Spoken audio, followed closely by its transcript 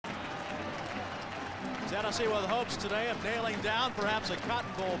Tennessee with hopes today of nailing down perhaps a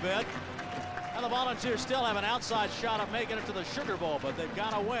Cotton Bowl bid. And the Volunteers still have an outside shot of making it to the Sugar Bowl, but they've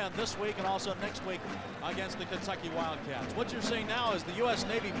got to win this week and also next week against the Kentucky Wildcats. What you're seeing now is the U.S.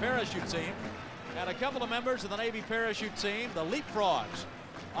 Navy parachute team and a couple of members of the Navy parachute team, the Leapfrogs,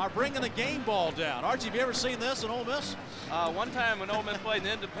 are bringing the game ball down. Archie, have you ever seen this in Ole Miss? One time when Ole Miss played in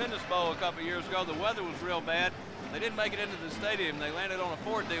the Independence Bowl a couple of years ago, the weather was real bad. They didn't make it into the stadium. They landed on a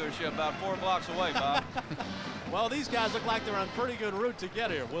Ford dealership about 4 blocks away, Bob. Well, these guys look like they're on pretty good route to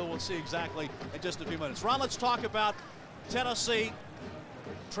get here. We'll see exactly in just a few minutes. Ron, let's talk about Tennessee.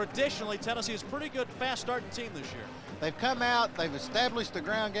 Traditionally, Tennessee is a pretty good fast-starting team this year. They've come out, they've established the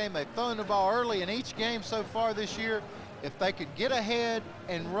ground game, they've thrown the ball early in each game so far this year. If they could get ahead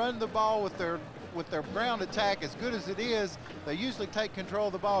and run the ball with their ground attack as good as it is, they usually take control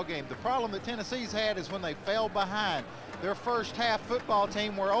of the ball game. The problem that Tennessee's had is when they fell behind. Their first half football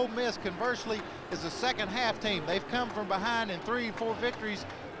team, where Ole Miss conversely is a second half team. They've come from behind in 3 or 4 victories,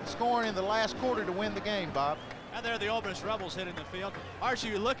 scoring in the last quarter to win the game, Bob. And there are the Ole Miss Rebels hitting the field. Archie,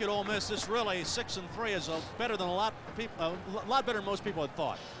 you look at Ole Miss, this really 6-3 is better than a lot better than most people had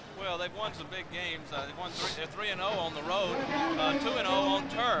thought. Well, they've won some big games. They've won 3-0 on the road, 2-0 on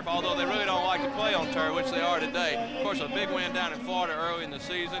turf, although they really don't like to play on turf, which they are today. Of course, a big win down in Florida early in the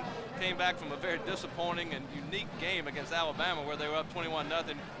season. Came back from a very disappointing and unique game against Alabama where they were up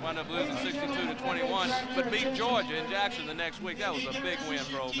 21-0, wound up losing 62-21, but beat Georgia in Jackson the next week. That was a big win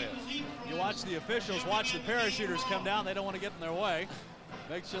for Ole Miss. You watch the officials, watch the parachuters come down. They don't want to get in their way.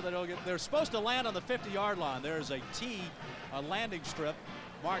 Make sure they don't get, they're supposed to land on the 50-yard line. There's a landing strip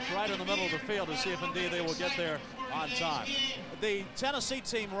marked right in the middle of the field to see if indeed they will get there on time. The Tennessee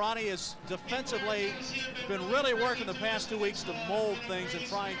team, Ronnie, has defensively been really working the past 2 weeks to mold things and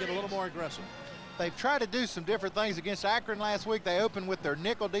try and get a little more aggressive. They've tried to do some different things against Akron last week. They opened with their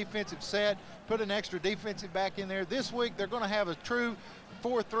nickel defensive set, put an extra defensive back in there. This week they're going to have a true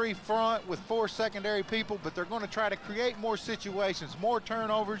 4-3 front with 4 secondary people, but they're going to try to create more situations, more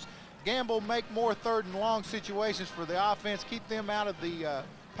turnovers, gamble, make more 3rd and long situations for the offense, keep them out of the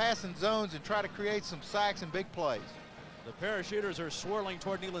passing zones and try to create some sacks and big plays. The parachuters are swirling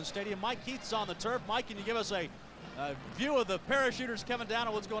toward Neyland Stadium. Mike Keith's on the turf. Mike, can you give us a view of the parachuters coming down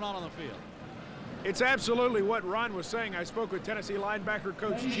and what's going on the field? It's absolutely what Ron was saying. I spoke with Tennessee linebacker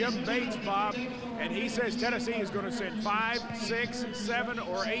coach Jim Bates, Bob, and he says Tennessee is going to send 5, 6, 7,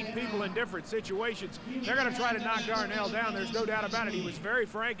 or 8 people in different situations. They're going to try to knock Darnell down. There's no doubt about it. He was very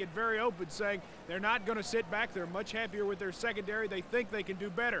frank and very open, saying they're not going to sit back. They're much happier with their secondary. They think they can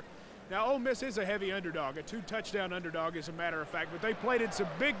do better. Now, Ole Miss is a heavy underdog, a 2-touchdown underdog as a matter of fact, but they played in some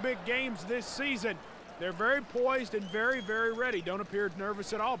big games this season. They're very poised and very ready. Don't appear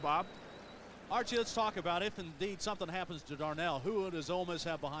nervous at all, Bob. Archie, let's talk about if indeed something happens to Darnell. Who does Ole Miss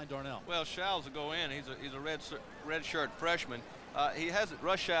have behind Darnell? Well, Showles will go in. He's a red shirt freshman.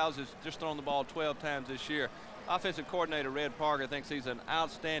 Russ Showles has just thrown the ball 12 times this year. Offensive coordinator Red Parker thinks he's an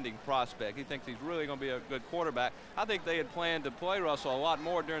outstanding prospect. He thinks he's really going to be a good quarterback. I think they had planned to play Russell a lot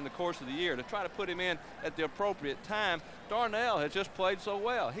more during the course of the year to try to put him in at the appropriate time. Darnell has just played so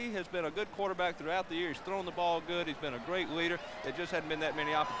well. He has been a good quarterback throughout the year. He's thrown the ball good. He's been a great leader. There just hadn't been that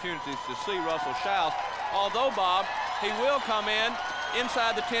many opportunities to see Russell Showles. Although, Bob, he will come in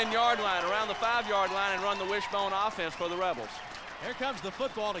inside the 10-yard line, around the 5-yard line, and run the wishbone offense for the Rebels. Here comes the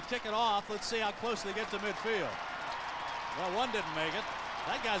football to kick it off. Let's see how close they get to midfield. Well, one didn't make it.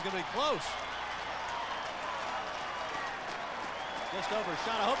 That guy's going to be close. Just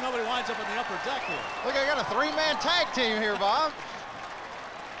overshot. I hope nobody winds up in the upper deck here. Look, I got a 3-man tag team here, Bob.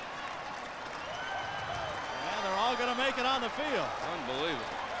 And they're all going to make it on the field. Unbelievable.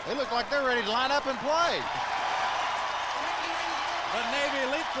 They look like they're ready to line up and play. The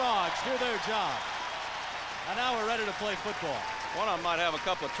Navy Leapfrogs do their job. And now we're ready to play football. One of them might have a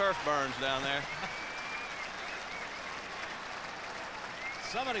couple of turf burns down there.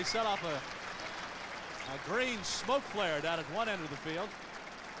 Somebody set off a green smoke flare down at one end of the field.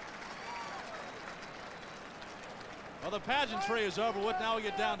 Well, the pageantry is over with. Now we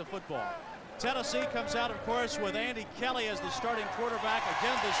get down to football. Tennessee comes out, of course, with Andy Kelly as the starting quarterback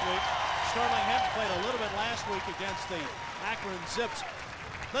again this week. Sterling Henton played a little bit last week against the Akron Zips.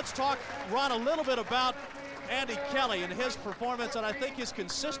 Let's talk, Ron, a little bit about Andy Kelly and his performance, and I think his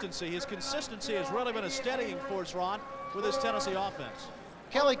consistency. His consistency has really been a steadying force, Ron, with this Tennessee offense.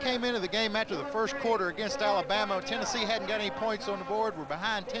 Kelly came into the game after the first quarter against Alabama. Tennessee hadn't got any points on the board. We're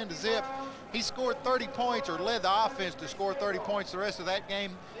behind 10-0. He scored 30 points, or led the offense to score 30 points the rest of that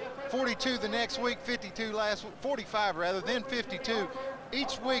game. 42 the next week, 52 last week, 45 rather, then 52.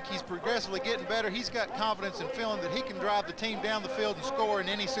 Each week he's progressively getting better. He's got confidence and feeling that he can drive the team down the field and score in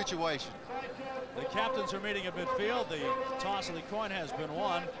any situation. The captains are meeting at midfield. The toss of the coin has been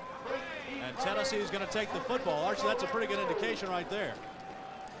won. And Tennessee is going to take the football. Archie, that's a pretty good indication right there.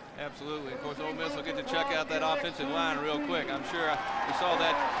 Absolutely. Of course, Ole Miss will get to check out that offensive line real quick. I'm sure we saw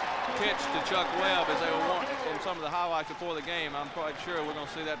that pitch to Chuck Webb as they were in some of the highlights before the game. I'm quite sure we're going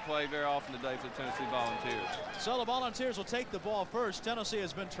to see that play very often today for the Tennessee Volunteers. So the Volunteers will take the ball first. Tennessee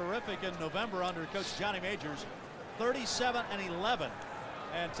has been terrific in November under Coach Johnny Majors, 37-11.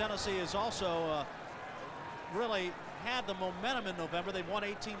 And Tennessee is also really had the momentum in November. They've won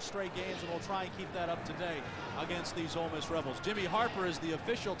 18 straight games, and will try and keep that up today against these Ole Miss Rebels. Jimmy Harper is the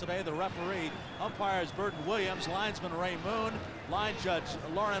official today, the referee. Umpire is Burton Williams, linesman Ray Moon, line judge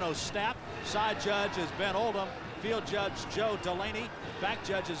Lauren O'Stapp, side judge is Ben Oldham, field judge Joe Delaney, back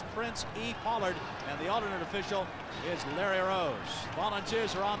judge is Prince E. Pollard, and the alternate official is Larry Rose.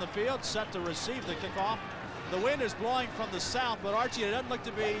 Volunteers are on the field, set to receive the kickoff. The wind is blowing from the south, but Archie, it doesn't look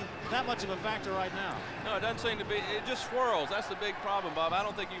to be that much of a factor right now. No, it doesn't seem to be. It just swirls. That's the big problem, Bob. I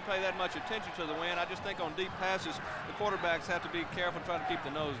don't think you can pay that much attention to the wind. I just think on deep passes, the quarterbacks have to be careful trying to keep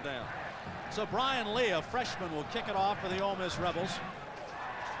the nose down. So Brian Lee, a freshman, will kick it off for the Ole Miss Rebels.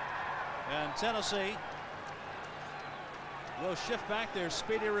 And Tennessee will shift back their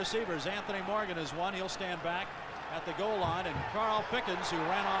speedy receivers. Anthony Morgan is one. He'll stand back at the goal line. And Carl Pickens, who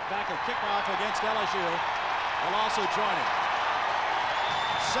ran off back a kickoff against LSU, will also join him.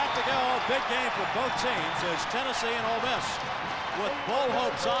 Set to go, big game for both teams as Tennessee and Ole Miss with bowl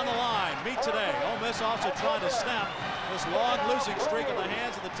hopes on the line meet today. Ole Miss also trying to snap this long losing streak in the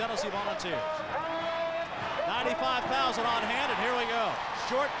hands of the Tennessee Volunteers. 95,000 on hand, and here we go.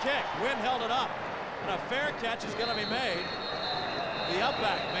 Short kick, wind held it up, and a fair catch is going to be made. The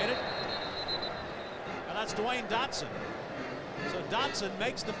upback made it, and that's Dwayne Dotson. So Dotson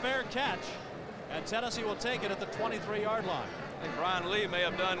makes the fair catch, and Tennessee will take it at the 23-yard line. I think Brian Lee may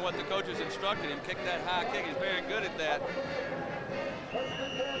have done what the coaches instructed him, kick that high kick. He's very good at that.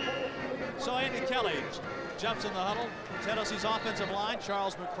 So Andy Kelly jumps in the huddle. Tennessee's offensive line,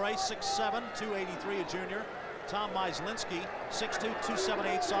 Charles McCray, 6'7", 283, a junior. Tom Myslinski, 6'2",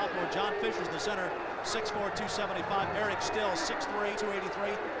 278, sophomore. John Fisher's the center, 6'4", 275. Eric Still, 6'3",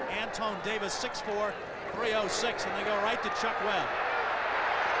 283. Antone Davis, 6'4", 306. And they go right to Chuck Webb.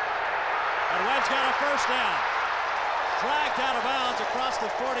 And Webb's got a first down. Dragged out of bounds across the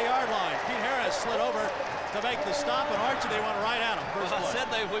 40-yard line. Pete Harris slid over to make the stop, and Archie, they went right at him. First I said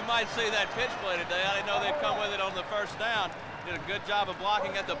we might see that pitch play today. I didn't know they'd come with it on the first down. Did a good job of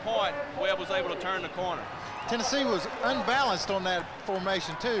blocking at the point. Webb was able to turn the corner. Tennessee was unbalanced on that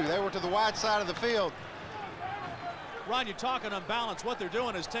formation, too. They were to the wide side of the field. Ron, you're talking unbalanced. What they're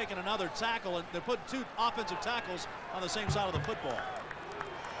doing is taking another tackle, and they're putting two offensive tackles on the same side of the football.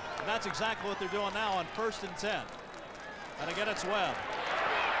 And that's exactly what they're doing now on 1st and 10. And again, it's Webb.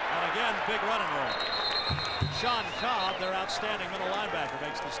 And again, big running roll. Sean Cobb, their outstanding middle linebacker,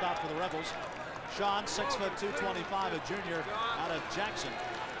 makes the stop for the Rebels. Sean, 6'2", 225, a junior out of Jackson,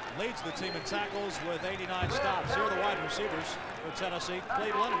 leads the team in tackles with 89 stops. Here are the wide receivers for Tennessee.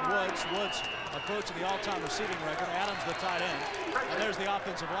 Cleveland and Woods. Woods approaching the all-time receiving record. Adams, the tight end. And there's the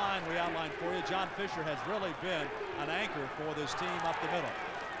offensive line we outlined for you. John Fisher has really been an anchor for this team up the middle.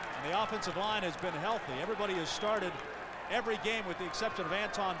 And the offensive line has been healthy. Everybody has started every game with the exception of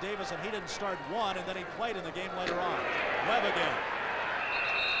Anton Davis, and he didn't start one, and then he played in the game later on. Webb again.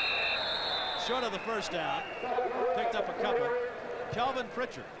 Short of the first down. Picked up a couple. Kelvin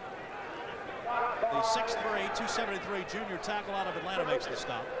Pritchard, the 6'3", 273 junior tackle out of Atlanta, makes the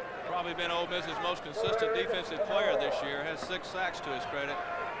stop. Probably been Ole Miss's most consistent defensive player this year. Has 6 sacks to his credit.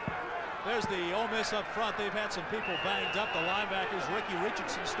 There's the Ole Miss up front. They've had some people banged up. The linebackers, Ricky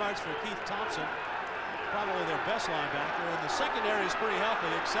Richardson starts for Keith Thompson, probably their best linebacker. And the secondary is pretty healthy,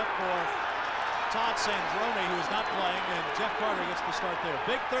 except for Todd Sandrone, who is not playing, and Jeff Carter gets the start there.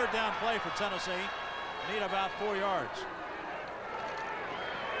 Big third down play for Tennessee. Need about 4 yards.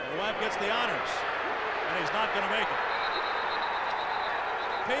 Webb gets the honors, and he's not going to make it.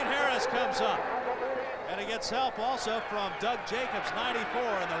 Pete Harris comes up, and he gets help also from Doug Jacobs, 94,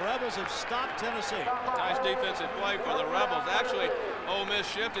 and the Rebels have stopped Tennessee. Nice defensive play for the Rebels. Actually, Ole Miss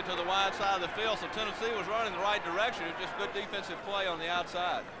shifted to the wide side of the field, so Tennessee was running the right direction. It was just good defensive play on the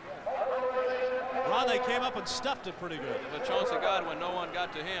outside. Ron, they came up and stuffed it pretty good. But Chauncey Godwin, no one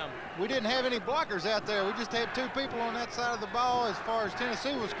got to him. We didn't have any blockers out there. We just had 2 people on that side of the ball. As far as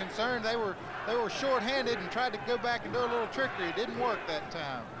Tennessee was concerned, they were short-handed and tried to go back and do a little trickery. It didn't work that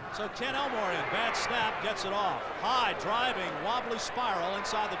time. So Ken Elmore in, bad snap, gets it off. High, driving, wobbly spiral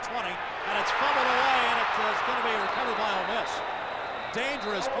inside the 20, and it's fumbled away, and it's going to be recovered by Ole Miss.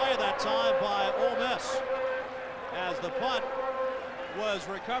 Dangerous play that time by Ole Miss, as the punt was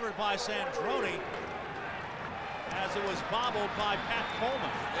recovered by Sandroni as it was bobbled by Pat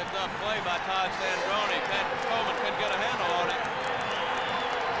Coleman. It's a play by Todd Sandroni. Pat Coleman couldn't get a handle on it.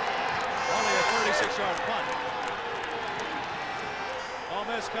 Only a 36-yard punt. Ole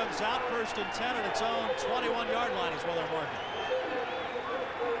Miss comes out 1st and 10 at its own 21-yard line is where they're marking.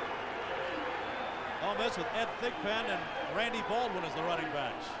 Ole Miss with Ed Thigpen and Randy Baldwin as the running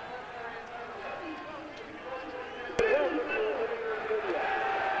backs. They're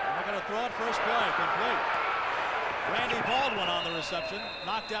going to throw it first play, complete. Randy Baldwin on the reception,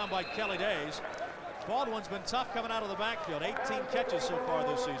 knocked down by Kelly Days. Baldwin's been tough coming out of the backfield, 18 catches so far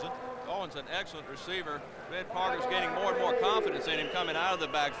this season. Baldwin's an excellent receiver. Red Parker's getting more and more confidence in him coming out of the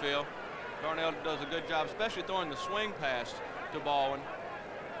backfield. Darnell does a good job, especially throwing the swing pass to Baldwin.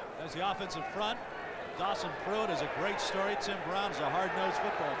 There's the offensive front. Dawson Pruitt is a great story. Tim Brown is a hard-nosed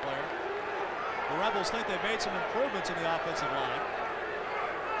football player. The Rebels think they've made some improvements in the offensive line.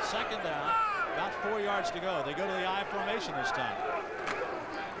 2nd down, about 4 yards to go. They go to the I formation this time.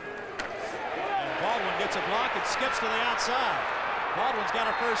 And Baldwin gets a block and skips to the outside. Baldwin's got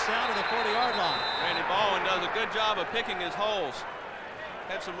a first down to the 40-yard line. Randy Baldwin does a good job of picking his holes.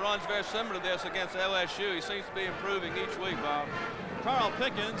 Had some runs very similar to this against LSU. He seems to be improving each week, Bob. Carl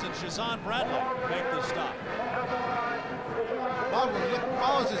Pickens and Shazan Bradley make the stop. Baldwin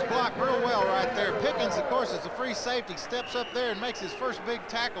follows his block real well right there. Pickens, of course, is a free safety, steps up there and makes his first big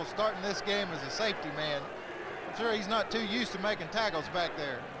tackle starting this game as a safety man. I'm sure he's not too used to making tackles back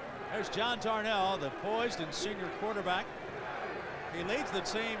there. There's John Darnell, the poised and senior quarterback. He leads the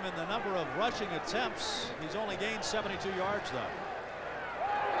team in the number of rushing attempts. He's only gained 72 yards, though,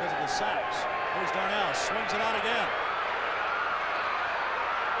 because of the sacks. Here's Darnell, swings it out again.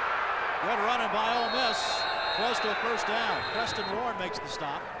 Good running by Ole Miss. Close to a first down. Preston Warren makes the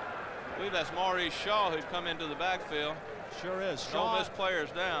stop. I believe that's Maurice Shaw who's come into the backfield. Sure is. Ole Miss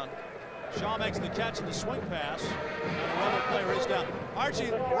player's down. Shaw makes the catch in the swing pass. And the Rebel player is down.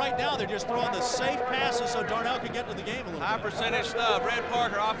 Archie, right now they're just throwing the safe passes so Darnell can get into the game a little bit. High percentage stuff. Red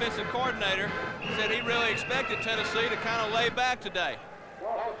Parker, offensive coordinator, said he really expected Tennessee to kind of lay back today.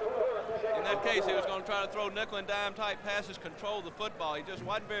 In that case, he was going to try to throw nickel and dime type passes, control the football. He just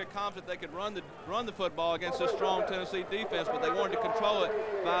wasn't very confident they could run the football against this strong Tennessee defense, but they wanted to control it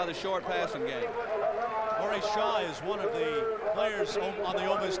via the short passing game. Maurice Shaw is one of the players on the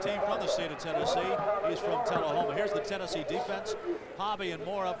Ole Miss team from the state of Tennessee. He's from Tullahoma. Here's the Tennessee defense. Hobby and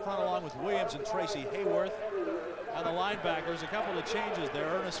Moore up front along with Williams and Tracy Hayworth. And the linebackers, a couple of changes there.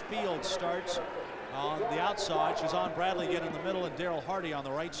 Ernest Fields starts on the outside. Shazan Bradley get in the middle and Daryl Hardy on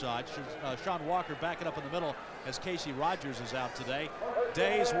the right side. Sean Walker backing up in the middle as Casey Rogers is out today.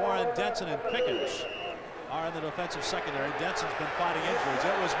 Days, Warren, Denson, and Pickens are in the defensive secondary. Denson's been fighting injuries.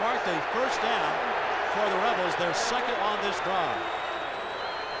 It was marked a first down for the Rebels, their second on this drive.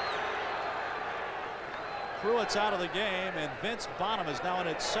 Pruitt's out of the game, and Vince Bonham is now in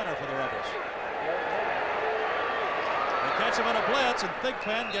its center for the Rebels. They catch him in a blitz, and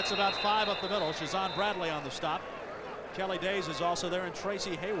Thigpen gets about 5 up the middle. Shazan Bradley on the stop. Kelly Days is also there, and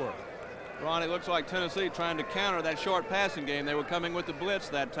Tracy Hayworth. Ron, it looks like Tennessee trying to counter that short passing game. They were coming with the blitz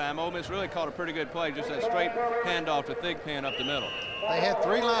that time. Ole Miss really caught a pretty good play, just that straight handoff to Thigpen up the middle. They had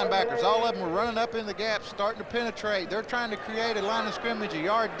 3 linebackers. All of them were running up in the gap, starting to penetrate. They're trying to create a line of scrimmage a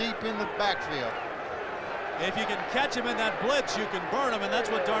yard deep in the backfield. If you can catch him in that blitz, you can burn him, and that's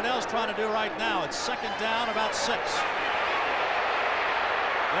what Darnell's trying to do right now. It's second down, about 6.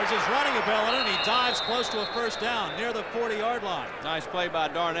 There's his running ability, and he dives close to a first down near the 40-yard line. Nice play by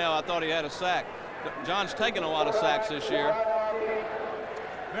Darnell. I thought he had a sack. John's taken a lot of sacks this year.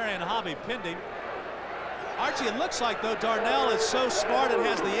 Marion Hobby pinned him. Archie, it looks like, though, Darnell is so smart and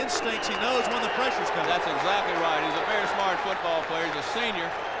has the instincts. He knows when the pressure's coming. That's exactly right. He's a very smart football player. He's a senior.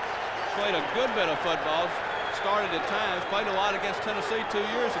 Played a good bit of football. Started at times. Played a lot against Tennessee 2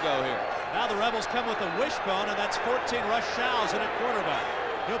 years ago here. Now the Rebels come with a wishbone, and that's 14 Rush Showers in at quarterback.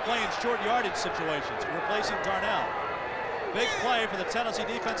 He'll play in short yardage situations, replacing Darnell. Big play for the Tennessee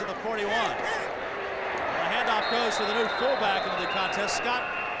defense at the 41. The handoff goes to the new fullback into the contest, Scott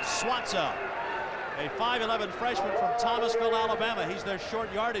Swatzel, a 5'11" freshman from Thomasville, Alabama. He's their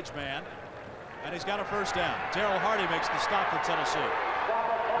short yardage man, and he's got a first down. Daryl Hardy makes the stop for Tennessee.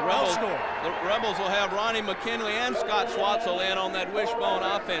 The Rebels will have Ronnie McKinley and Scott Swatzel in on that wishbone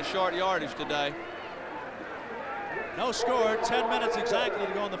offense, short yardage today. No score, 10 minutes exactly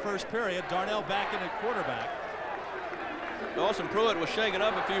to go in the first period. Darnell back in at quarterback. Dawson Pruitt was shaken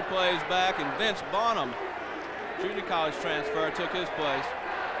up a few plays back, and Vince Bonham, junior college transfer, took his place.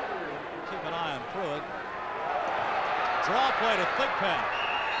 Keep an eye on Pruitt. Draw play to Thigpen.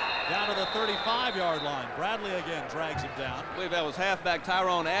 down to the 35-yard line. Bradley again drags him down. I believe that was halfback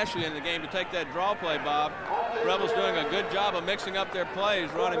Tyrone Ashley in the game to take that draw play, Bob. Rebels doing a good job of mixing up their plays,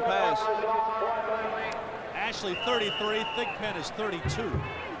 running pass. Ashley 33, Thigpen is 32.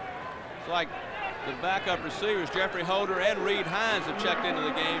 It's like the backup receivers, Jeffrey Holder and Reed Hines, have checked into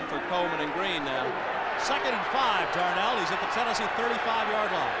the game for Coleman and Green now. 2nd and 5, Darnell. He's at the Tennessee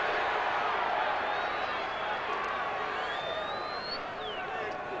 35-yard line.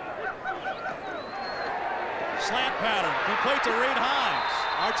 Slant pattern, complete to Reed Hines.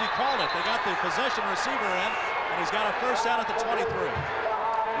 Archie called it. They got the possession receiver in, and he's got a first down at the 23.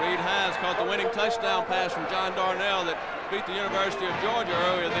 Reed Hines caught the winning touchdown pass from John Darnell that beat the University of Georgia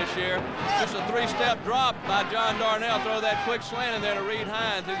earlier this year. Just a 3-step drop by John Darnell. Throw that quick slant in there to Reed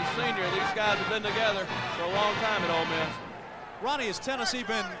Hines. He's a senior. These guys have been together for a long time at Ole Miss. Ronnie, has Tennessee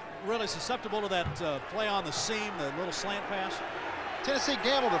been really susceptible to that play on the seam, the little slant pass? Tennessee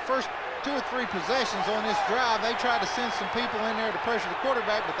gambled the first 2 or 3 possessions on this drive. They tried to send some people in there to pressure the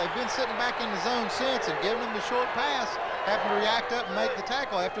quarterback, but they've been sitting back in the zone since and giving them the short pass, having to react up and make the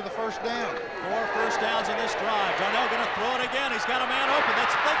tackle after the first down. 4 first downs in this drive. Darnell going to throw it again. He's got a man open.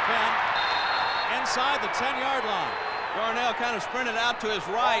 That's Thigpen inside the 10-yard line. Darnell kind of sprinted out to his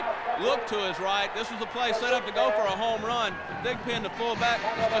right, looked to his right. This was the play set up to go for a home run. Thigpen, the fullback,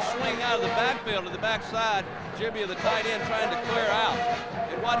 was swinging out of the backfield to the backside. Jibby, the tight end, trying to clear out.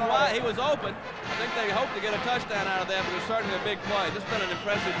 It wasn't wide. He was open. I think they hoped to get a touchdown out of that, but it was certainly a big play. This has been an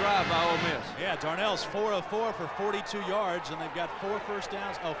impressive drive by Ole Miss. Yeah, Darnell's 4 of 4 for 42 yards, and they've got 5 first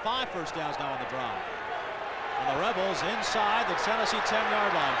downs now on the drive. And the Rebels inside the Tennessee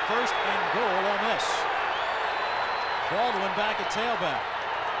 10-yard line. 1st and goal, Ole Miss. Baldwin back at tailback.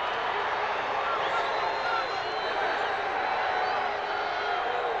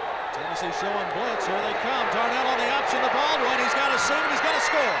 Tennessee showing blitz. Here they come. Darnell on the option to Baldwin. He's got a seam. He's got to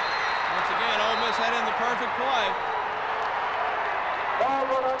score. Once again, Ole Miss had in the perfect play.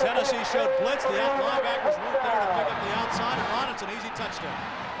 Tennessee showed blitz. The linebackers weren't there to pick up the outside, and Ron, it's an easy touchdown.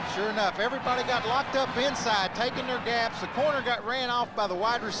 Sure enough, everybody got locked up inside, taking their gaps. The corner got ran off by the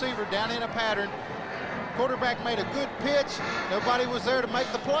wide receiver down in a pattern. Quarterback made a good pitch. Nobody was there to make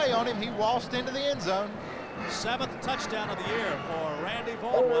the play on him. He waltzed into the end zone. 7th touchdown of the year for Randy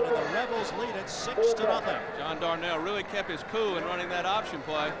Baldwin, and the Rebels lead it 6-0. John Darnell really kept his cool in running that option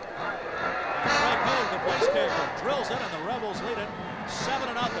play. Craig Hogue, the place kicker, drills in, and the Rebels lead it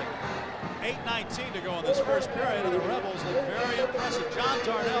 7-0. 8:19 to go in this first period, and the Rebels look very impressive. John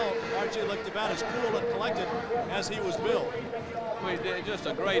Darnell, Archie, looked about as cool and collected as he was billed. He did just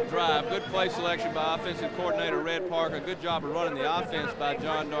a great drive. Good play selection by offensive coordinator Red Parker. Good job of running the offense by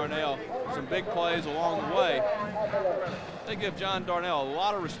John Darnell. Some big plays along the way. They give John Darnell a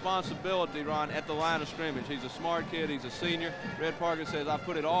lot of responsibility, Ron, at the line of scrimmage. He's a smart kid. He's a senior. Red Parker says, I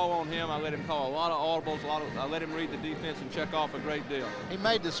put it all on him. I let him call a lot of audibles. I let him read the defense and check off a great deal. He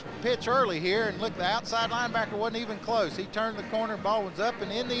made this pitch early here, and look, the outside linebacker wasn't even close. He turned the corner, Baldwin's up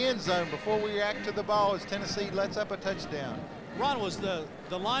and in the end zone before we react to the ball as Tennessee lets up a touchdown. Ron, was the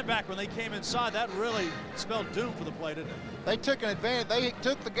linebacker when they came inside, that really spelled doom for the play, didn't it? They took an advantage. They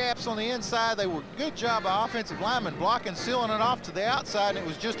took the gaps on the inside. They were good job by offensive linemen blocking, sealing it off to the outside, and it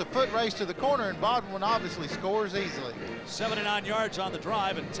was just a foot race to the corner, and Baldwin obviously scores easily. 79 yards on the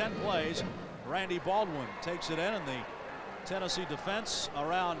drive in 10 plays. Randy Baldwin takes it in, and the Tennessee defense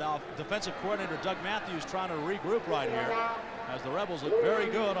around defensive coordinator Doug Matthews trying to regroup right here as the Rebels look very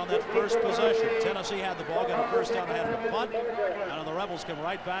good on that first possession. Tennessee had the ball, got a first down ahead of the punt, and the Rebels come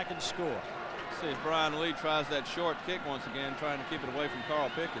right back and score. See if Brian Lee tries that short kick once again, trying to keep it away from Carl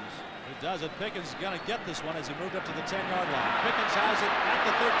Pickens. He does it. Pickens is going to get this one as he moved up to the 10-yard line. Pickens has it at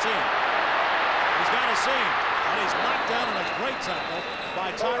the 13. He's got a seam, and he's knocked down in a great tackle by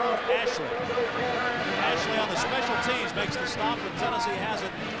Tyrone Ashley. Ashley on the special teams makes the stop, and Tennessee has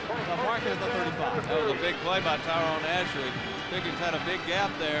it marked at the 35. That was a big play by Tyrone Ashley. Pickens had a big gap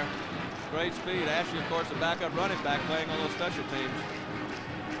there. Great speed. Ashley, of course, the backup running back playing on those special teams.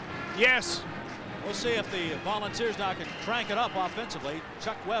 Yes. We'll see if the Volunteers now can crank it up offensively.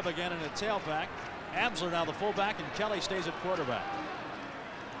 Chuck Webb again in the tailback. Amsler now the fullback, and Kelly stays at quarterback.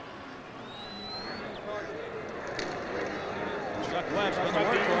 Chuck Webb's been the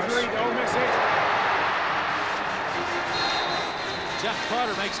workhorse. Jeff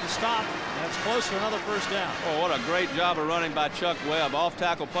Carter makes the stop. That's close to another first down. Oh, what a great job of running by Chuck Webb. Off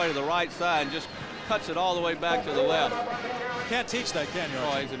tackle play to the right side and just cuts it all the way back to the left. Can't teach that, can you?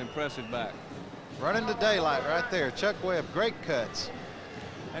 Oh, he's an impressive back. Running to daylight right there. Chuck Webb, great cuts.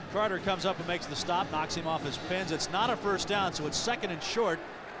 And Carter comes up and makes the stop, knocks him off his pins. It's not a first down, so it's 2nd and short.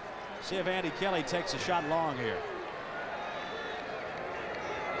 See if Andy Kelly takes a shot long here.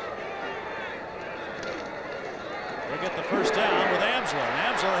 get the first down with Amsler.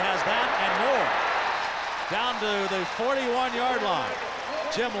 And Amsler has that and more. Down to the 41-yard line.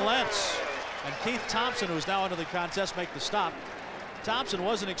 Jim Lentz and Keith Thompson, who is now into the contest, make the stop. Thompson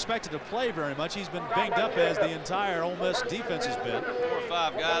wasn't expected to play very much. He's been banged up as the entire Ole Miss defense has been. 4 or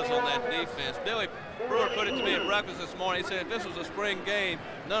 5 guys on that defense. Billy Brewer put it to me at breakfast this morning. He said if this was a spring game,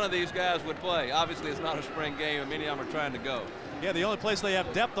 none of these guys would play. Obviously, it's not a spring game, and many of them are trying to go. Yeah, the only place they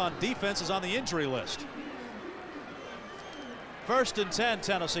have depth on defense is on the injury list. 1st and 10,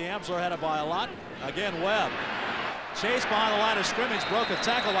 Tennessee. Amsler had it by a lot. Again, Webb. Chase behind the line of scrimmage, broke a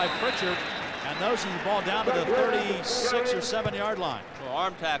tackle by Pritchard, and noses the ball down to the 36 or 7-yard line. Well,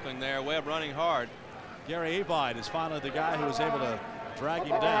 arm tackling there. Webb running hard. Gary Abide is finally the guy who was able to drag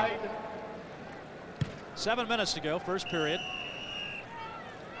him down. 7 minutes to go, first period.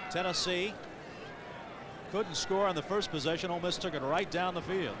 Tennessee couldn't score on the first possession. Ole Miss took it right down the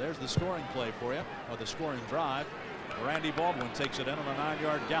field. There's the scoring play for you, or the scoring drive. Randy Baldwin takes it in on a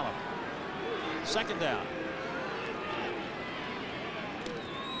 9-yard gallop. 2nd down.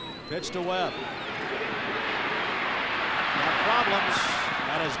 Pitch to Webb. Got problems.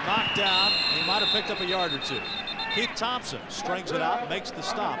 That is knocked down. He might have picked up a yard or 2. Keith Thompson strings it out, makes the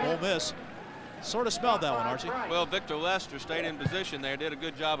stop. Ole Miss sort of smelled that one, Archie. Well, Victor Lester stayed in position there, did a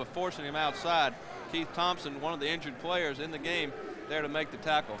good job of forcing him outside. Keith Thompson, one of the injured players in the game, there to make the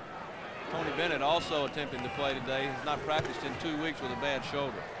tackle. Tony Bennett also attempting to play today. He's not practiced in 2 weeks with a bad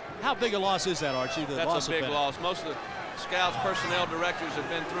shoulder. How big a loss is that, Archie? That's a big loss. Most of the scouts, personnel directors have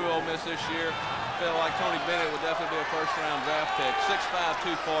been through Ole Miss this year. Feel like Tony Bennett would definitely be a first-round draft pick. 6'5",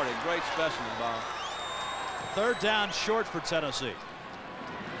 240, great specimen, Bob. 3rd down short for Tennessee.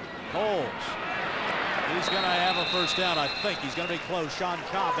 Coles. He's going to have a first down, I think. He's going to be close. Sean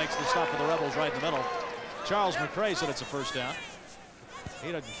Cobb makes the stop for the Rebels right in the middle. Charles McCray said it's a first down.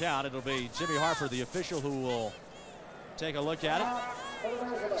 He doesn't count. It'll be Jimmy Harper, the official, who will take a look at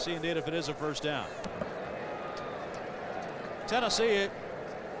it. See indeed if it is a first down. Tennessee,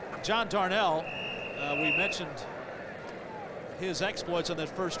 John Darnell, we mentioned his exploits on that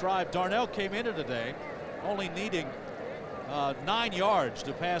first drive. Darnell came into today only needing 9 yards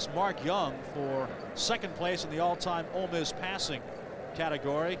to pass Mark Young for 2nd place in the all-time Ole Miss passing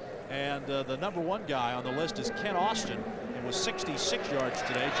category. And the #1 guy on the list is Ken Austin, and with 66 yards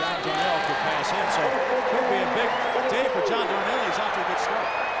today. John Darnell could pass him, so it could be a big day for John Darnell. He's off to a good start.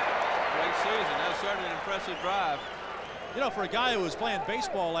 Great season. That was certainly an impressive drive. You know, for a guy who was playing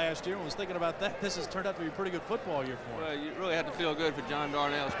baseball last year and was thinking about that, this has turned out to be a pretty good football year for him. Well, you really have to feel good for John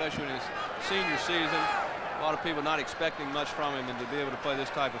Darnell, especially in his senior season. A lot of people not expecting much from him, and to be able to play this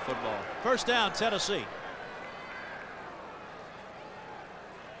type of football. 1st down, Tennessee.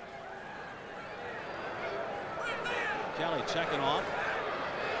 Kelly checking off.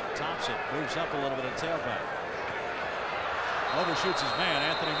 Thompson moves up a little bit at tailback. Overshoots his man.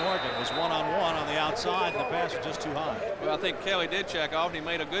 Anthony Morgan was one-on-one on the outside, and the pass was just too high. Well, I think Kelly did check off, and he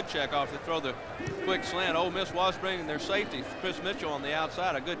made a good check off to throw the quick slant. Ole Miss was bringing their safety, Chris Mitchell, on the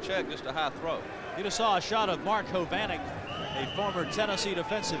outside. A good check, just a high throw. You just saw a shot of Mark Hovanek, a former Tennessee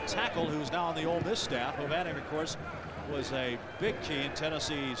defensive tackle who's now on the Ole Miss staff. Hovanek, of course, was a big key in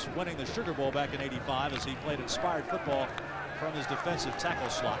Tennessee's winning the Sugar Bowl back in '85 as he played inspired football from his defensive tackle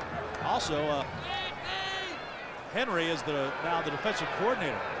slot. Also, Henry is now the defensive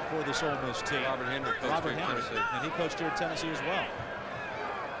coordinator for this Ole Miss team. Robert Henry coached here at Tennessee. And he coached here at Tennessee as well.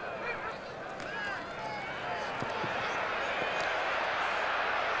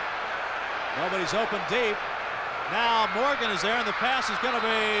 Nobody's open deep. Now Morgan is there, and the pass is going to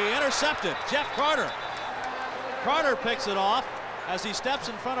be intercepted. Jeff Carter. Carter picks it off as he steps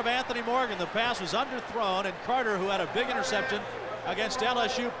in front of Anthony Morgan. The pass was underthrown, and Carter, who had a big interception against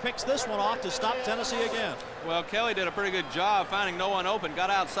LSU, picks this one off to stop Tennessee again. Well, Kelly did a pretty good job finding no one open, got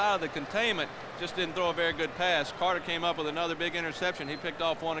outside of the containment, just didn't throw a very good pass. Carter came up with another big interception. He picked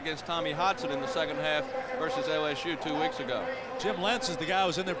off one against Tommy Hodson in the 2nd half versus LSU 2 weeks ago. Jim Lentz is the guy who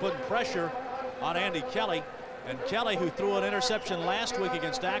was in there putting pressure on Andy Kelly. And Kelly, who threw an interception last week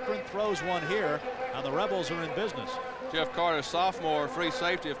against Akron, throws one here. Now the Rebels are in business. Jeff Carter, sophomore, free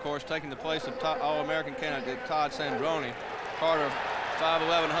safety, of course, taking the place of All-American candidate Todd Sandroni. Carter,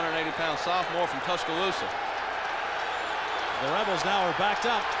 5'11", 180-pound sophomore from Tuscaloosa. The Rebels now are backed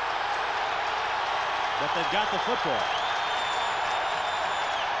up, but they've got the football.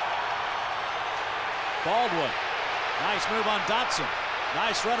 Baldwin, nice move on Dotson.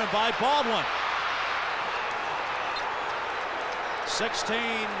 Nice running by Baldwin.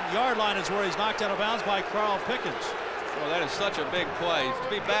 16-yard line is where he's knocked out of bounds by Carl Pickens. Well, that is such a big play. To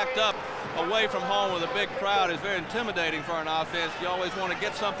be backed up away from home with a big crowd is very intimidating for an offense. You always want to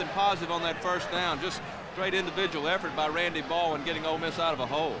get something positive on that first down. Just Great individual effort by Randy Baldwin getting Ole Miss out of a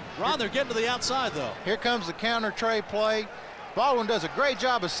hole. Ron, they're getting to the outside, though. Here comes the counter tray play. Baldwin does a great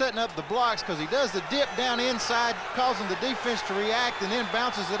job of setting up the blocks because he does the dip down inside, causing the defense to react, and then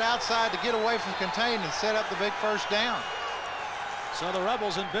bounces it outside to get away from contain and set up the big first down. So the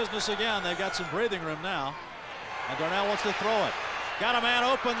Rebels in business again. They've got some breathing room now. And Darnell wants to throw it. Got a man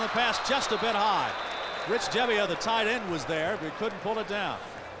open, the pass just a bit high. Rich Gebbia, the tight end, was there, but he couldn't pull it down.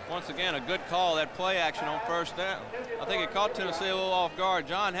 Once again, a good call, that play action on first down. I think it caught Tennessee a little off guard.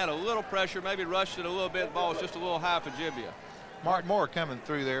 John had a little pressure, maybe rushed it a little bit. The ball was just a little high for Gebbia. Mark Moore coming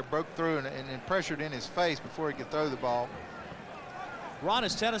through there, broke through and pressured in his face before he could throw the ball. Ron,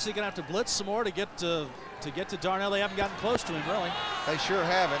 is Tennessee going to have to blitz some more to get to Darnell? They haven't gotten close to him, really. They sure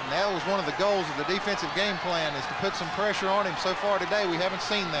haven't, and that was one of the goals of the defensive game plan, is to put some pressure on him. So far today, we haven't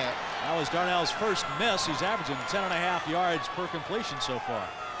seen that. That was Darnell's first miss. He's averaging 10.5 yards per completion so far.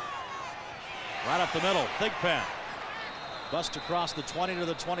 Right up the middle, Thigpen. Bust across the 20 to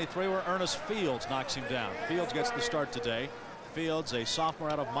the 23 where Ernest Fields knocks him down. Fields gets the start today. Fields, a sophomore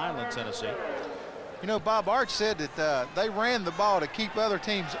out of Milan, Tennessee. You know, Bob Arch said that they ran the ball to keep other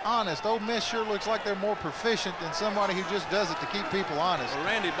teams honest. Ole Miss sure looks like they're more proficient than somebody who just does it to keep people honest. Well,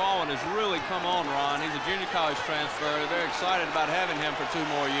 Randy Baldwin has really come on, Ron. He's a junior college transfer. They're excited about having him for 2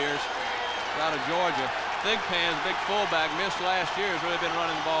 more years out of Georgia. Thigpen's big fullback, missed last year, has really been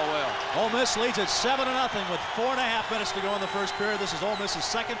running the ball well. Ole Miss leads at 7-0 with 4.5 minutes to go in the first period. This is Ole Miss's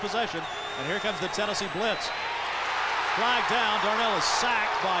second possession, and here comes the Tennessee blitz. Flag down. Darnell is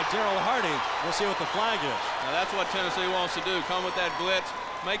sacked by Daryl Hardy. We'll see what the flag is. Now that's what Tennessee wants to do. Come with that blitz,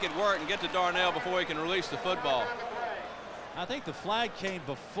 make it work, and get to Darnell before he can release the football. I think the flag came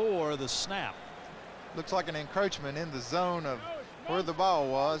before the snap. Looks like an encroachment in the zone of where the ball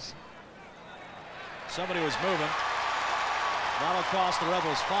was. Somebody was moving. That'll cost the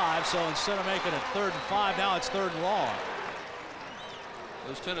Rebels 5, so instead of making it 3rd and 5, now it's 3rd and long.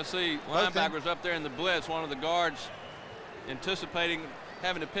 Those Tennessee linebackers up there in the blitz, one of the guards anticipating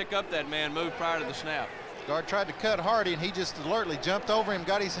having to pick up that man move prior to the snap. Guard tried to cut Hardy, and he just alertly jumped over him,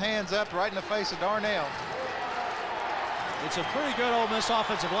 got his hands up right in the face of Darnell. It's a pretty good Ole Miss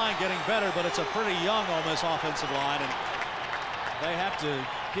offensive line, getting better, but it's a pretty young Ole Miss offensive line, and they have to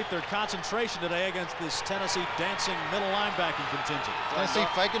keep their concentration today against this Tennessee dancing middle linebacking contingent. Tennessee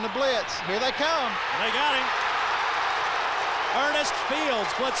faking the blitz. Here they come. They got him. Ernest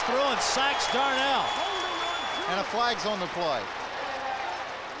Fields blitz through and sacks Darnell. And a flag's on the play.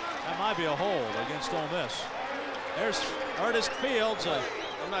 That might be a hold against Ole Miss. There's Ernest Fields.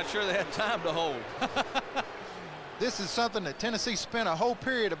 I'm not sure they had time to hold. This is something that Tennessee spent a whole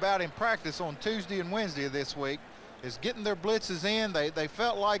period about in practice on Tuesday and Wednesday of this week, is getting their blitzes in. They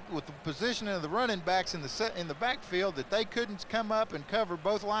felt like with the positioning of the running backs in the backfield that they couldn't come up and cover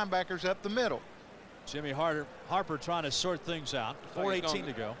both linebackers up the middle. Jimmy Harper trying to sort things out. 4:18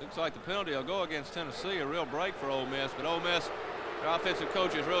 to go. Looks like the penalty will go against Tennessee. A real break for Ole Miss, but Ole Miss, their offensive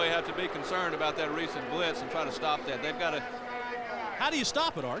coaches really have to be concerned about that recent blitz and try to stop that. They've got to. How do you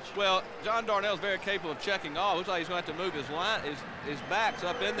stop it, Arch? Well, John Darnell's very capable of checking off. Looks like he's going to have to move his backs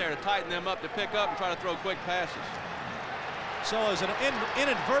up in there to tighten them up to pick up and try to throw quick passes. So as an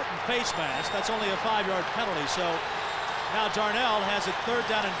inadvertent face mask, that's only a 5-yard penalty. So now Darnell has it 3rd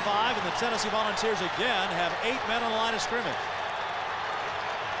down and 5, and the Tennessee Volunteers again have 8 men on the line of scrimmage.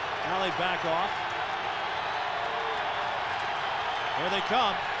 Now they back off. Here they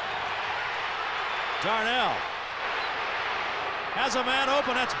come. Darnell has a man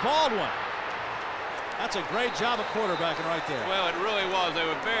open. That's Baldwin. That's a great job of quarterbacking right there. Well, it really was. They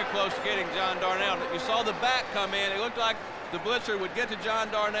were very close to getting John Darnell. You saw the back come in. It looked like the blitzer would get to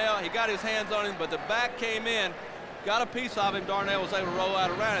John Darnell. He got his hands on him, but the back came in, got a piece of him. Darnell was able to roll out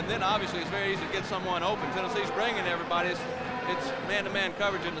around, and then obviously it's very easy to get someone open. Tennessee's bringing everybody. It's man-to-man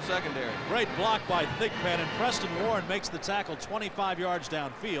coverage in the secondary. Great block by Thigpen, and Preston Warren makes the tackle 25 yards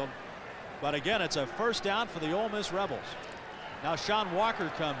downfield. But again, it's a 1st down for the Ole Miss Rebels. Now Sean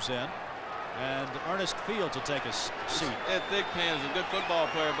Walker comes in, and Ernest Fields will take a seat. Ed Thigpen is a good football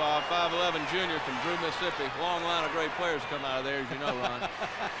player, Bob. 5'11" junior from Drew, Mississippi. Long line of great players come out of there, as you know, Ron.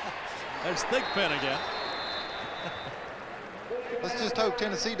 There's Thigpen again. Let's just hope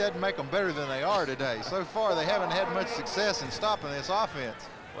Tennessee doesn't make them better than they are today. So far, they haven't had much success in stopping this offense.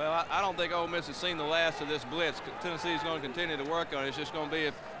 Well, I don't think Ole Miss has seen the last of this blitz. Tennessee is going to continue to work on it. It's just going to be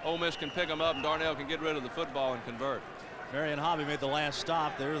if Ole Miss can pick them up and Darnell can get rid of the football and convert. Marion Hobby made the last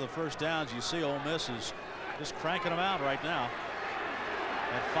stop. There are the 1st downs. You see Ole Miss is just cranking them out right now.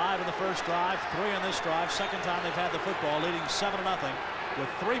 At 5 in the first drive, 3 in this drive. Second time they've had the football, leading 7-0 with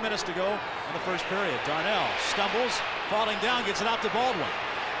 3 minutes to go in the first period. Darnell stumbles, falling down, gets it out to Baldwin.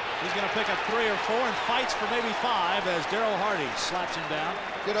 He's going to pick up 3 or 4 and fights for maybe 5 as Daryl Hardy slaps him down.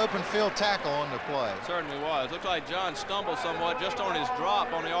 Good open field tackle on the play. Certainly was. Looked like John stumbled somewhat just on his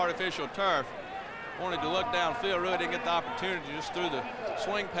drop on the artificial turf. Wanted to look downfield, really didn't get the opportunity, just threw the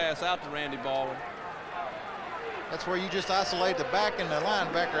swing pass out to Randy Baldwin. That's where you just isolate the back and the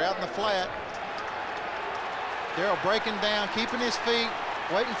linebacker out in the flat. Daryl breaking down, keeping his feet,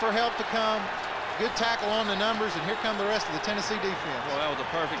 waiting for help to come. Good tackle on the numbers, and here come the rest of the Tennessee defense. Well, that was a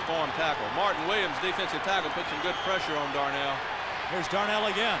perfect form tackle. Martin Williams, defensive tackle, put some good pressure on Darnell. Here's Darnell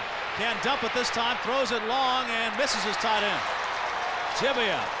again. Can't dump it this time, throws it long and misses his tight end.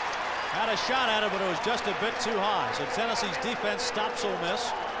 Tibia had a shot at it, but it was just a bit too high. So Tennessee's defense stops Ole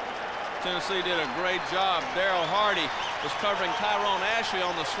Miss. Tennessee did a great job. Daryl Hardy was covering Tyrone Ashley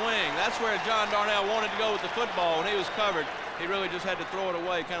on the swing. That's where John Darnell wanted to go with the football. When he was covered, he really just had to throw it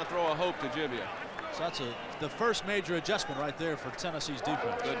away, kind of throw a hope to Tibia. So that's the first major adjustment right there for Tennessee's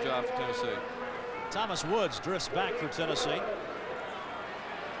defense. Good job for Tennessee. Thomas Woods drifts back for Tennessee.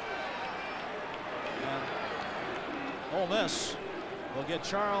 And Ole Miss will get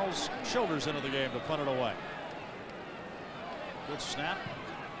Charles Childers into the game to punt it away. Good snap.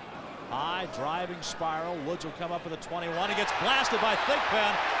 High driving spiral. Woods will come up with a 21. He gets blasted by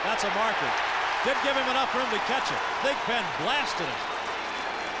Thigpen. That's a marker. Didn't give him enough room to catch it. Thigpen blasted him.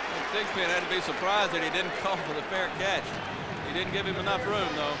 Thigpen had to be surprised that he didn't call for the fair catch. He didn't give him enough room,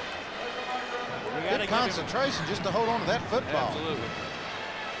 though. Good concentration just to hold on to that football. Absolutely.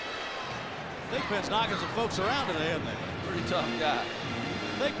 Thigpen's knocking some folks around today, isn't he? Pretty tough guy.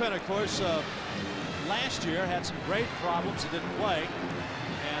 Thigpen, of course, last year had some great problems. He didn't play.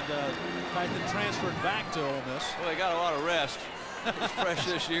 And in fact, then transferred back to Ole Miss. Well, he got a lot of rest. He's fresh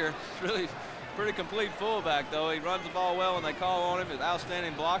this year. Really pretty complete fullback, though. He runs the ball well when they call on him. He's an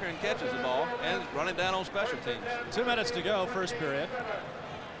outstanding blocker and catches the ball and running down on special teams. 2 minutes to go, first period.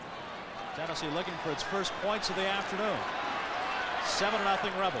 Tennessee looking for its first points of the afternoon.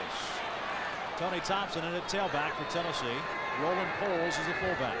 7-0 Rebels. Tony Thompson in at tailback for Tennessee. Roland Poles is the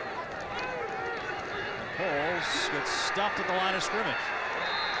fullback. And Poles gets stuffed at the line of scrimmage.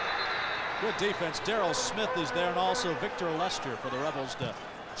 Good defense. Darrell Smith is there, and also Victor Lester for the Rebels to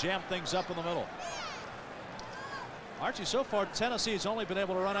jam things up in the middle. Archie, so far Tennessee has only been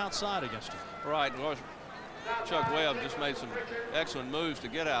able to run outside against him. Right. Well, Chuck Webb just made some excellent moves to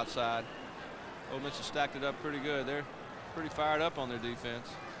get outside. Ole Miss has stacked it up pretty good. They're pretty fired up on their defense.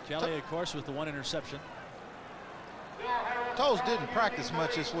 Kelly, of course, with the 1 interception. Toles didn't practice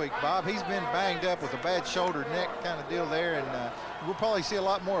much this week, Bob. He's been banged up with a bad shoulder neck kind of deal there, and we'll probably see a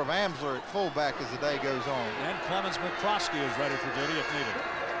lot more of Amsler at fullback as the day goes on. And Clemens McCroskey is ready for duty if needed.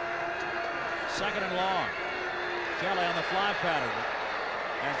 2nd and long. Kelly on the fly pattern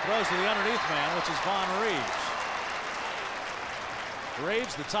and throws to the underneath man, which is Von Reeves.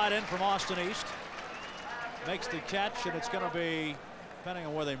 Reeves, the tight end from Austin East, makes the catch, and it's going to be, depending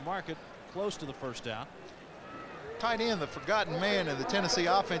on where they mark it, close to the first down. Tight end, the forgotten man in the Tennessee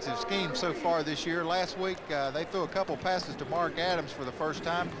offensive scheme so far this year. Last week, they threw a couple passes to Mark Adams for the first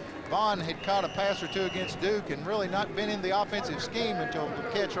time. Vaughn had caught a pass or two against Duke and really not been in the offensive scheme until the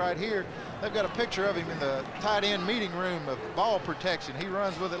catch right here. They've got a picture of him in the tight end meeting room of ball protection. He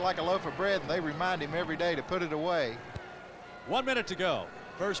runs with it like a loaf of bread, and they remind him every day to put it away. 1 minute to go,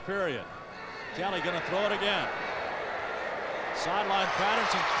 first period. Kelly going to throw it again. Sideline pattern,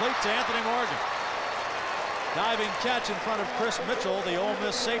 complete to Anthony Morgan. Diving catch in front of Chris Mitchell, the Ole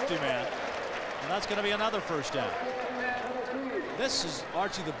Miss safety man. And that's going to be another first down. This is,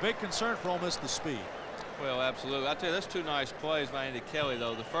 Archie, the big concern for Ole Miss, the speed. Well, absolutely. I tell you, that's 2 nice plays by Andy Kelly,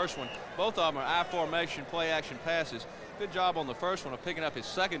 though. The first one, both of them are I-formation, play-action passes. Good job on the first one of picking up his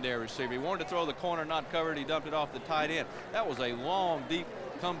secondary receiver. He wanted to throw the corner, not covered. He dumped it off the tight end. That was a long, deep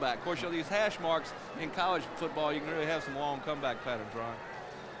comeback. Of course, you know, these hash marks in college football, you can really have some long comeback patterns, Ron.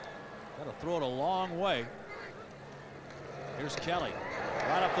 Got to throw it a long way. Here's Kelly,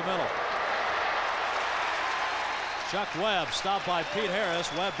 right up the middle. Chuck Webb stopped by Pete Harris.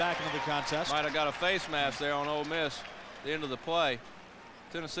 Webb back into the contest. Might have got a face mask there on Ole Miss at the end of the play.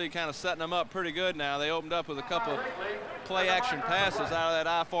 Tennessee kind of setting them up pretty good now. They opened up with a couple play-action passes out of that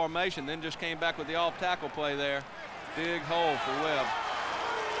I formation, then just came back with the off-tackle play there. Big hole for Webb.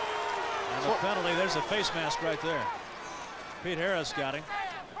 And the penalty, there's a face mask right there. Pete Harris got him.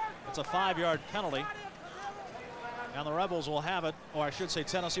 It's a 5-yard penalty. And the Rebels will have it, or I should say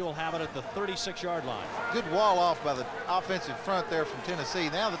Tennessee will have it at the 36-yard line. Good wall off by the offensive front there from Tennessee.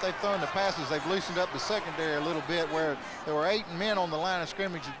 Now that they've thrown the passes, they've loosened up the secondary a little bit, where there were 8 men on the line of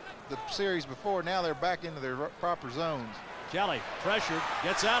scrimmage the series before. Now they're back into their proper zones. Kelly pressured,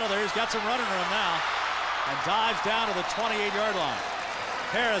 gets out of there. He's got some running room now and dives down to the 28-yard line.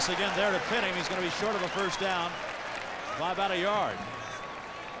 Harris again there to pin him. He's going to be short of a first down by about a yard.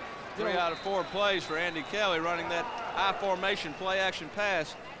 3 out of 4 plays for Andy Kelly running that I formation play action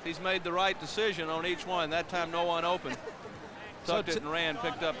pass. He's made the right decision on each one. That time no one open. Tucked it and ran,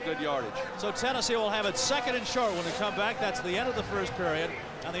 picked up good yardage. So Tennessee will have it 2nd and short when they come back. That's the end of the first period.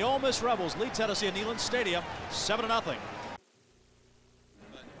 And the Ole Miss Rebels lead Tennessee at Neyland Stadium 7-0.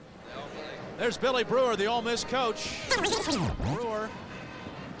 There's Billy Brewer, the Ole Miss coach. Brewer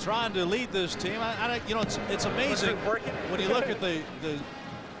trying to lead this team. You know, it's amazing when you look at the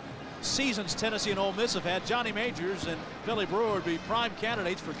seasons Tennessee and Ole Miss have had. Johnny Majors and Billy Brewer would be prime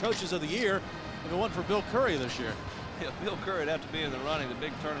candidates for coaches of the year if it wasn't for Bill Curry this year. Yeah, Bill Curry would have to be in the running. The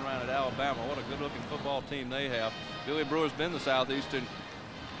big turnaround at Alabama. What a good-looking football team they have. Billy Brewer's been the Southeastern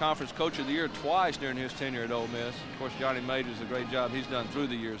Conference Coach of the Year twice during his tenure at Ole Miss. Of course, Johnny Majors, a great job he's done through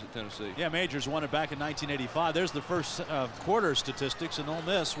the years at Tennessee. Yeah, Majors won it back in 1985. There's the first quarter statistics, and Ole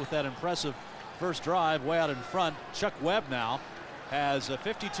Miss with that impressive first drive way out in front. Chuck Webb now has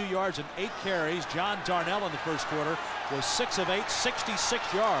 52 yards and 8 carries. John Darnell in the first quarter was 6 of 8,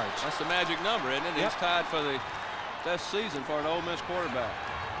 66 yards. That's the magic number, isn't it? Yep. He's tied for the best season for an Ole Miss quarterback.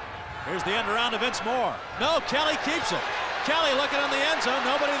 Here's the end around to Vince Moore. No, Kelly keeps it. Kelly looking in the end zone.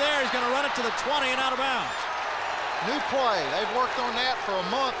 Nobody there. He's going to run it to the 20 and out of bounds. New play. They've worked on that for a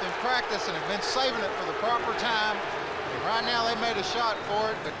month in practice and have been saving it for the proper time. And right now they made a shot for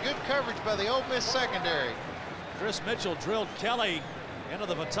it, but good coverage by the Ole Miss secondary. Chris Mitchell drilled Kelly into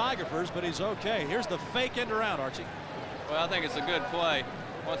the photographers, but he's okay. Here's the fake end around, Archie. Well, I think it's a good play.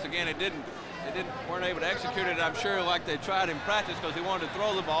 Once again, weren't able to execute it, I'm sure, like they tried in practice because he wanted to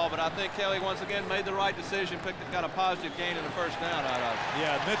throw the ball, but I think Kelly once again made the right decision, got a positive gain in the first down out of it.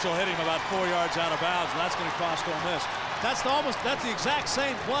 Yeah, Mitchell hit him about 4 yards out of bounds, and that's going to cost Ole Miss. That's the exact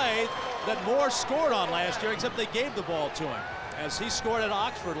same play that Moore scored on last year, except they gave the ball to him, as he scored at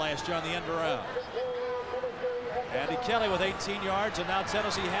Oxford last year on the end around. Andy Kelly with 18 yards, and now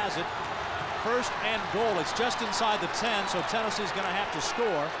Tennessee has it. 1st and goal. It's just inside the 10, so Tennessee's going to have to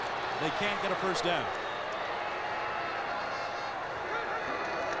score. They can't get a first down.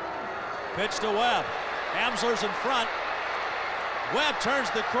 Pitch to Webb. Amsler's in front. Webb turns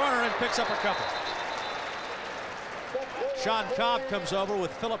the corner and picks up a couple. Sean Cobb comes over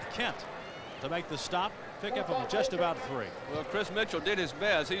with Philip Kent to make the stop. Pick up of just about 3. Well, Chris Mitchell did his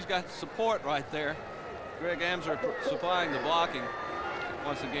best. He's got support right there. Greg Amsler supplying the blocking.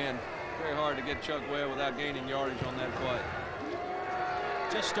 Once again, very hard to get Chuck Webb without gaining yardage on that play.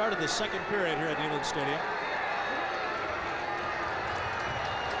 Just started the 2nd period here at Neyland Stadium.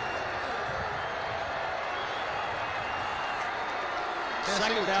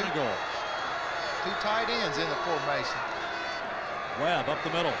 Second down and goal. 2 tight ends in the formation. Webb up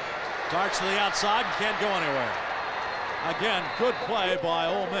the middle. Darts to the outside and can't go anywhere. Again, good play by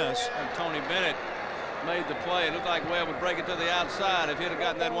Ole Miss. And Tony Bennett made the play. It looked like Webb would break it to the outside. If he'd have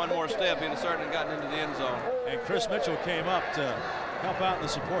gotten that one more step, he'd have certainly gotten into the end zone. And Chris Mitchell came up to help out in the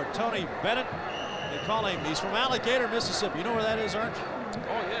support. Tony Bennett, they call him, he's from Alligator, Mississippi. You know where that is, Arch?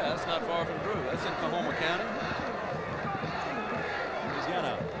 Oh, yeah, that's not far from Drew. That's in Coahoma County. He's got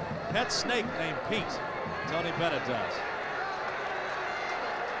a pet snake named Pete. Tony Bennett does.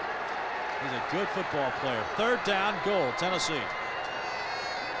 He's a good football player. 3rd down, goal, Tennessee.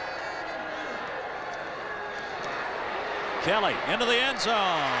 Kelly into the end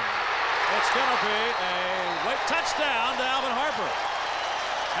zone. It's going to be a touchdown to Alvin Harper.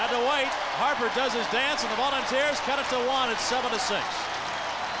 Had to wait. Harper does his dance, and the Volunteers cut it to 1. It's 7-6.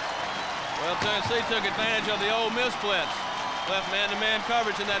 Well, Tennessee took advantage of the Ole Miss blitz. Left man-to-man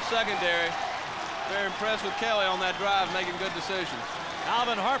coverage in that secondary. Very impressed with Kelly on that drive, making good decisions.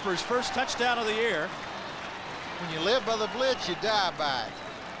 Alvin Harper's first touchdown of the year. When you live by the blitz, you die by it.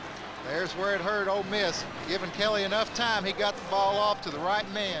 There's where it hurt Ole Miss. Giving Kelly enough time, he got the ball off to the right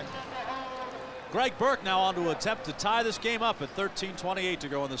man. Greg Burke now on to attempt to tie this game up at 13:28 to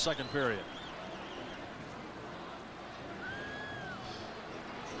go in the 2nd period.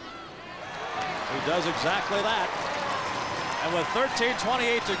 He does exactly that. And with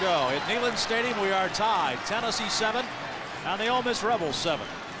 13:28 to go at Neyland Stadium, we are tied. Tennessee 7 and the Ole Miss Rebels 7.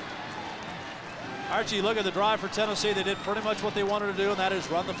 Archie, look at the drive for Tennessee. They did pretty much what they wanted to do, and that is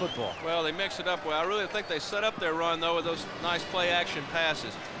run the football. Well, they mixed it up well. I really think they set up their run, though, with those nice play-action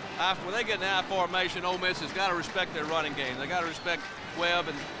passes. When they get in high formation, Ole Miss has got to respect their running game. They got to respect Webb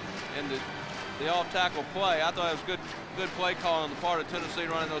and the off-tackle play. I thought it was good play calling on the part of Tennessee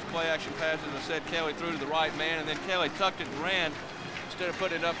running those play-action passes. I said Kelly threw to the right man, and then Kelly tucked it and ran instead of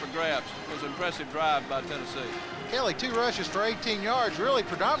putting it up for grabs. It was an impressive drive by Tennessee. Kelly, 2 rushes for 18 yards, really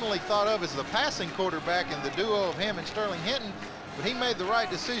predominantly thought of as the passing quarterback in the duo of him and Sterling Hinton. but he made the right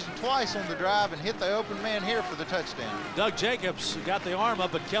decision twice on the drive and hit the open man here for the touchdown. Doug Jacobs got the arm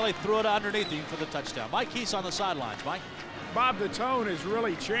up, but Kelly threw it underneath him for the touchdown. Mike Keese on the sidelines. Mike? Bob, the tone has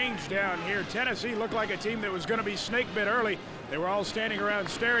really changed down here. Tennessee looked like a team that was going to be snake bit early. They were all standing around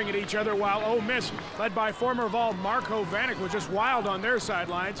staring at each other, while Ole Miss, led by former Vol Marco Vanek, was just wild on their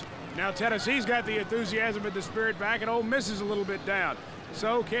sidelines. Now Tennessee's got the enthusiasm and the spirit back, and Ole Miss is a little bit down.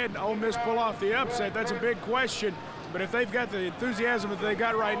 So can Ole Miss pull off the upset? That's a big question. But if they've got the enthusiasm that they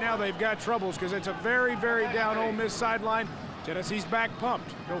got right now, they've got troubles, because it's a very, very down Ole Miss sideline. Tennessee's back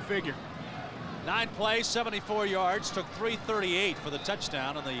pumped. Go figure. 9 plays, 74 yards, took 3:38 for the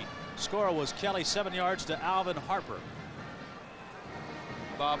touchdown, and the score was Kelly 7 yards to Alvin Harper.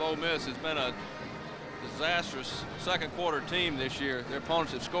 Bob, Ole Miss has been a disastrous second quarter team this year. Their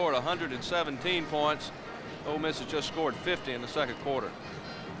opponents have scored 117 points. Ole Miss has just scored 50 in the second quarter.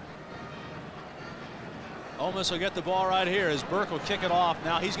 Ole Miss will get the ball right here as Burke will kick it off.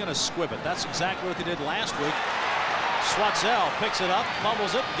 Now he's going to squib it. That's exactly what they did last week. Swatzel picks it up,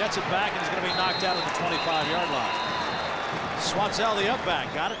 fumbles it, gets it back, and he's going to be knocked out at the 25-yard line. Swatzel, the up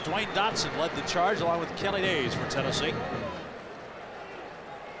back, got it. Dwayne Dotson led the charge along with Kelly Days for Tennessee.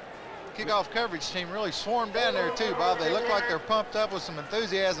 Kickoff coverage team really swarmed down there too, Bob. They look like they're pumped up with some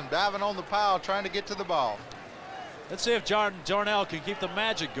enthusiasm, diving on the pile, trying to get to the ball. Let's see if Jarnell can keep the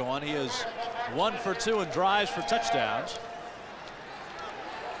magic going. He is 1 for 2 in drives for touchdowns.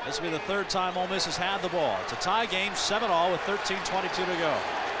 This will be the third time Ole Miss has had the ball. It's a tie game, 7-all with 13:22 to go.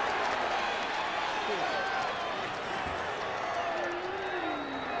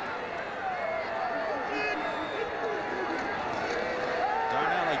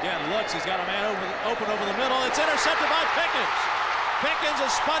 Darnell again looks. He's got a man open over the middle. It's intercepted by Pickens. Pickens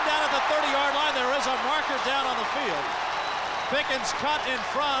is spun down at the 30-yard line. There is a marker down on the field. Pickens cut in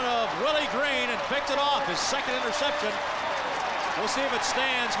front of Willie Green and picked it off. His second interception. We'll see if it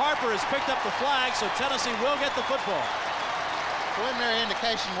stands. Harper has picked up the flag, so Tennessee will get the football. Preliminary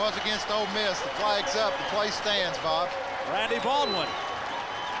indication was against Ole Miss. The flag's up. The play stands, Bob. Randy Baldwin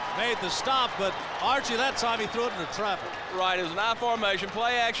made the stop, but Archie that time he threw it into traffic. Right, it was an I formation,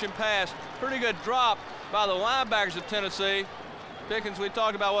 play action pass. Pretty good drop by the linebackers of Tennessee. Pickens, we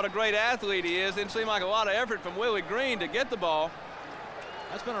talked about what a great athlete he is. Didn't seem like a lot of effort from Willie Green to get the ball.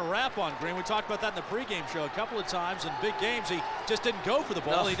 That's been a wrap on Green. We talked about that in the pregame show a couple of times. In big games, he just didn't go for the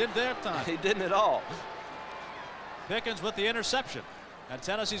ball. No, he didn't that time. He didn't at all. Pickens with the interception. And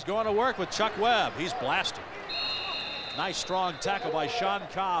Tennessee's going to work with Chuck Webb. He's blasted. Nice strong tackle by Sean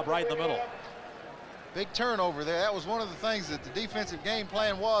Cobb right in the middle. Big turnover there. That was one of the things that the defensive game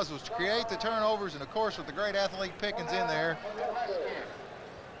plan was to create the turnovers, and of course with the great athlete Pickens in there.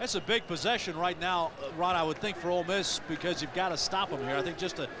 That's a big possession right now, Ron, I would think, for Ole Miss, because you've got to stop them here. I think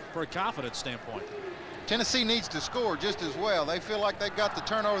just for a confidence standpoint. Tennessee needs to score just as well. They feel like they've got the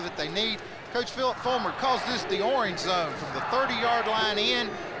turnover that they need. Coach Philip Fulmer calls this the orange zone from the 30-yard line in.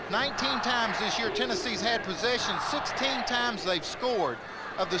 19 times this year Tennessee's had possession. 16 times they've scored.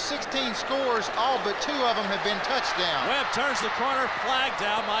 Of the 16 scores, all but 2 of them have been touchdowns. Webb turns the corner, flag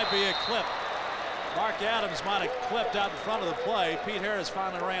down, might be a clip. Mark Adams might have clipped out in front of the play. Pete Harris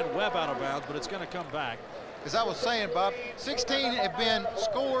finally ran Webb out of bounds, but it's going to come back. As I was saying, Bob, 16 have been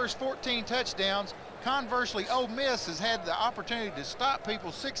scores, 14 touchdowns. Conversely, Ole Miss has had the opportunity to stop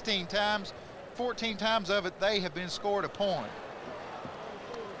people 16 times. 14 times of it, they have been scored a point.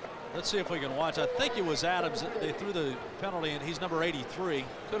 Let's see if we can watch. I think it was Adams. They threw the penalty, and he's number 83.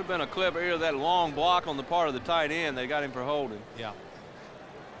 Could have been a clip here of that long block on the part of the tight end. They got him for holding. Yeah.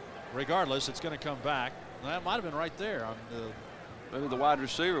 Regardless, it's going to come back. That might have been right there on the. Maybe the wide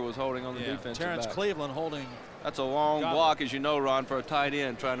receiver was holding on the defensive Terrence back. Cleveland holding. That's a long block, as you know, Ron, for a tight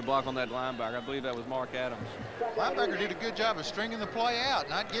end trying to block on that linebacker. I believe that was Mark Adams. Linebacker did a good job of stringing the play out,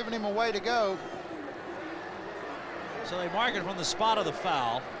 not giving him a way to go. So they mark it from the spot of the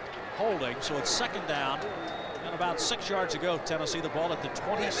foul, holding. So it's second down, and about 6 yards to go. Tennessee the ball at the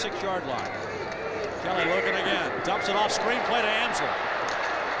 26-yard line. Kelly looking again, dumps it off, screen play to Amsler.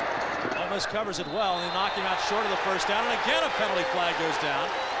 Ole Miss covers it well, and they knock him out short of the first down, and again a penalty flag goes down.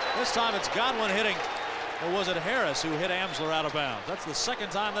 This time it's Godwin hitting, or was it Harris who hit Amsler out of bounds? That's the second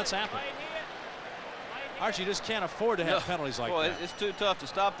time that's happened. Archie, just can't afford to have penalties like that. It's too tough to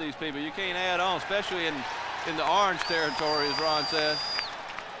stop these people. You can't add on, especially in the orange territory, as Ron said.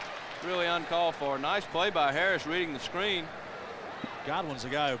 Really uncalled for. Nice play by Harris reading the screen. Godwin's the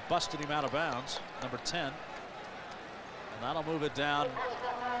guy who busted him out of bounds, number 10. And that'll move it down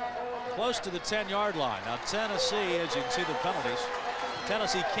close to the 10-yard line. Now Tennessee, as you can see the penalties,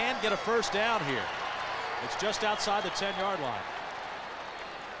 Tennessee can get a first down here. It's just outside the 10-yard line.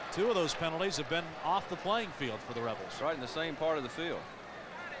 2 of those penalties have been off the playing field for the Rebels. Right in the same part of the field.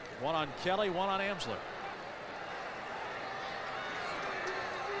 1 on Kelly, 1 on Amsler.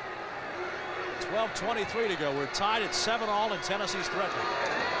 12:23 to go. We're tied at 7-all and Tennessee's threatening.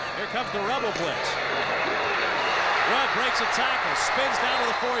 Here comes the Rebel blitz. Webb breaks a tackle, spins down to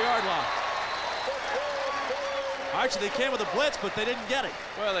the 4-yard line. Archie, they came with a blitz, but they didn't get it.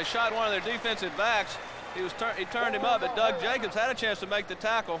 Well, they shot one of their defensive backs. He turned him up, but Doug Jacobs had a chance to make the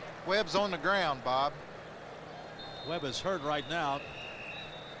tackle. Webb's on the ground, Bob. Webb is hurt right now.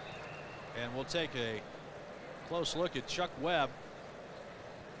 And we'll take a close look at Chuck Webb.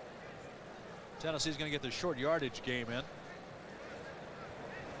 Tennessee's going to get the short yardage game in.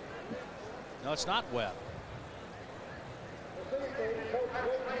 No, it's not Webb.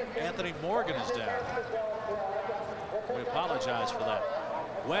 Anthony Morgan is down. We apologize for that.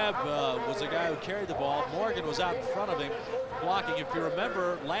 Webb was the guy who carried the ball. Morgan was out in front of him blocking. If you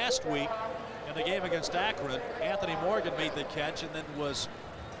remember last week in the game against Akron, Anthony Morgan made the catch and then was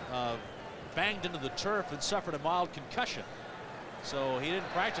banged into the turf and suffered a mild concussion. So he didn't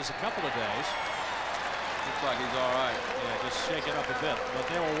practice a couple of days. Looks like he's all right. Yeah, just shaking up a bit. But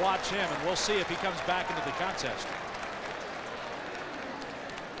they will watch him, and we'll see if he comes back into the contest.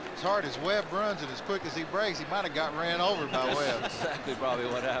 As hard as Webb runs and as quick as he breaks, he might have got ran over by Webb. That's exactly probably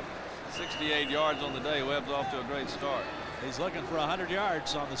what happened. 68 yards on the day. Webb's off to a great start. He's looking for 100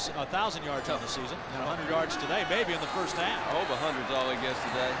 yards on the 1,000 yards on the season, and 100 yards today, maybe in the first half. I hope 100's all he gets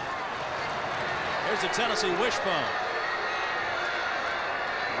today. Here's the Tennessee wishbone.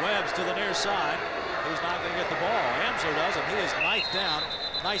 Webb's to the near side. He's not going to get the ball. Amsler does, and he is knifed down.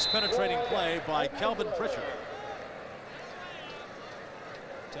 Nice penetrating play by Kelvin Pritchard.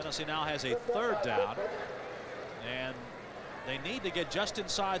 Tennessee now has a 3rd down, and they need to get just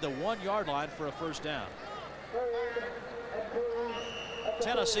inside the 1-yard line for a first down.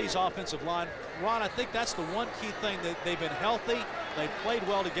 Tennessee's offensive line, Ron, I think that's the one key thing, that they've been healthy. They've played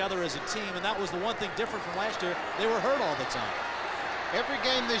well together as a team, and that was the one thing different from last year. They were hurt all the time. Every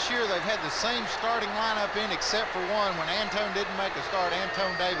game this year, they've had the same starting lineup in except for one. When Antone didn't make a start,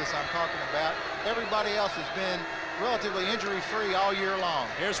 Antone Davis I'm talking about. Everybody else has been relatively injury-free all year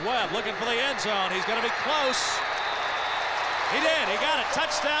long. Here's Webb looking for the end zone. He's going to be close. He did. He got it.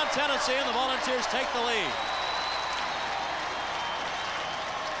 Touchdown, Tennessee, and the Volunteers take the lead.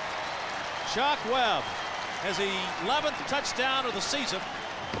 Chuck Webb has the 11th touchdown of the season.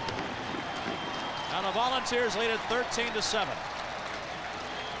 And the Volunteers lead it 13-7.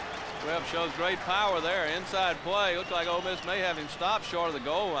 Webb shows great power there. Inside play. Looks like Ole Miss may have him stopped short of the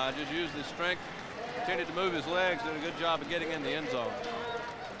goal line. Just used his strength. Continued to move his legs. Did a good job of getting in the end zone.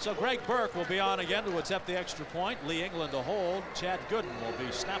 So Greg Burke will be on again to attempt the extra point. Lee England to hold. Chad Gooden will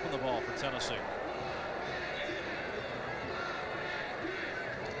be snapping the ball for Tennessee.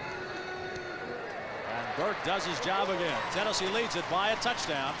 And Burke does his job again. Tennessee leads it by a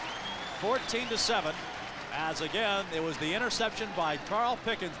touchdown, 14-7. As again, it was the interception by Carl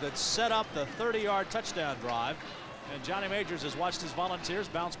Pickens that set up the 30-yard touchdown drive. And Johnny Majors has watched his Volunteers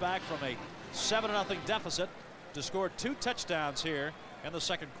bounce back from a 7-0 deficit to score 2 touchdowns here in the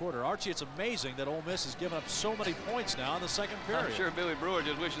second quarter. Archie, it's amazing that Ole Miss has given up so many points now in the second period. I'm sure Billy Brewer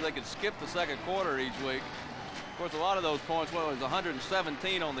just wishes they could skip the second quarter each week. Of course, a lot of those points, well, it was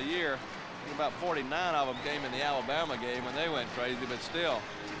 117 on the year. About 49 of them came in the Alabama game when they went crazy, but still.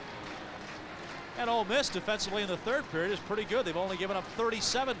 And Ole Miss defensively in the third period is pretty good. They've only given up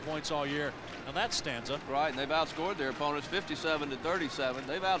 37 points all year in that stanza. Right, and they've outscored their opponents 57-37.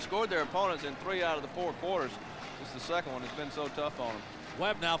 They've outscored their opponents in 3 out of the 4 quarters. It's the second one that's been so tough on them.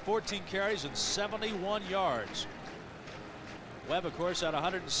 Webb now 14 carries and 71 yards. Webb, of course, had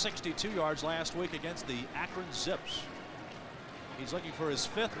 162 yards last week against the Akron Zips. He's looking for his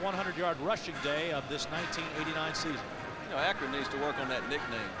 5th 100-yard rushing day of this 1989 season. You know, Akron needs to work on that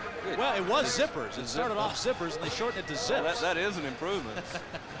nickname. Well, it was Zippers. It started off Zippers, and they shortened it to Zips. Well, that is an improvement.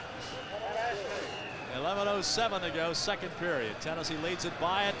 11:07 to go, second period. Tennessee leads it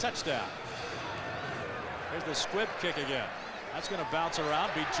by a touchdown. Here's the squib kick again. That's going to bounce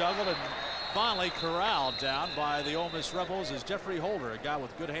around, be juggled, and finally corralled down by the Ole Miss Rebels as Jeffrey Holder, a guy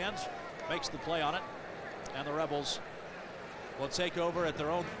with good hands, makes the play on it. And the Rebels will take over at their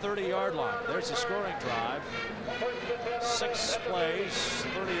own 30-yard line. There's the scoring drive. 6 plays,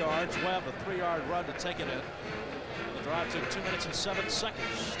 30 yards. Webb a 3-yard run to take it in. And the drive took 2 minutes and 7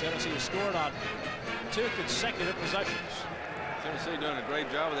 seconds. Tennessee has scored on 2 consecutive possessions. Tennessee doing a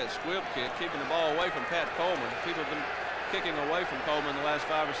great job of that squib kick, keeping the ball away from Pat Coleman. People have been kicking away from Coleman the last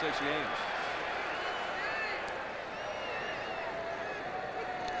 5 or 6 games.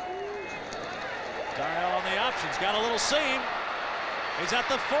 Darnell on the options, got a little seam. He's at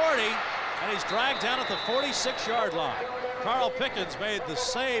the 40, and he's dragged down at the 46-yard line. Carl Pickens made the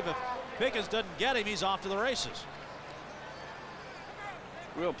save. If Pickens doesn't get him, he's off to the races.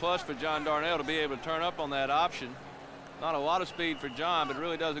 Real plus for John Darnell to be able to turn up on that option. Not a lot of speed for John, but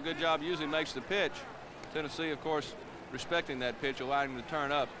really does a good job using, makes the pitch. Tennessee, of course, respecting that pitch, allowing him to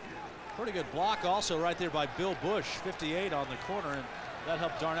turn up. Pretty good block also right there by Bill Bush, 58 on the corner, and that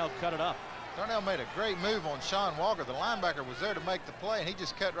helped Darnell cut it up. Darnell made a great move on Sean Walker. The linebacker was there to make the play, and he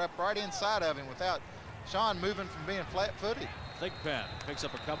just cut right inside of him without Sean moving from being flat-footed. Thigpen picks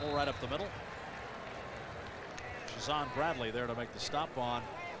up a couple right up the middle. Shazan Bradley there to make the stop on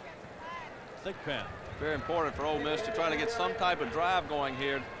Thigpen. Very important for Ole Miss to try to get some type of drive going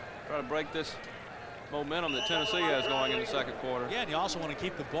here, try to break this momentum that Tennessee has going in the second quarter. Yeah, and you also want to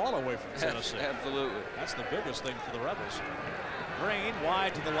keep the ball away from Tennessee. Absolutely. That's the biggest thing for the Rebels. Green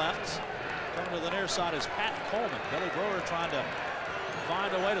wide to the left. Coming to the near side is Pat Coleman. Billy Brewer trying to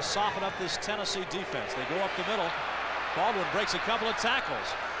find a way to soften up this Tennessee defense. They go up the middle. Baldwin breaks a couple of tackles.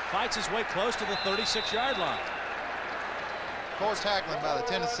 Fights his way close to the 36-yard line. Poor tackling by the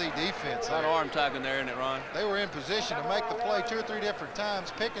Tennessee defense. Not arm tackling there, isn't it, Ron? They were in position to make the play 2 or 3 different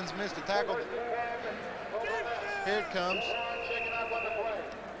times. Pickens missed a tackle. Here it comes.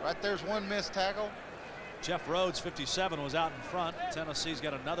 Right there's one missed tackle. Jeff Rhodes, 57, was out in front. Tennessee's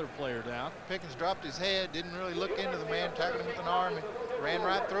got another player down. Pickens dropped his head, didn't really look into the man, tackled him with an arm, and ran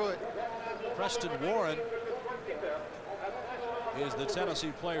right through it. Preston Warren is the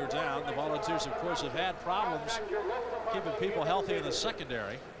Tennessee player down. The Volunteers, of course, have had problems keeping people healthy in the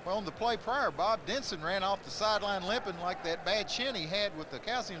secondary. Well, on the play prior, Bob Denson ran off the sideline limping like that bad shin he had with the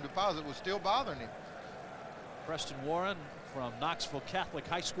calcium deposit was still bothering him. Preston Warren from Knoxville Catholic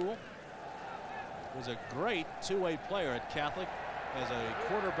High School was a great two-way player at Catholic as a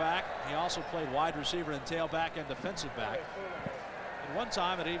quarterback. He also played wide receiver and tailback and defensive back. At one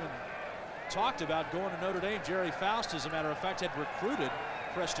time, it even talked about going to Notre Dame. Jerry Faust, as a matter of fact, had recruited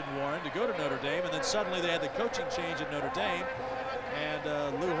Preston Warren to go to Notre Dame, and then suddenly they had the coaching change at Notre Dame,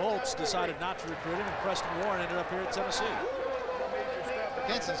 and Lou Holtz decided not to recruit him, and Preston Warren ended up here at Tennessee.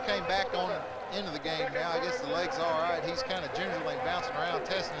 Kenson's came back on into the game now. I guess the legs are all right. He's kind of gingerly bouncing around,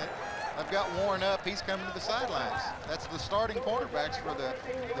 testing it. I've got Warren up. He's coming to the sidelines. That's the starting quarterbacks for the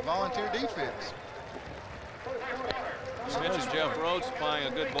Volunteer defense. You mentioned Jeff Rhodes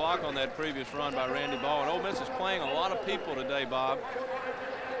playing a good block on that previous run by Randy Ball. And Ole Miss is playing a lot of people today, Bob.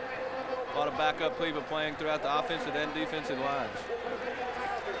 A lot of backup people playing throughout the offensive and defensive lines.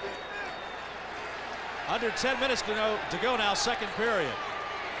 Under 10 minutes to go now, second period.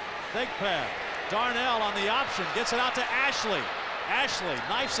 Thigpen. Darnell on the option, gets it out to Ashley. Ashley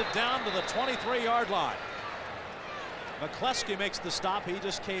knifes it down to the 23-yard line. McCleskey makes the stop. He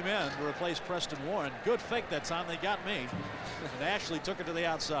just came in to replace Preston Warren. Good fake that time. They got me. And Ashley took it to the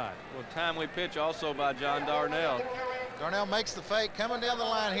outside. Well, timely pitch also by John Darnell. Darnell makes the fake, coming down the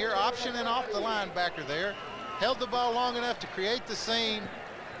line here, optioning off the linebacker there. Held the ball long enough to create the seam.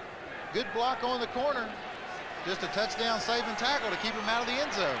 Good block on the corner. Just a touchdown saving tackle to keep him out of the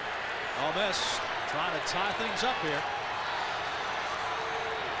end zone. Ole Miss trying to tie things up here.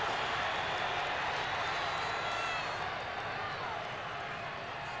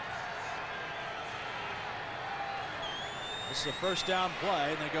 This is a first down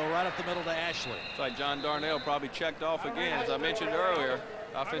play, and they go right up the middle to Ashley. It's like John Darnell probably checked off again. As I mentioned earlier,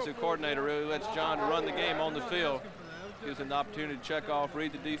 offensive coordinator really lets John run the game on the field. Gives him the opportunity to check off,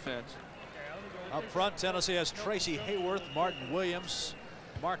 read the defense. Up front, Tennessee has Tracy Hayworth, Martin Williams,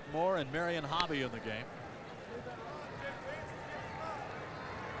 Mark Moore, and Marion Hobby in the game.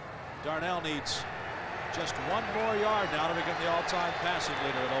 Darnell needs just one more yard now to become the all-time passing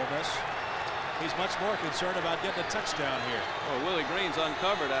leader at Ole Miss. He's much more concerned about getting a touchdown here. Oh, Willie Green's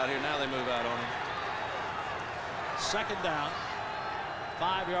uncovered out here. Now they move out on him. Second down,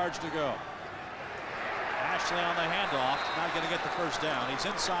 5 yards to go. Ashley on the handoff, not going to get the first down. He's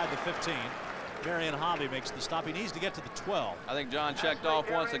inside the 15. Marion Hobby makes the stop. He needs to get to the 12. I think John checked off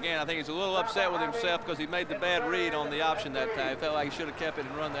once again. I think he's a little upset with himself because he made the bad read on the option that time. He felt like he should have kept it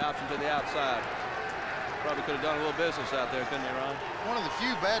and run the option to the outside. Probably could have done a little business out there, couldn't he, Ron? One of the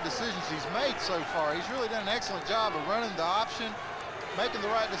few bad decisions he's made so far. He's really done an excellent job of running the option, making the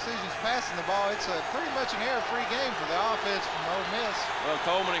right decisions, passing the ball. It's pretty much an error-free game for the offense from Ole Miss. Well,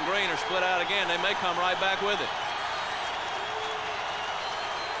 Coleman and Green are split out again. They may come right back with it.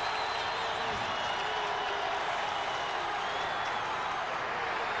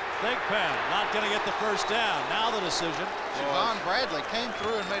 Thigpen not going to get the first down. Now the decision. Shazan Bradley came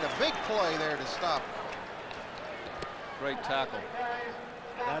through and made a big play there to stop. Great tackle.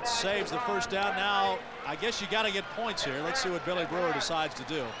 That That saves the first down. Now, I guess you got to get points here. Let's see what Billy Brewer decides to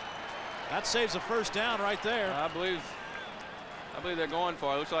do. That saves the first down right there. I believe they're going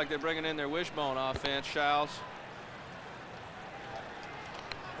for it. Looks like they're bringing in their wishbone offense. Shiles.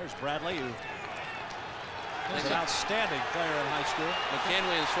 There's Bradley, who is an outstanding player in high school.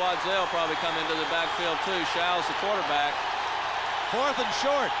 McKinley and Swadsell probably come into the backfield too. Shiles, the quarterback. 4th and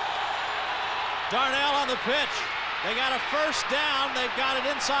short. Darnell on the pitch. They got a first down. They've got it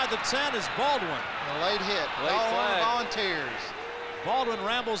inside the 10 is Baldwin. A late hit. Late flag. Volunteers. Baldwin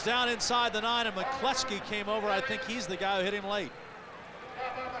rambles down inside the 9, and McCleskey came over. I think he's the guy who hit him late.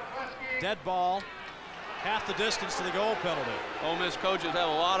 Dead ball. Half the distance to the goal penalty. Ole Miss coaches have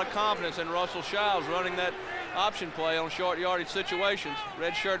a lot of confidence in Russell Shiles running that option play on short yardage situations.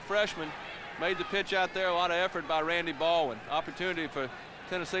 Redshirt freshman made the pitch out there. A lot of effort by Randy Baldwin. Opportunity for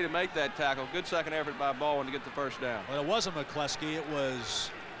Tennessee to make that tackle. Good second effort by Baldwin to get the first down. Well, it wasn't McCleskey. It was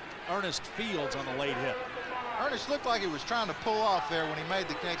Ernest Fields on the late hit. Ernest looked like he was trying to pull off there when he made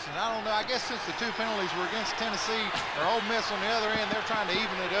the connection. I don't know. I guess since the 2 penalties were against Tennessee or Ole Miss on the other end, they're trying to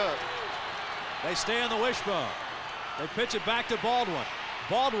even it up. They stay on the wishbone. They pitch it back to Baldwin.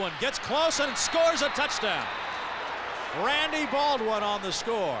 Baldwin gets close and scores a touchdown. Randy Baldwin on the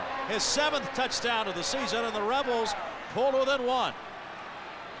score. His 7th touchdown of the season, and the Rebels pulled within 1.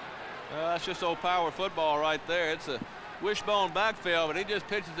 That's just old power football right there. It's a wishbone backfield, but he just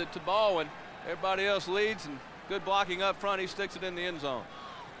pitches it to Baldwin. Everybody else leads, and good blocking up front. He sticks it in the end zone.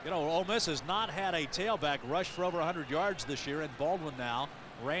 You know, Ole Miss has not had a tailback rush for over 100 yards this year, and Baldwin now.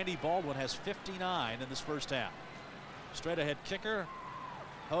 Randy Baldwin has 59 in this first half. Straight ahead kicker.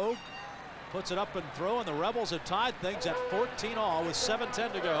 Hogue puts it up and through, and the Rebels have tied things at 14-all with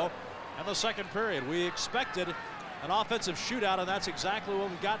 7:10 to go in the second period. We expected an offensive shootout, and that's exactly what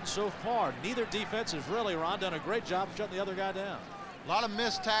we've gotten so far. Neither defense has really, Ron, done a great job shutting the other guy down. A lot of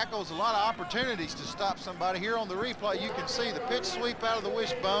missed tackles, a lot of opportunities to stop somebody. Here on the replay, you can see the pitch sweep out of the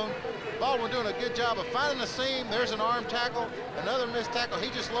wishbone. Baldwin doing a good job of finding the seam. There's an arm tackle, another missed tackle. He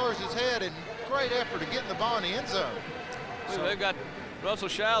just lowers his head, and great effort to getting the ball in the end zone. So they've got Russell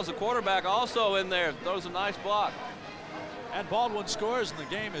Shiles, the quarterback, also in there. Throws a nice block. And Baldwin scores, and the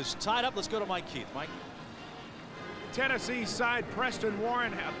game is tied up. Let's go to Mike Keith. Mike. Tennessee side, Preston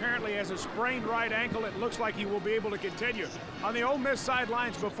Warren apparently has a sprained right ankle. It looks like he will be able to continue. On the Ole Miss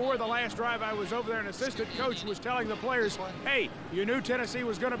sidelines before the last drive, I was over there, an assistant coach was telling the players, hey, you knew Tennessee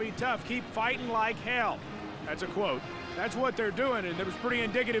was going to be tough. Keep fighting like hell. That's a quote. That's what they're doing, and it was pretty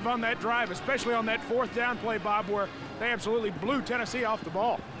indicative on that drive, especially on that 4th down play, Bob, where they absolutely blew Tennessee off the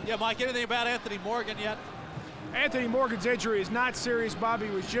ball. Yeah, Mike, anything about Anthony Morgan yet? Anthony Morgan's injury is not serious, Bob. He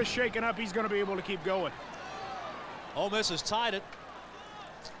was just shaken up. He's going to be able to keep going. Ole Miss has tied it.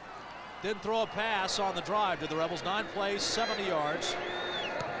 Didn't throw a pass on the drive to the Rebels. 9 plays, 70 yards.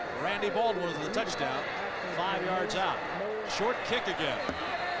 Randy Baldwin with the touchdown, 5 yards out. Short kick again.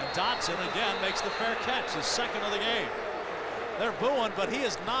 And Dotson again makes the fair catch, his 2nd of the game. They're booing, but he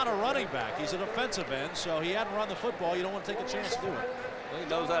is not a running back. He's a defensive end, so he hadn't run the football. You don't want to take a chance to do it. He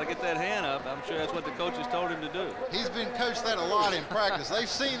knows how to get that hand up. I'm sure that's what the coaches told him to do. He's been coached that a lot in practice. They've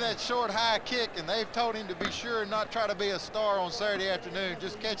seen that short high kick, and they've told him to be sure and not try to be a star on Saturday afternoon.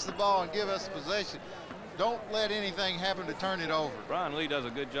 Just catch the ball and give us possession. Don't let anything happen to turn it over. Brian Lee does a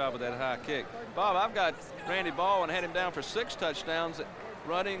good job with that high kick. Bob, I've got Randy Baldwin, had him down for 6 touchdowns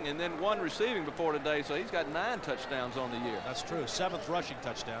running and then 1 receiving before today, so he's got 9 touchdowns on the year. That's true. 7th rushing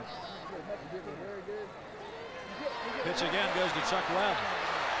touchdown. Pitch again goes to Chuck Webb.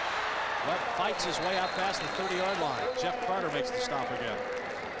 Webb fights his way out past the 30-yard line. Jeff Carter makes the stop again.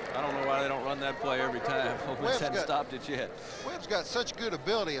 I don't know why they don't run that play every time. Ole Miss hasn't stopped it yet. Webb's got such good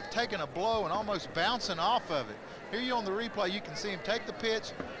ability of taking a blow and almost bouncing off of it. Here you on the replay, you can see him take the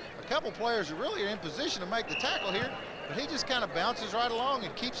pitch. A couple players are really in position to make the tackle here, but he just kind of bounces right along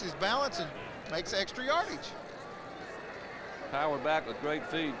and keeps his balance and makes extra yardage. Power back with great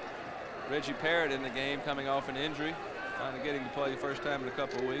feet. Reggie Parrott in the game, coming off an injury. Trying to get him to play the first time in a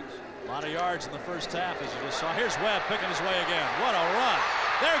couple of weeks. A lot of yards in the first half, as you just saw. Here's Webb picking his way again. What a run.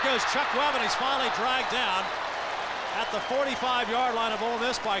 There goes Chuck Webb, and he's finally dragged down at the 45-yard line of Ole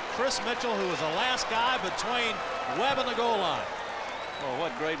Miss by Chris Mitchell, who was the last guy between Webb and the goal line. Oh,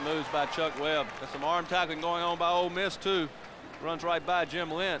 what great moves by Chuck Webb. There's some arm tackling going on by Ole Miss, too. Runs right by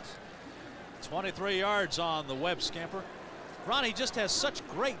Jim Lentz. 23 yards on the Webb scamper. Ronnie just has such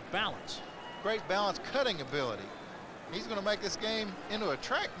great balance. Great balance, cutting ability. He's going to make this game into a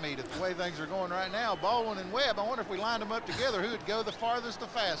track meet at the way things are going right now. Baldwin and Webb, I wonder if we lined them up together, who would go the farthest, the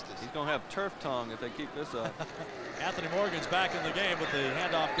fastest. He's going to have turf tongue if they keep this up. Anthony Morgan's back in the game, but the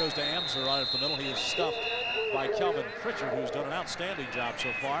handoff goes to Amser right at the middle. He is stuffed by Kelvin Pritchard, who's done an outstanding job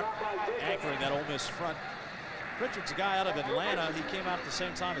so far, anchoring that Ole Miss front. Pritchard's a guy out of Atlanta. He came out at the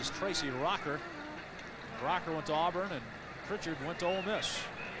same time as Tracy Rocker. Rocker went to Auburn, and Pritchard went to Ole Miss.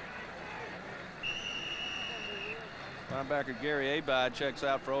 Linebacker Gary Abide checks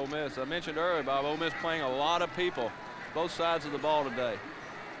out for Ole Miss. I mentioned earlier, Bob, Ole Miss playing a lot of people, both sides of the ball today.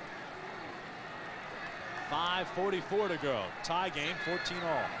 5:44 to go. Tie game,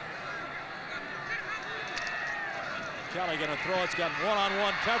 14-all. Kelly going to throw. It's got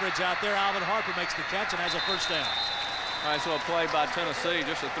one-on-one coverage out there. Alvin Harper makes the catch and has a first down. Nice little play by Tennessee.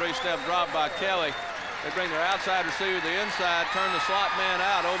 Just a three-step drop by Kelly. They bring their outside receiver to the inside, turn the slot man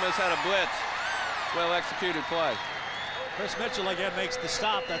out. Ole Miss had a blitz. Well-executed play. Chris Mitchell again makes the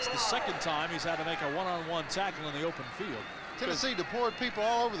stop. That's the second time he's had to make a one-on-one tackle in the open field. Tennessee deployed people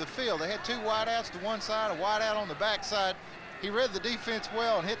all over the field. They had two wideouts to one side, a wideout on the backside. He read the defense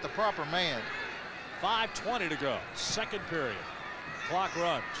well and hit the proper man. 5:20 to go. Second period. Clock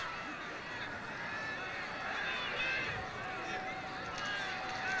runs.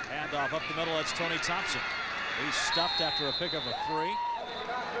 Handoff up the middle. That's Tony Thompson. He's stuffed after a pick of a 3.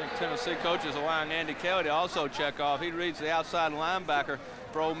 I think Tennessee coaches allowing Andy Kelly to also check off. He reads the outside linebacker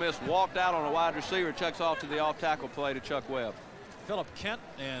for Ole Miss, walked out on a wide receiver, checks off to the off-tackle play to Chuck Webb. Philip Kent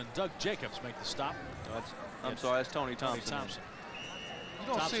and Doug Jacobs make the stop. I'm sorry, that's Tony Thompson.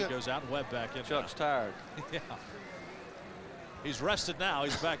 Thompson goes out and Webb back in. Chuck's tired. Yeah. He's rested now.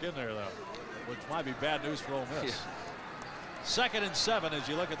 He's back in there, though, which might be bad news for Ole Miss. Yeah. 2nd and 7 as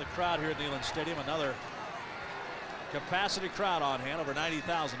you look at the crowd here at Neyland Stadium. Another capacity crowd on hand, over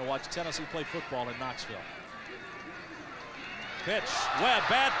 90,000 to watch Tennessee play football in Knoxville. Pitch, Webb,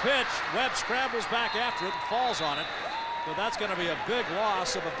 bad pitch. Webb scrambles back after it and falls on it. So that's going to be a big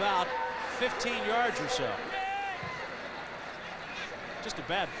loss of about 15 yards or so. Just a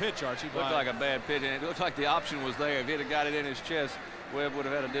bad pitch, Archie. Looked like a bad pitch, and it looked like the option was there. If he'd have got it in his chest, Webb would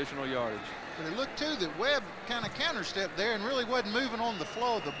have had additional yardage. But it looked, too, that Webb kind of counterstepped there and really wasn't moving on the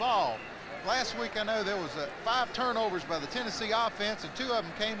flow of the ball. Last week, I know there was 5 turnovers by the Tennessee offense, and 2 of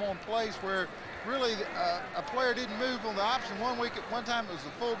them came on plays where really a player didn't move on the option. One time it was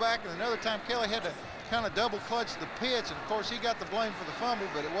the fullback, and another time Kelly had to kind of double clutch the pitch, and of course he got the blame for the fumble,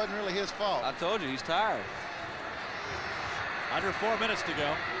 but it wasn't really his fault. I told you, he's tired. Under 4 minutes to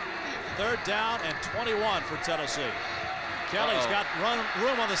go. 3rd down and 21 for Tennessee. Kelly's got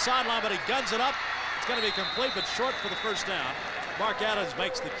room on the sideline, but he guns it up. It's going to be complete, but short for the first down. Mark Adams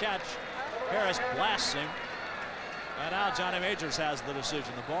makes the catch. Harris blasts him. And now Johnny Majors has the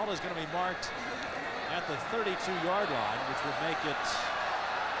decision. The ball is going to be marked at the 32-yard line, which would make it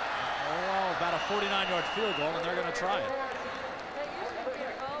about a 49-yard field goal, and they're going to try it.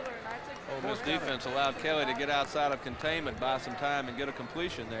 Ole Miss defense allowed Kelly to get outside of containment, buy some time, and get a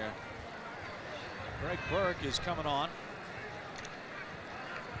completion there. Greg Burke is coming on.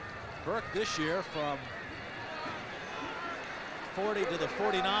 Burke this year from 40 to the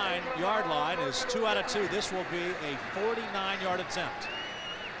 49-yard line is 2 out of 2. This will be a 49-yard attempt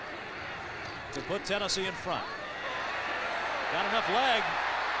to put Tennessee in front. Got enough leg.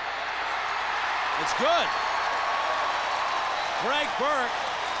 It's good. Greg Burke,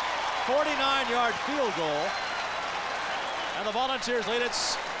 49-yard field goal, and the Volunteers lead it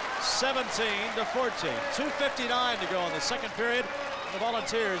 17-14. 2:59 to go in the second period. The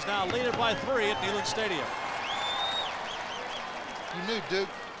Volunteers now lead it by 3 at Neyland Stadium. You knew, Duke.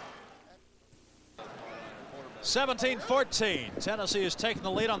 17-14. Tennessee is taking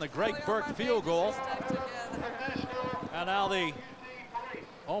the lead on the Greg Burke field goal. And now the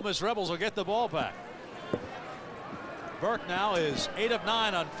Ole Miss Rebels will get the ball back. Burke now is 8 of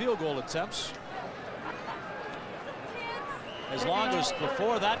 9 on field goal attempts. As long as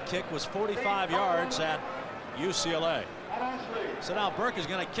before that kick was 45 yards at UCLA. So now Burke is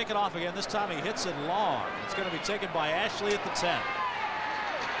going to kick it off again. This time he hits it long. It's going to be taken by Ashley at the 10.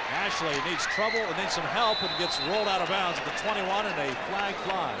 Ashley needs trouble and needs some help and gets rolled out of bounds at the 21, and a flag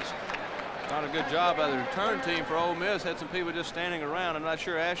flies. Not a good job by the return team for Ole Miss. Had some people just standing around. I'm not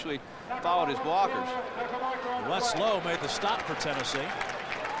sure Ashley followed his blockers. Wes Lowe made the stop for Tennessee.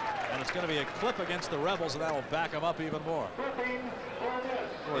 And it's going to be a clip against the Rebels, and that will back them up even more.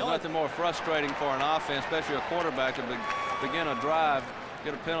 Well, there's nothing more frustrating for an offense, especially a quarterback, to begin a drive,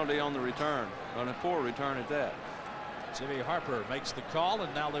 get a penalty on the return, on a poor return at that. Jimmy Harper makes the call,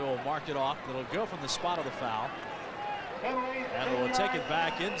 and now they will mark it off. It'll go from the spot of the foul. And they will take it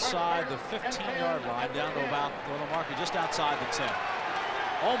back inside the 15-yard line down to about, they'll mark it just outside the 10.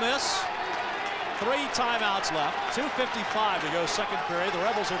 Ole Miss, 3 timeouts left, 2:55 to go second period. The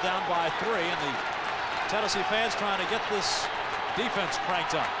Rebels are down by 3, and the Tennessee fans trying to get this defense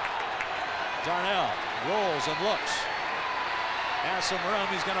cranked up. Darnell rolls and looks. Has some room.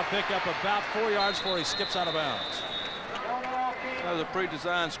 He's going to pick up about 4 yards before he skips out of bounds. That was a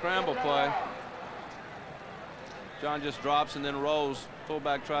pre-designed scramble play. John just drops and then rolls.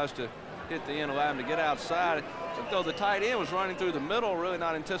 Fullback tries to hit the end, allow him to get outside. But though the tight end was running through the middle, really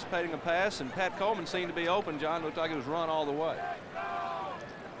not anticipating a pass, and Pat Coleman seemed to be open. John looked like it was run all the way.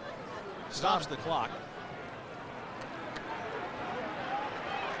 Stops the clock.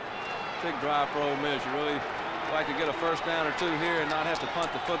 Big drive for Ole Miss. You really like to get a first down or two here and not have to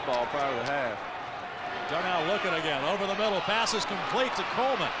punt the football prior to the half. Darnell looking again. Over the middle. Pass is complete to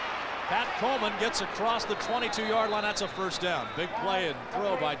Coleman. Pat Coleman gets across the 22-yard line. That's a first down. Big play and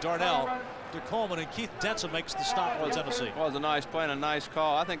throw by Darnell to Coleman, and Keith Denson makes the stop for Tennessee. It was a nice play and a nice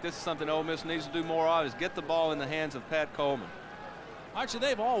call. I think this is something Ole Miss needs to do more of, is get the ball in the hands of Pat Coleman. Actually,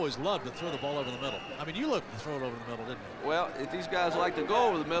 they've always loved to throw the ball over the middle. I mean, you looked to throw it over the middle, didn't you? Well, if these guys like to go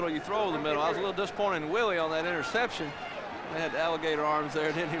over the middle, you throw over the middle. I was a little disappointed in Willie on that interception. They had alligator arms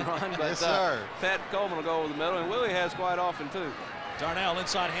there, didn't he, Ron? But, yes, sir. Pat Coleman will go over the middle, and Willie has quite often, too. Darnell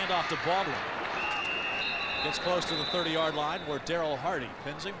inside handoff to Baldwin. Gets close to the 30-yard line where Darrell Hardy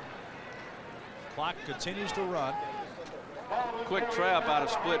pins him. Clock continues to run. Quick trap out of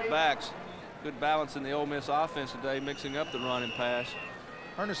split backs. Good balance in the Ole Miss offense today, mixing up the run and pass.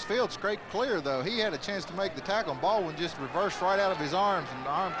 Ernest Field scraped clear, though. He had a chance to make the tackle, and Baldwin just reversed right out of his arms, and the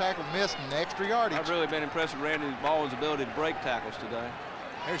arm tackle missed an extra yardage. I've really been impressed with Randy Baldwin's ability to break tackles today.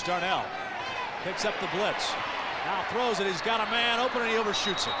 Here's Darnell. Picks up the blitz. Now throws it. He's got a man open, and he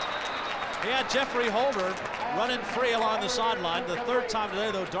overshoots it. He had Jeffrey Holder running free along the sideline. The third time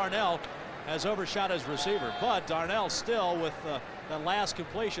today, though, Darnell has overshot his receiver. But Darnell still, with the last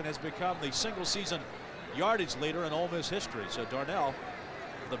completion, has become the single-season yardage leader in Ole Miss history. So Darnell,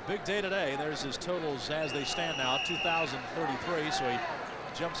 the big day today. There's his totals as they stand now, 2,033. So he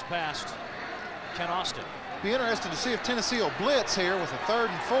jumps past Ken Austin. Be interested to see if Tennessee will blitz here with a 3rd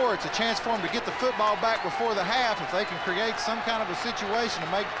and 4. It's a chance for them to get the football back before the half if they can create some kind of a situation to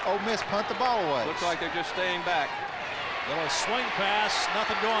make Ole Miss punt the ball away. Looks like they're just staying back. Little swing pass,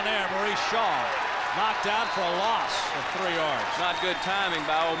 nothing going there. Maurice Shaw knocked out for a loss of 3 yards. Not good timing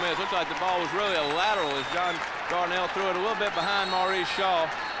by Ole Miss. Looked like the ball was really a lateral as John Darnell threw it a little bit behind Maurice Shaw.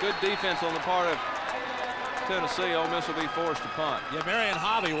 Good defense on the part of Tennessee. Ole Miss will be forced to punt. Yeah, Marion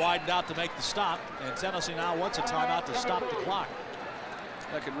Hobby widened out to make the stop, and Tennessee now wants a timeout to stop the clock.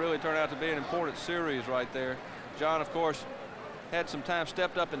 That could really turn out to be an important series right there. John, of course, had some time,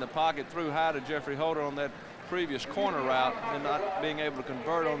 stepped up in the pocket, threw high to Jeffrey Holder on that previous corner route, and not being able to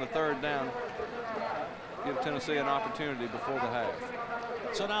convert on the 3rd down. Give Tennessee an opportunity before the half.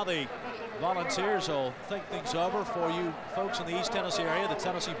 So now the Volunteers will think things over. For you folks in the East Tennessee area, the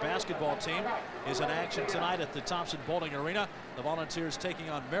Tennessee basketball team is in action tonight at the Thompson Bowling Arena. The Volunteers taking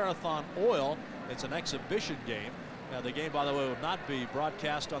on Marathon Oil. It's an exhibition game. Now, the game, by the way, will not be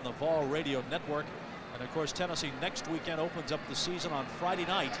broadcast on the Vol Radio Network. And, of course, Tennessee next weekend opens up the season on Friday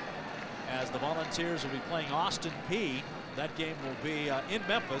night as the Volunteers will be playing Austin Peay. That game will be in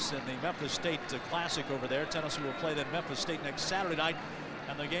Memphis in the Memphis State Classic over there. Tennessee will play then Memphis State next Saturday night.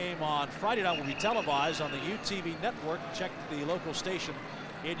 And the game on Friday night will be televised on the UTV network. Check the local station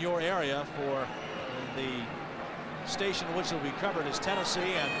in your area for the station in which it will be covered as Tennessee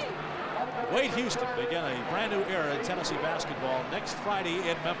and Wade Houston begin a brand new era in Tennessee basketball next Friday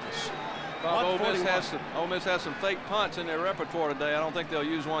in Memphis. Ole Miss has some fake punts in their repertoire today. I don't think they'll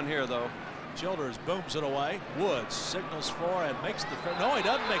use one here, though. Childers booms it away. Woods signals for and makes the – no, he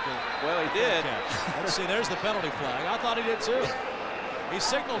doesn't make it. Well, he did. Let's see, there's the penalty flag. I thought he did too. He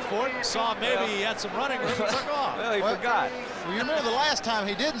signaled for it and saw maybe he had some running room and took off. Well, he forgot. Well, you remember the last time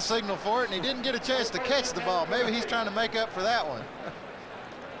he didn't signal for it and he didn't get a chance to catch the ball. Maybe he's trying to make up for that one.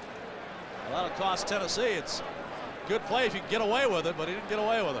 Well, that'll cost Tennessee. It's good play if you can get away with it, but he didn't get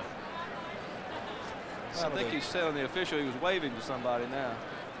away with it. I think he's telling the official he was waving to somebody now.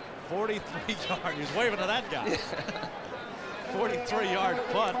 43 yards. He's waving to that guy. 43-yard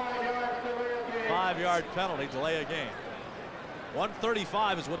punt. 5-yard penalty, delay a game.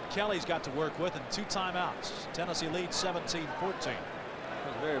 135 is what Kelly's got to work with, and 2 timeouts. Tennessee leads 17-14. It's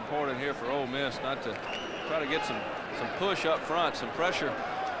very important here for Ole Miss not to try to get some push up front, some pressure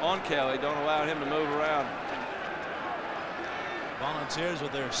on Kelly. Don't allow him to move around. Volunteers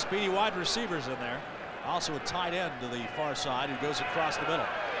with their speedy wide receivers in there. Also a tight end to the far side who goes across the middle.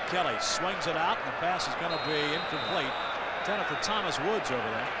 Kelly swings it out, and the pass is going to be incomplete. Intended for Thomas Woods over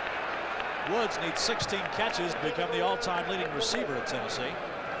there. Woods needs 16 catches to become the all-time leading receiver at Tennessee.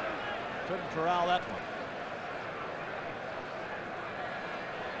 Couldn't corral that one.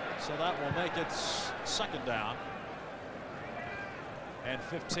 So that will make it 2nd down. and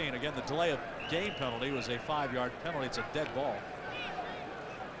 15. Again, the delay of game penalty was a 5-yard penalty. It's a dead ball.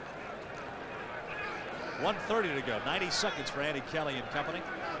 1:30 to go. 90 seconds for Andy Kelly and company.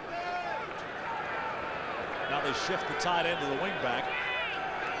 Now they shift the tight end to the wingback.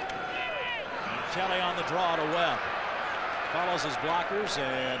 And Kelly on the draw to Webb. Follows his blockers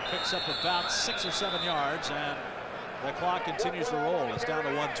and picks up about 6 or 7 yards, and the clock continues to roll. It's down to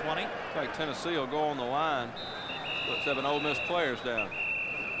 1:20. Looks like Tennessee will go on the line. Put 7 Ole Miss players down.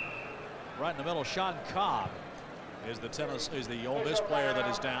 Right in the middle, Sean Cobb is the Ole Miss player that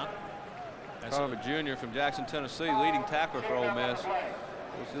is down. Cobb, a junior from Jackson, Tennessee, leading tackler for Ole Miss.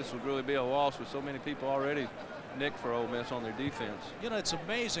 This would really be a loss with so many people already nicked for Ole Miss on their defense. You know, it's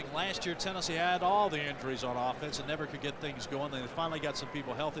amazing. Last year, Tennessee had all the injuries on offense and never could get things going. They finally got some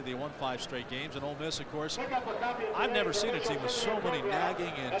people healthy. They won 5 straight games. And Ole Miss, of course, I've never seen a team with so many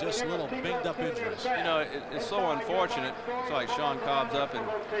nagging and just little banged-up injuries. You know, it's so unfortunate. It's like Sean Cobb's up, and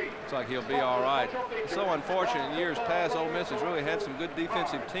it's like he'll be all right. It's so unfortunate. In years past, Ole Miss has really had some good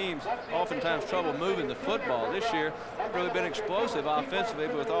defensive teams, oftentimes trouble moving the football. This year, it's really been explosive offensively,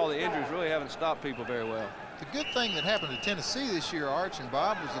 but with all the injuries, really haven't stopped people very well. The good thing that happened to Tennessee this year, Arch and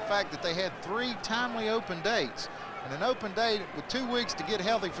Bob, was the fact that they had 3 timely open dates. And an open date with 2 weeks to get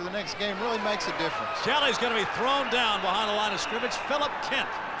healthy for the next game really makes a difference. Kelly's going to be thrown down behind the line of scrimmage. Philip Kent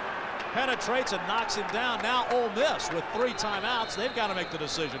penetrates and knocks him down. Now Ole Miss with 3 timeouts. They've got to make the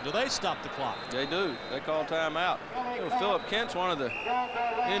decision. Do they stop the clock? They do. They call timeout. You know, Philip Kent's one of the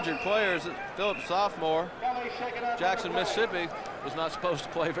injured players. Philip, sophomore, Jackson, Mississippi, was not supposed to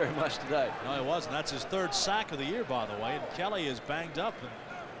play very much today. No, he wasn't. That's his 3rd sack of the year, by the way. And Kelly is banged up and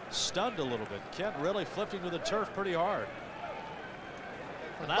stunned a little bit. Kent really flipped him to the turf pretty hard.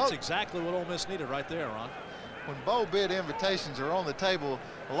 And that's exactly what Ole Miss needed right there, Ron. When bowl bid invitations are on the table,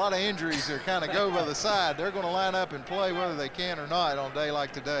 a lot of injuries are kind of go by the side. They're going to line up and play whether they can or not on a day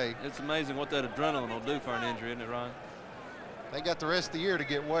like today. It's amazing what that adrenaline will do for an injury, isn't it, Ron? They got the rest of the year to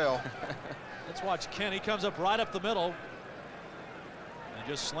get well. Let's watch Kent. He comes up right up the middle and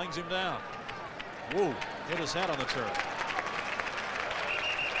just slings him down. Whoa, hit his head on the turf.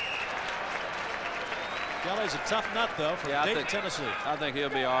 Kelly's a tough nut, though, from Dayton, Tennessee. I think he'll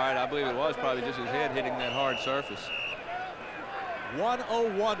be all right. I believe it was probably just his head hitting that hard surface.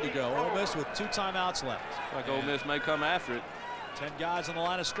 1:01 to go. Ole Miss with 2 timeouts left. Like Ole Miss may come after it. 10 guys on the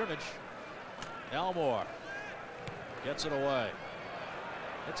line of scrimmage. Elmore gets it away.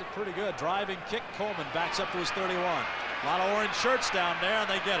 It's a pretty good driving kick. Coleman backs up to his 31. A lot of orange shirts down there, and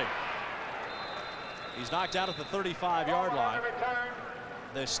they get him. He's knocked out at the 35-yard line.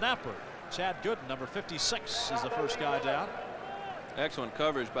 The snapper, Chad Gooden, number 56, is the first guy down. Excellent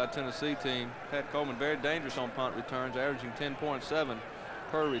coverage by Tennessee team. Pat Coleman very dangerous on punt returns, averaging 10.7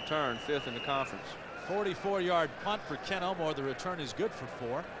 per return, 5th in the conference. 44-yard punt for Ken Elmore. The return is good for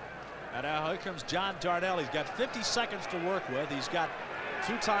 4. And now here comes John Darnell. He's got 50 seconds to work with. He's got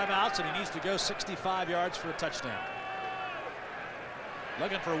 2 timeouts, and he needs to go 65 yards for a touchdown.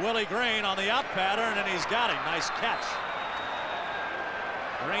 Looking for Willie Green on the out pattern, and he's got him. Nice catch.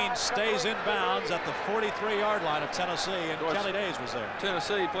 Green stays in bounds at the 43-yard line of Tennessee, and Kelly Days was there.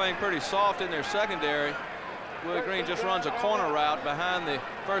 Tennessee playing pretty soft in their secondary. Willie Green just runs a corner route behind the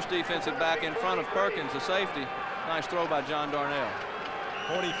first defensive back in front of Perkins, the safety. Nice throw by John Darnell.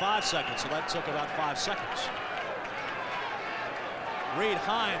 45 seconds, so that took about 5 seconds. Reed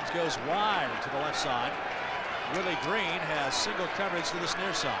Hines goes wide to the left side. Willie Green has single coverage to this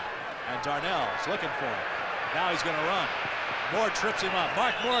near side, and Darnell's looking for him. Now he's going to run. Moore trips him up.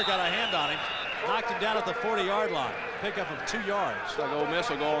 Mark Moore got a hand on him, knocked him down at the 40-yard line. Pickup of 2 yards. Looks like Ole Miss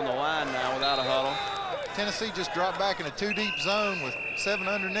will go on the line now without a huddle. Tennessee just dropped back in a 2-deep zone with 7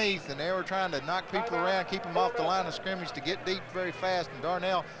 underneath, and they were trying to knock people around, keep them off the line of scrimmage to get deep very fast. And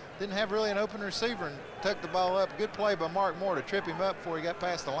Darnell didn't have really an open receiver and tucked the ball up. Good play by Mark Moore to trip him up before he got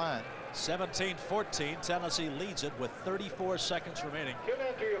past the line. 17-14. Tennessee leads it with 34 seconds remaining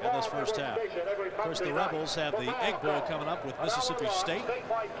in this first half. Of course, the Rebels have the Egg Bowl coming up with Mississippi State.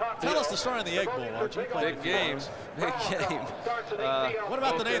 Tell us the story of the Egg Bowl, Archie. Big game. Big game. What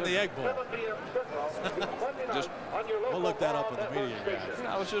about the name of the Egg Bowl? We'll look that up with the media guys.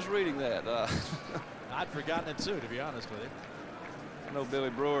 I was just reading that. I'd forgotten it too, to be honest with you. I know Billy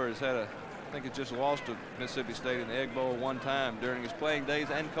Brewer has had I think it's just lost to Mississippi State in the Egg Bowl 1 time during his playing days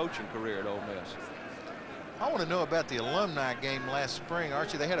and coaching career at Ole Miss. I want to know about the alumni game last spring,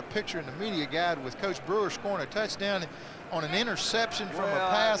 Archie. They had a picture in the media guide with Coach Brewer scoring a touchdown on an interception from a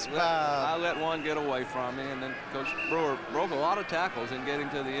pass by... I let one get away from me, and then Coach Brewer broke a lot of tackles in getting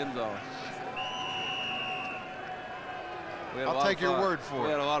to the end zone. I'll take your word for it.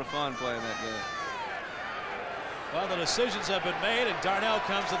 We had a lot of fun playing that game. Well, the decisions have been made, and Darnell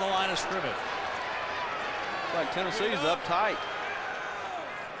comes to the line of scrimmage. Looks like Tennessee's up tight.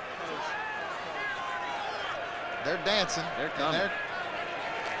 They're dancing. They're coming. Here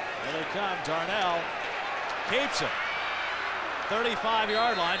they come. Darnell keeps it.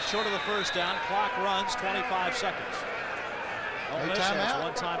 35-yard line, short of the first down. Clock runs 25 seconds. Ole Miss has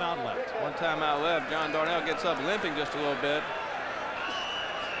one timeout left. One timeout left. John Darnell gets up limping just a little bit.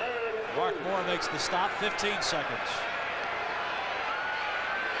 Mark Moore makes the stop, 15 seconds.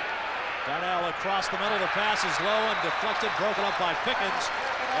 Darnell across the middle. The pass is low and deflected, broken up by Pickens.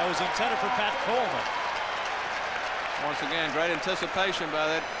 That was intended for Pat Coleman. Once again, great anticipation by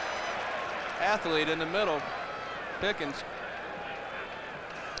that athlete in the middle, Pickens.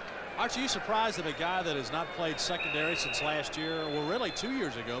 Aren't you surprised that a guy that has not played secondary since last year, well, really 2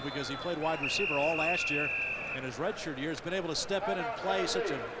 years ago, because he played wide receiver all last year in his redshirt year, has been able to step in and play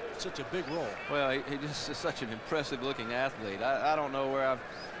such a big role? Well, he just is such an impressive-looking athlete. I don't know where I've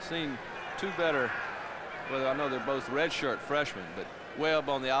seen two better. Well, I know they're both redshirt freshmen, but Webb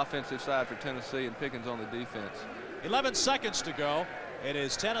on the offensive side for Tennessee and Pickens on the defense. 11 seconds to go. It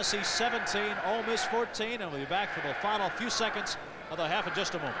is Tennessee 17, Ole Miss 14, and we'll be back for the final few seconds of the half in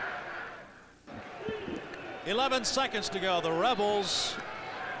just a moment. 11 seconds to go. The Rebels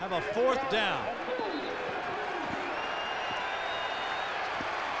have a 4th down.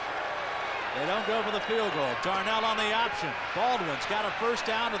 They don't go for the field goal. Darnell on the option. Baldwin's got a first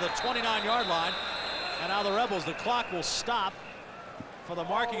down to the 29-yard line. And now the Rebels, the clock will stop for the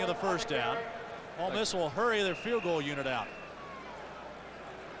marking of the first down. Ole Miss will hurry their field goal unit out.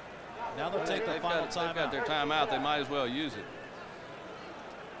 Now they'll take the final timeout. They've got their timeout. They might as well use it.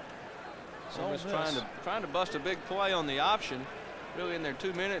 So Ole Miss trying to bust a big play on the option. Really in their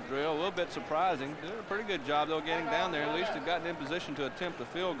 2-minute drill. A little bit surprising. Doing a pretty good job though getting down there. At least they've gotten in position to attempt the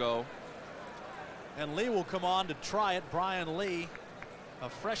field goal. And Lee will come on to try it. Brian Lee, a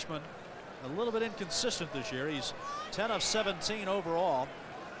freshman, a little bit inconsistent this year. He's 10 of 17 overall.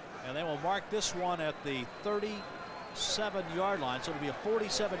 And they will mark this one at the 37-yard line. So it'll be a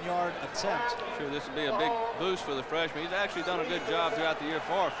 47-yard attempt. Sure, this will be a big boost for the freshman. He's actually done a good job throughout the year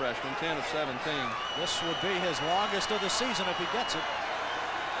for a freshman, 10 of 17. This would be his longest of the season if he gets it.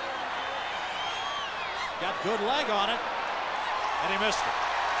 Got good leg on it, and he missed it.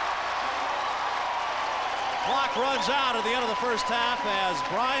 Clock runs out at the end of the first half as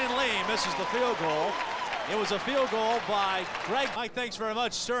Brian Lee misses the field goal. It was a field goal by Greg. Mike, thanks very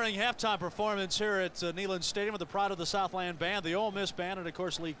much. Stirring halftime performance here at Neyland Stadium with the pride of the Southland Band, the Ole Miss Band, and of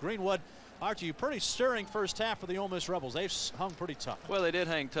course Lee Greenwood. Archie, pretty stirring first half for the Ole Miss Rebels. They've hung pretty tough. Well, they did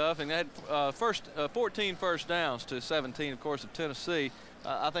hang tough, and they had 14 first downs to 17, of course, of Tennessee.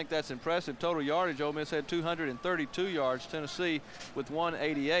 I think that's impressive. Total yardage, Ole Miss had 232 yards. Tennessee with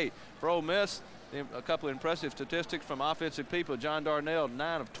 188. For Ole Miss, a couple of impressive statistics from offensive people. John Darnell,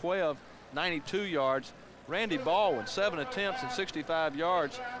 9 of 12, 92 yards. Randy Baldwin, 7 attempts and 65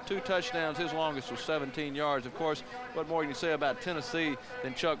 yards, 2 touchdowns. His longest was 17 yards. Of course, what more can you say about Tennessee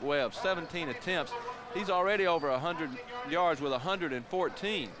than Chuck Webb? 17 attempts. He's already over 100 yards with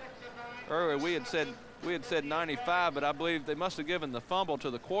 114. Earlier we had said 95, but I believe they must have given the fumble to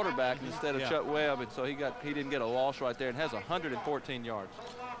the quarterback instead of Chuck Webb, and so he didn't get a loss right there, and has 114 yards.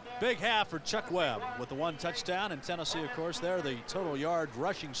 Big half for Chuck Webb with the 1 touchdown, and Tennessee, of course, there the total yard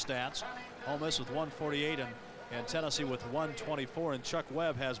rushing stats. Ole Miss with 148 and Tennessee with 124, and Chuck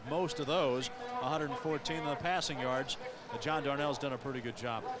Webb has most of those, 114 in the passing yards. John Darnell's done a pretty good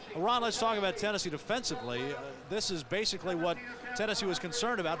job. Ron, let's talk about Tennessee defensively. This is basically what Tennessee was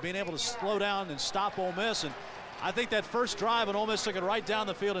concerned about, being able to slow down and stop Ole Miss. And I think that first drive, and Ole Miss took it right down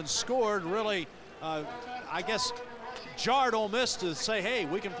the field and scored, really, I guess, jarred Ole Miss to say, hey,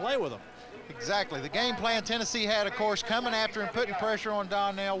 we can play with them. Exactly. The game plan Tennessee had, of course, coming after and putting pressure on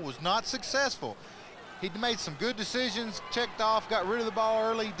Darnell was not successful. He made some good decisions, checked off, got rid of the ball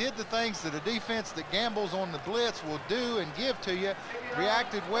early, did the things that a defense that gambles on the blitz will do and give to you,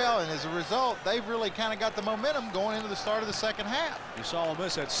 reacted well, and as a result, they've really kind of got the momentum going into the start of the second half. You saw Ole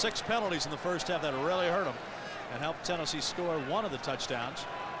Miss had 6 penalties in the first half that really hurt them and helped Tennessee score 1 of the touchdowns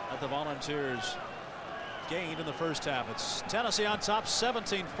that the Volunteers gained in the first half. It's Tennessee on top,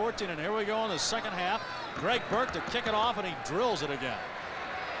 17-14, and here we go in the second half. Greg Burke to kick it off, and he drills it again.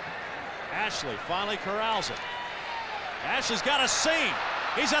 Ashley finally corrals it. Ashley's got a seam.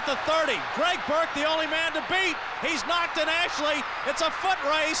 He's at the 30. Greg Burke, the only man to beat. He's knocked in Ashley. It's a foot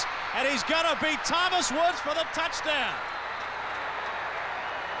race, and he's going to beat Thomas Woods for the touchdown.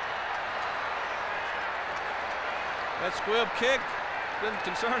 That squib kick been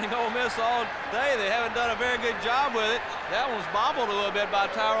concerning Ole Miss all day. They haven't done a very good job with it. That one's bobbled a little bit by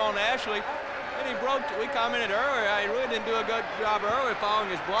Tyrone Ashley. we commented earlier, he really didn't do a good job earlier following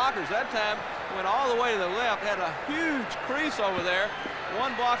his blockers. That time, went all the way to the left, had a huge crease over there.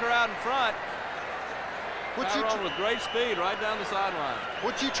 One blocker out in front. Tyrone with great speed right down the sideline.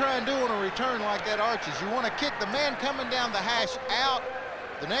 What you try and do on a return like that, Arch, is you want to kick the man coming down the hash out,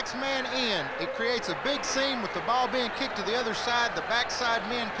 the next man in. It creates a big seam with the ball being kicked to the other side, the backside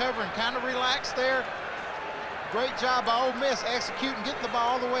men covering, kind of relaxed there. Great job by Ole Miss executing, getting the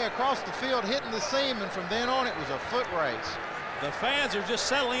ball all the way across the field, hitting the seam, and from then on it was a foot race. The fans are just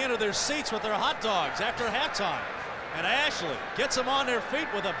settling into their seats with their hot dogs after halftime. And Ashley gets them on their feet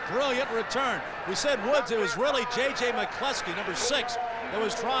with a brilliant return. We said Woods, it was really J.J. McCluskey, number 6, that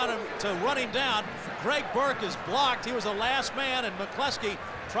was trying to run him down. Greg Burke is blocked. He was the last man, and McCluskey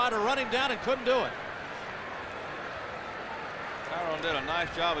tried to run him down and couldn't do it. Tyrone did a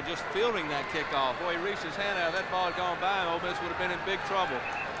nice job of just fielding that kickoff. Boy, he reached his hand out. That ball had gone by, and Ole Miss would have been in big trouble.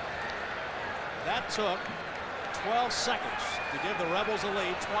 That took 12 seconds to give the Rebels a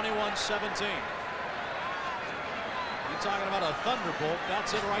lead, 21-17. You're talking about a thunderbolt.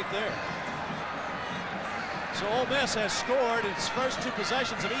 That's it right there. So Ole Miss has scored its first 2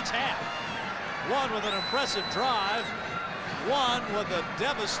 possessions of each half. One with an impressive drive, one with a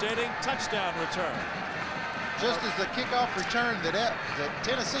devastating touchdown return. Just as the kickoff return that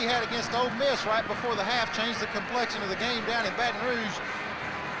Tennessee had against Ole Miss right before the half changed the complexion of the game down in Baton Rouge,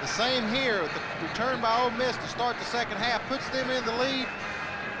 the same here. The return by Ole Miss to start the second half puts them in the lead.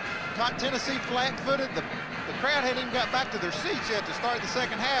 Caught Tennessee flat-footed. The crowd hadn't even got back to their seats yet to start the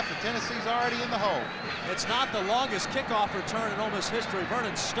second half, and Tennessee's already in the hole. It's not the longest kickoff return in Ole Miss history.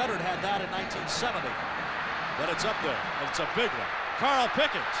 Vernon Studdard had that in 1970. But it's up there, and it's a big one. Carl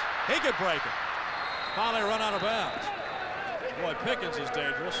Pickens, he could break it. Finally run out of bounds. Boy, Pickens is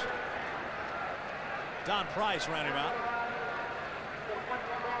dangerous. Don Price ran him out.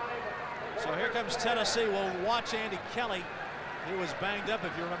 So here comes Tennessee. We'll watch Andy Kelly. He was banged up,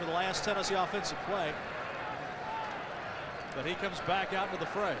 if you remember the last Tennessee offensive play. But he comes back out into the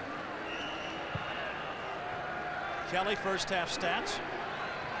fray. Kelly, first half stats.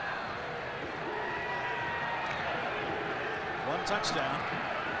 1 touchdown.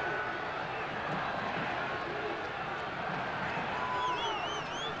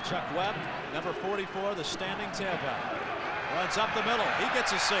 Chuck Webb, number 44, the standing tailback. Runs up the middle. He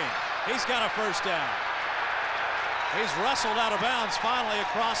gets a seam. He's got a first down. He's wrestled out of bounds finally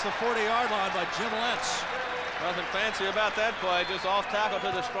across the 40-yard line by Jim Lentz. Nothing fancy about that play. Just off tackle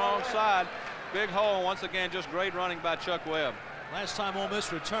to the strong side. Big hole. Once again, just great running by Chuck Webb. Last time Ole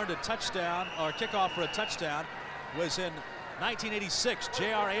Miss returned a touchdown or kickoff for a touchdown was in 1986.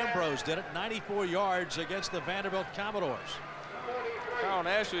 J.R. Ambrose did it, 94 yards against the Vanderbilt Commodores. Tyrone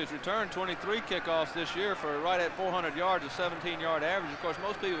Ashley has returned 23 kickoffs this year for right at 400 yards, a 17-yard average. Of course,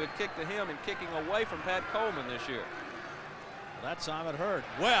 most people would kick to him and kicking away from Pat Coleman this year. Well, that time it hurt.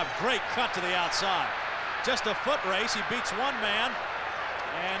 Webb, great cut to the outside. Just a foot race. He beats one man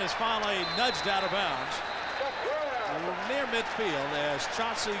and is finally nudged out of bounds near midfield as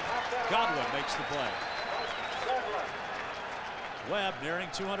Chauncey Godwin makes the play. Webb nearing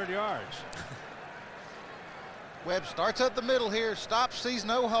 200 yards. Webb starts up the middle here, stops, sees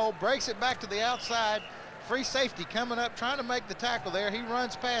no hole, breaks it back to the outside. Free safety coming up, trying to make the tackle there. He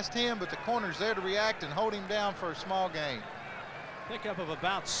runs past him, but the corner's there to react and hold him down for a small gain. Pickup of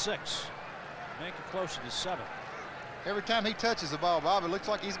about 6. Make it closer to 7. Every time he touches the ball, Bob, it looks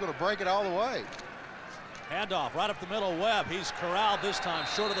like he's going to break it all the way. Handoff right up the middle. Webb, he's corralled this time,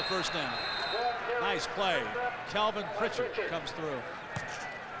 short of the first down. Nice play. Calvin Pritchard comes through.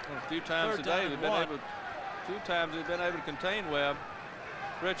 Well, a few times today we've been able to contain Webb.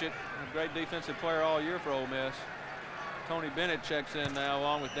 Pritchard, a great defensive player all year for Ole Miss. Tony Bennett checks in now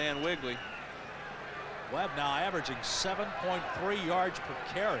along with Dan Wigley. Webb now averaging 7.3 yards per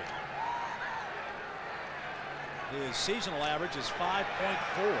carry. His seasonal average is 5.4.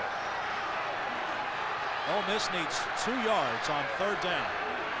 Ole Miss needs 2 yards on 3rd down.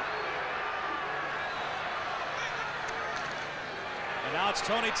 And now it's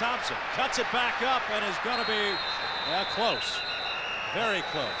Tony Thompson. Cuts it back up and is going to be close. Very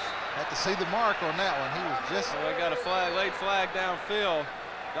close. Had to see the mark on that one. He was just... Well, they got a late flag downfield.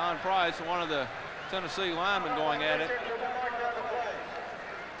 Don Price, one of the Tennessee linemen, going at it.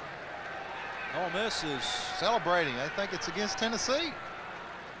 Ole Miss is celebrating. I think it's against Tennessee.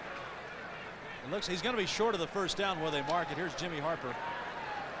 It looks he's going to be short of the first down where they mark it. Here's Jimmy Harper.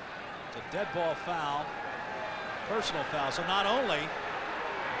 It's a dead ball foul, personal foul. So not only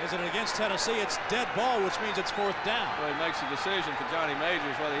is it against Tennessee, it's dead ball, which means it's 4th down. Well, he makes a decision for Johnny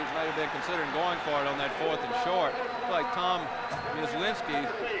Majors whether he may have been considering going for it on that 4th and short. Like Tom Myslinski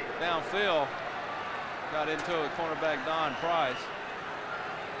downfield got into it with cornerback Don Price.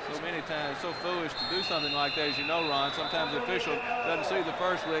 So many times, so foolish to do something like that, as you know, Ron. Sometimes the official doesn't see the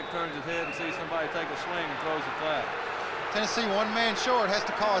first lick, turns his head and sees somebody take a swing and throws the flag. Tennessee 1 man short, has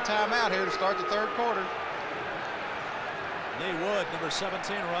to call a timeout here to start the 3rd quarter. Lee Wood, number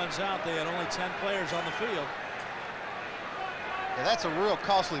 17, runs out. They had only 10 players on the field. Yeah, that's a real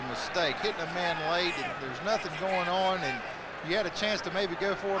costly mistake, hitting a man late and there's nothing going on, and you had a chance to maybe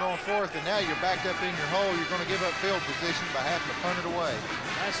go for it on 4th, and now you're backed up in your hole. You're going to give up field position by having to punt it away.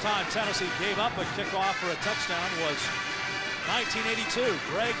 Last time Tennessee gave up a kickoff for a touchdown was 1982.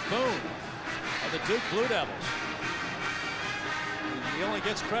 Greg Boone of the Duke Blue Devils. He only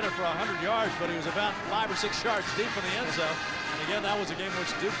gets credit for 100 yards, but he was about 5 or 6 yards deep in the end zone. And again, that was a game in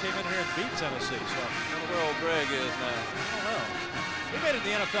which Duke came in here and beat Tennessee. So I don't know where old Greg is now. I don't know. He made it in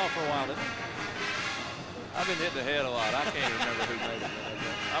the NFL for a while, didn't he? I've been hit the head a lot. I can't remember who made it.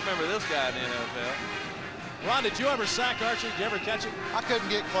 I remember this guy in the NFL. Ron, did you ever sack Archie? Did you ever catch him? I couldn't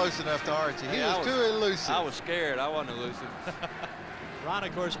get close enough to Archie. He was too elusive. I was scared. I wasn't elusive. Ron,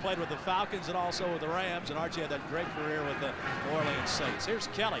 of course, played with the Falcons and also with the Rams, and Archie had that great career with the New Orleans Saints. Here's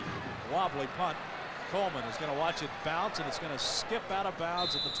Kelly, wobbly punt. Coleman is going to watch it bounce, and it's going to skip out of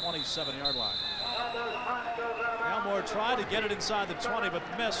bounds at the 27-yard line. Elmore tried to get it inside the 20, but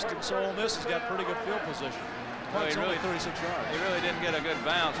missed, and so Ole Miss has got pretty good field position. Well, he only 36 yards. He really didn't get a good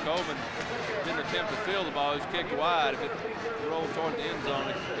bounce. Coleman didn't attempt to field the ball. He was kicked wide. If it rolled toward the end zone,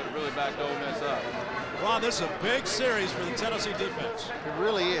 it could have really backed Ole Miss up. Ron, this is a big series for the Tennessee defense. It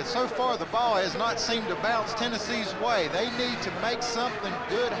really is. So far, the ball has not seemed to bounce Tennessee's way. They need to make something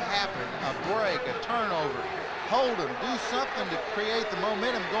good happen. A break, a turnover, hold them, do something to create the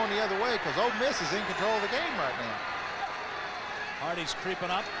momentum going the other way, because Ole Miss is in control of the game right now. Hardy's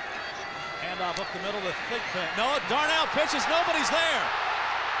creeping up. Handoff up the middle to Thigpen. No, Darnell pitches. Nobody's there.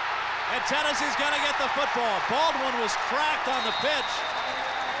 And Tennessee's going to get the football. Baldwin was cracked on the pitch.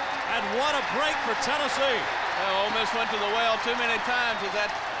 And what a break for Tennessee. Well, Ole Miss went to the well too many times with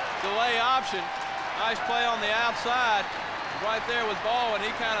that delay option. Nice play on the outside. Right there with Baldwin. He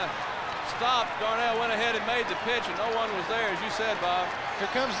kind of stopped. Darnell went ahead and made the pitch, and no one was there, as you said, Bob.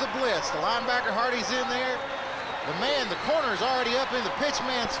 Here comes the blitz. The linebacker Hardy's in there. The corner is already up in the pitch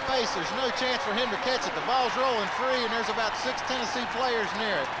man's face. There's no chance for him to catch it. The ball's rolling free, and there's about 6 Tennessee players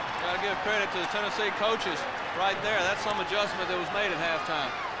near it. Got to give credit to the Tennessee coaches right there. That's some adjustment that was made at halftime.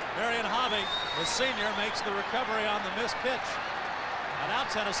 Marion Hobby, the senior, makes the recovery on the missed pitch. And now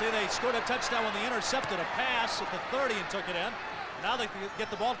Tennessee, they scored a touchdown when they intercepted a pass at the 30 and took it in. Now they can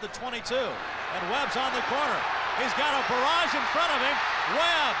get the ball to the 22. And Webb's on the corner. He's got a barrage in front of him.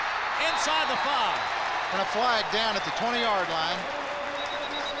 Webb inside the 5. Gonna fly it down at the 20-yard line.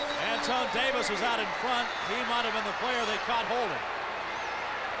 Antone Davis was out in front. He might have been the player they caught holding.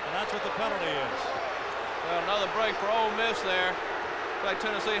 And that's what the penalty is. Well, another break for Ole Miss there. Like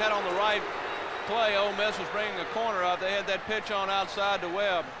Tennessee had on the right play. Ole Miss was bringing the corner up. They had that pitch on outside to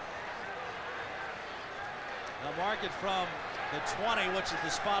Webb. Now mark it from the 20, which is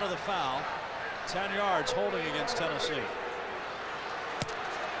the spot of the foul. 10 yards holding against Tennessee.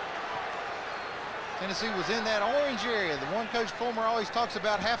 Tennessee was in that orange area. The one Coach Fulmer always talks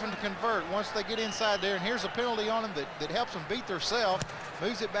about having to convert once they get inside there. And here's a penalty on them that helps them beat themselves.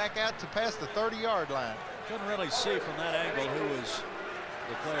 Moves it back out to past the 30-yard line. Couldn't really see from that angle who was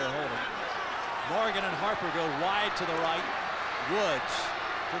the player holding. Morgan and Harper go wide to the right. Woods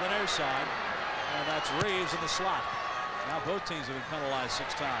to the near side. And that's Reeves in the slot. Now both teams have been penalized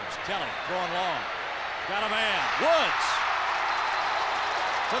 6 times. Kelly throwing long. Got a man. Woods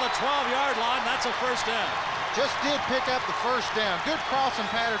to the 12-yard line. That's a first down. Just did pick up the first down. Good crossing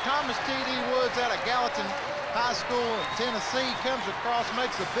pattern. Thomas T.D. Woods out of Gallatin High School in Tennessee comes across,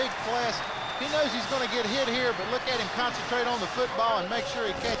 makes a big plus. He knows he's going to get hit here, but look at him concentrate on the football and make sure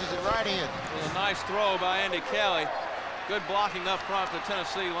he catches it right in. It was a nice throw by Andy Kelly. Good blocking up front for the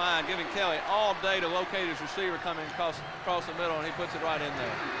Tennessee line, giving Kelly all day to locate his receiver coming across the middle, and he puts it right in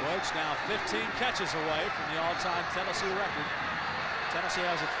there. Woods now 15 catches away from the all-time Tennessee record. Tennessee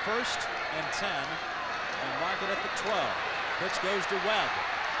has it 1st and 10, and mark it at the 12. Pitch goes to Webb.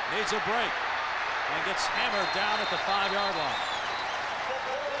 Needs a break, and gets hammered down at the 5-yard line.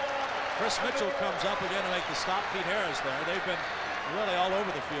 Chris Mitchell comes up again to make the stop. Pete Harris there. They've been really all over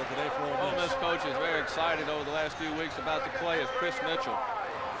the field today for Ole Miss. Ole Miss coach is very excited over the last few weeks about the play of Chris Mitchell.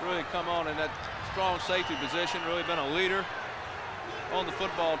 Really come on in that strong safety position, really been a leader on the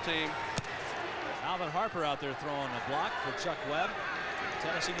football team. Alvin Harper out there throwing a block for Chuck Webb.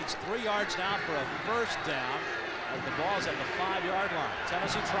 Tennessee needs 3 yards now for a first down. And the ball's at the 5-yard line.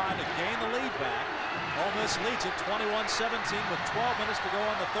 Tennessee trying to gain the lead back. Ole Miss leads it 21-17 with 12 minutes to go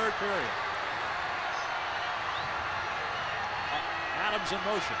in the 3rd period. comes in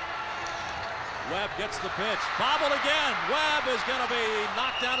motion. Webb gets the pitch. Bobbled again. Webb is going to be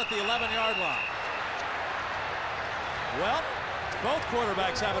knocked down at the 11-yard line. Well, both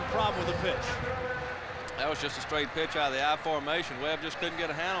quarterbacks having a problem with the pitch. That was just a straight pitch out of the I formation. Webb just couldn't get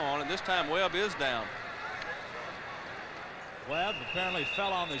a handle on it. This time Webb is down. Webb apparently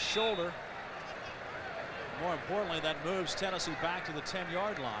fell on the shoulder. More importantly, that moves Tennessee back to the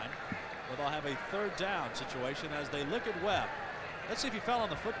 10-yard line, where they'll have a third down situation as they look at Webb. Let's see if he fell on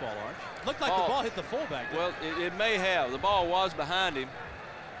the football, Arch. Looked like the ball hit the fullback. Well, it may have. The ball was behind him.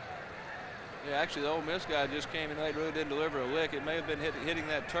 Yeah, actually, the Ole Miss guy just came in late, really didn't deliver a lick. It may have been hitting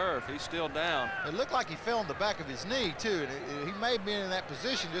that turf. He's still down. It looked like he fell on the back of his knee, too. He may have been in that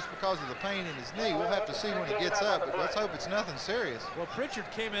position just because of the pain in his knee. We'll have to see when he gets up, but let's hope it's nothing serious. Well, Pritchard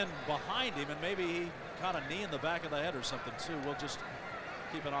came in behind him, and maybe he caught a knee in the back of the head or something, too. We'll just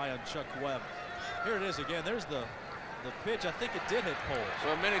keep an eye on Chuck Webb. Here it is again. There's the pitch. I think it did hit poles.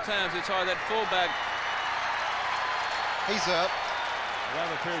 Well, many times it's hard. That fullback. He's up.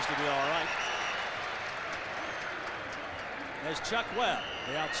 Webb appears to be all right. As Chuck Webb,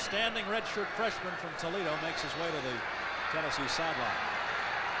 the outstanding redshirt freshman from Toledo, makes his way to the Tennessee sideline.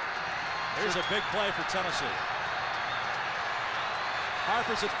 Here's a big play for Tennessee.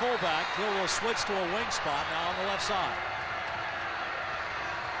 Harper's at fullback. Hill will switch to a wing spot now on the left side.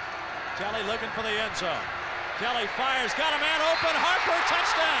 Kelly looking for the end zone. Kelly fires, got a man open. Harper,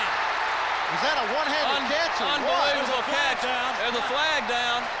 touchdown. Was that a one-handed catch or what? Unbelievable catch. There's a flag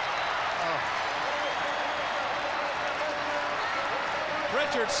down.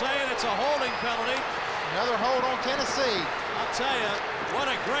 Pritchard saying it's a holding penalty. Another hold on Tennessee. I'll tell you,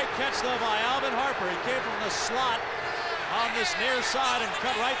 what a great catch, though, by Alvin Harper. He came from the slot on this near side and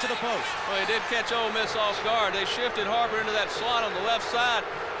cut right to the post. Well, he did catch Ole Miss off guard. They shifted Harper into that slot on the left side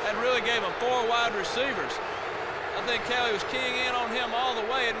and really gave him 4 wide receivers. I think Kelly was keying in on him all the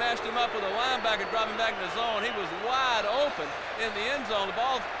way and matched him up with a linebacker, dropping back in the zone. He was wide open in the end zone. The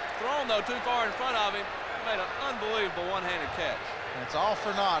ball thrown, though, too far in front of him. Made an unbelievable one-handed catch. And it's all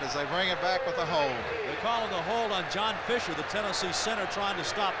for naught as they bring it back with a hold. They're calling the hold on John Fisher, the Tennessee center, trying to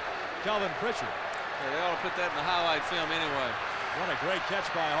stop Kelvin Pritchard. Yeah, they ought to put that in the highlight film anyway. What a great catch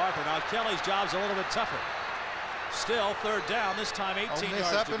by Harper. Now Kelly's job's a little bit tougher. Still third down, this time 18 Ole Miss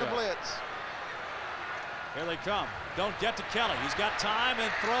yards up to in go. the blitz. Here they come. Don't get to Kelly. He's got time and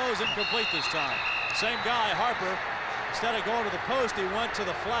throws incomplete this time. Same guy, Harper. Instead of going to the post, he went to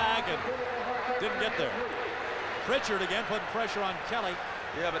the flag and didn't get there. Pritchard again putting pressure on Kelly.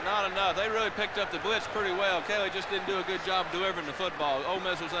 Yeah, but not enough. They really picked up the blitz pretty well. Kelly just didn't do a good job delivering the football. Ole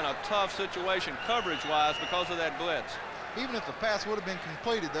Miss was in a tough situation coverage-wise because of that blitz. Even if the pass would have been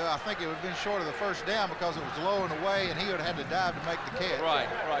completed, though, I think it would have been short of the first down because it was low and away, and he would have had to dive to make the catch. Right.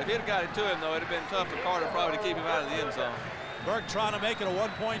 If he'd have got it to him, though, it would have been tough for Carter probably to keep him out of the end zone. Burke trying to make it a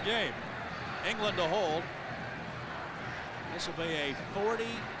one-point game. England to hold. This will be a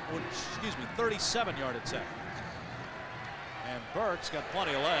 37-yard attempt. And Burke's got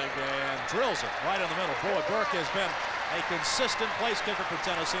plenty of leg and drills it right in the middle. Boy, Burke has been a consistent place kicker for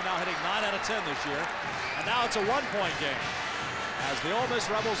Tennessee, now hitting 9 out of 10 this year. And now it's a one-point game as the Ole Miss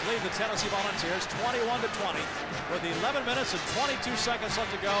Rebels lead the Tennessee Volunteers 21-20 with 11 minutes and 22 seconds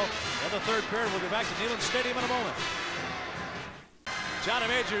left to go in the third period. We'll be back to Neyland Stadium in a moment. Johnny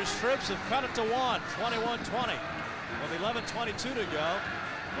Major's troops have cut it to 1, 21-20. With 11:22 to go,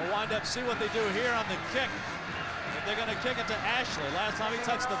 we'll wind up, see what they do here on the kick. If they're going to kick it to Ashley. Last time he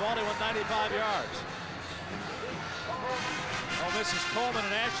touched the ball, he went 95 yards. Oh, Mrs. Coleman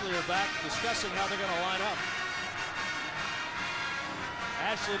and Ashley are back discussing how they're going to line up.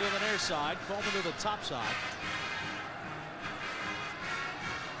 Ashley to the near side, Coleman to the top side.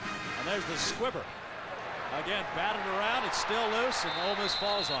 And there's the squibber. Again, batted around, it's still loose, and Ole Miss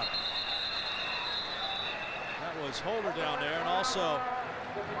falls on it. That was Holder down there, and also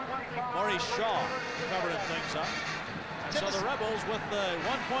Maurice Shaw covering things up. And so the Rebels with the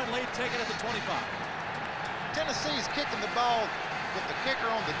 1-point lead taking it to 25. Tennessee's kicking the ball with the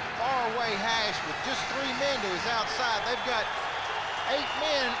kicker on the far-away hash with just 3 men to his outside. They've got 8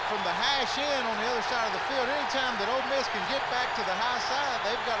 men from the hash in on the other side of the field. Anytime that Ole Miss can get back to the high side,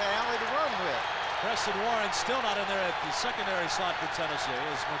 they've got an alley to run with. Preston Warren still not in there at the secondary slot for Tennessee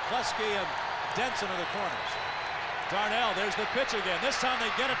as McCluskey and Denson are the corners. Darnell, there's the pitch again. This time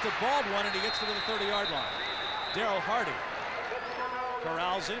they get it to Baldwin, and he gets to the 30-yard line. Darryl Hardy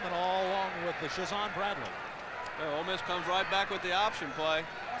corrals him, and all along with the Shazan Bradley. Ole Miss comes right back with the option play.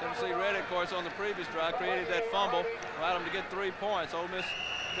 Tennessee read it, of course, on the previous drive, created that fumble, allowed them to get 3 points. Ole Miss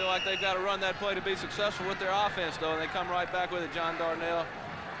feel like they've got to run that play to be successful with their offense, though, and they come right back with it. John Darnell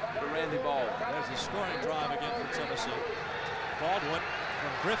to Randy Baldwin. There's the scoring drive again for Tennessee. Baldwin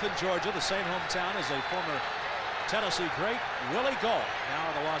from Griffin, Georgia, the same hometown as a former Tennessee great, Willie Gault, now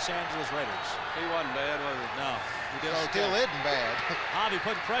the Los Angeles Raiders. He wasn't bad, was he? No, he did okay. Still isn't bad. Hobby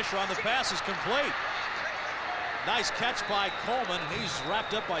putting pressure on. The pass is complete. Nice catch by Coleman, and he's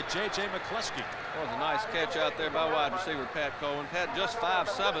wrapped up by J.J. McCluskey. That was a nice catch out there by wide receiver Pat Coleman. Pat just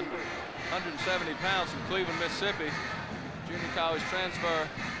 5'7", 170 pounds from Cleveland, Mississippi. Junior college transfer.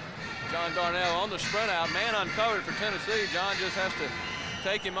 John Darnell on the sprint out. Man uncovered for Tennessee. John just has to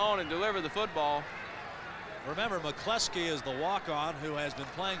take him on and deliver the football. Remember, McCluskey is the walk-on who has been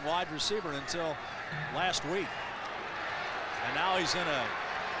playing wide receiver until last week. And now he's in a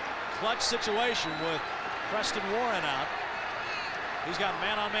clutch situation with Preston Warren out. He's got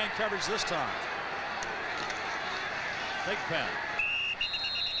man-on-man coverage this time. Big Pen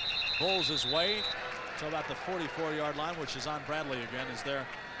pulls his way to about the 44-yard line, which is on Bradley again, is there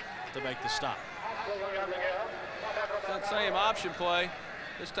to make the stop. That same option play.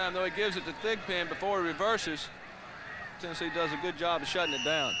 This time, though, he gives it to Thigpen before he reverses. Tennessee does a good job of shutting it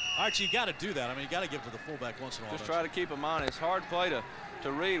down. Archie, you got to do that. I mean, you got to give it to the fullback once in a while. Just try to keep him honest. Hard play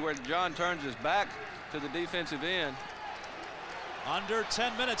to read where John turns his back to the defensive end. Under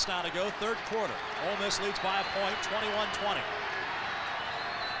 10 minutes now to go, third quarter. Ole Miss leads by a point, 21-20.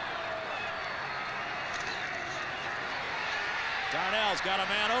 Darnell's got a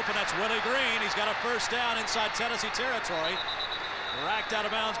man open. That's Willie Green. He's got a first down inside Tennessee territory. Racked out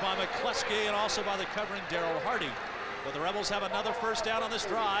of bounds by McCluskey and also by the covering Darrell Hardy. But the Rebels have another first down on this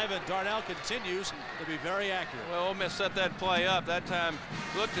drive, and Darnell continues to be very accurate. Well, Ole Miss set that play up. That time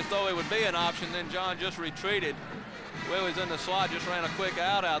looked as though it would be an option. Then John just retreated. Willie's in the slot, just ran a quick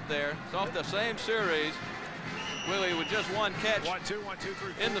out there. It's off the same series. Willie with just one catch 1, 2, 1, 2,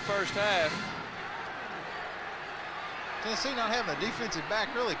 3, 4. in the first half. Tennessee not having a defensive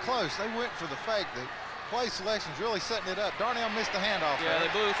back really close. They went for the fake. The play selection's really setting it up. Darnell missed the handoff. Yeah, they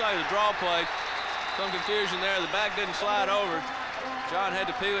blew it like a draw play. Some confusion there. The back didn't slide over. John had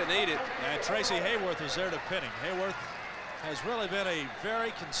to peel it and eat it. And Tracy Hayworth is there to pin him. Hayworth has really been a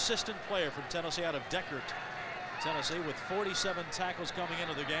very consistent player from Tennessee out of Deckert, Tennessee, with 47 tackles coming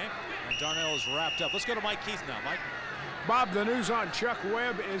into the game. And Darnell is wrapped up. Let's go to Mike Keith now. Mike. Bob, the news on Chuck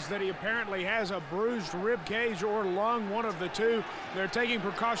Webb is that he apparently has a bruised rib cage or lung, one of the two. They're taking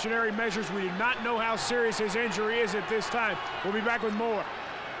precautionary measures. We do not know how serious his injury is at this time. We'll be back with more.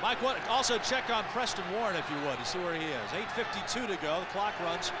 Mike, also check on Preston Warren, if you would, to see where he is. 8:52 to go. The clock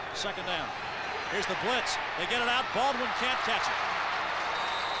runs. Second down. Here's the blitz. They get it out. Baldwin can't catch it.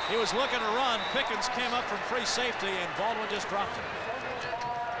 He was looking to run. Pickens came up from free safety, and Baldwin just dropped it.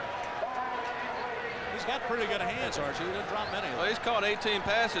 He's got pretty good hands, Archie. He didn't drop many of them. Well, he's caught 18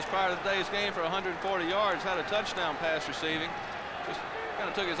 passes prior to today's game for 140 yards. Had a touchdown pass receiving. Just kind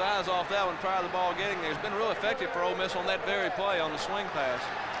of took his eyes off that one prior to the ball getting there. It's been real effective for Ole Miss on that very play on the swing pass.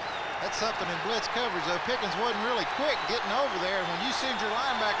 That's something in blitz coverage, though. Pickens wasn't really quick getting over there. When you send your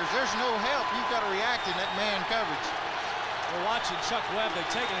linebackers, there's no help. You've got to react in that man coverage. We're watching Chuck Webb. They've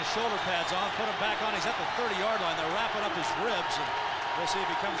taken his shoulder pads on, put him back on. He's at the 30-yard line. They're wrapping up his ribs, and we'll see if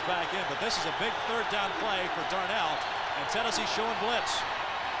he comes back in. But this is a big third down play for Darnell, and Tennessee showing blitz.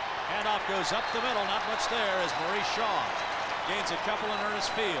 Handoff goes up the middle. Not much there as Maurice Shaw gains a couple in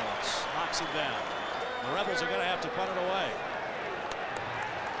Ernest Fields. Knocks him down. The Rebels are going to have to punt it away.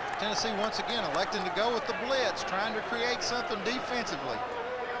 Tennessee once again electing to go with the blitz, trying to create something defensively.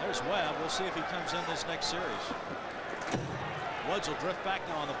 There's Webb. We'll see if he comes in this next series. Woods will drift back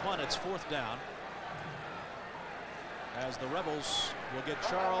now on the punt. It's fourth down, as the Rebels will get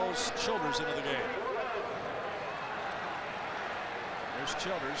Charles Childers into the game. There's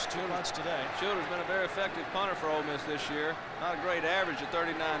Childers, 2 punts today. Childers been a very effective punter for Ole Miss this year. Not a great average at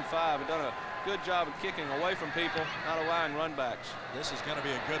 39.5, but done a good job of kicking away from people, not allowing runbacks. This is going to be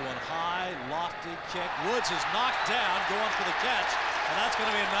a good one. High, lofty kick. Woods is knocked down, going for the catch, and that's going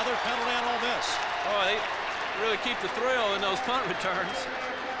to be another penalty on Ole Miss. Oh, they really keep the thrill in those punt returns.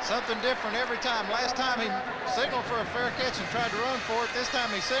 Something different every time. Last time he signaled for a fair catch and tried to run for it. This time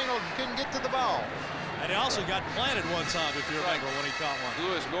he signaled and couldn't get to the ball. And he also got planted one time, if you remember, when he caught one.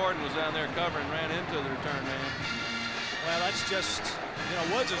 Lewis Gordon was down there covering, ran into the return man. Well, that's just, you know,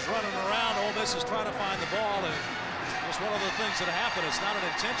 Woods is running around. Ole Miss is trying to find the ball, and just one of the things that happened. It's not an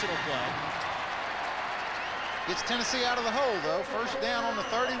intentional play. Gets Tennessee out of the hole, though. First down on the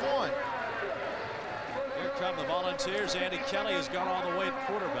 31. Here come the Volunteers. Andy Kelly has gone all the way at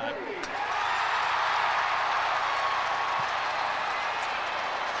quarterback.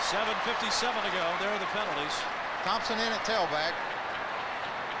 7:57 to go. There are the penalties. Thompson in at tailback.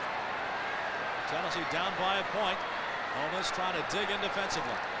 Tennessee down by a point. Ole Miss trying to dig in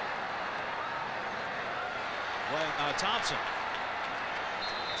defensively. Well, Thompson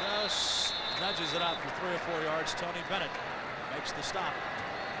Just nudges it out for 3 or 4 yards. Tony Bennett makes the stop.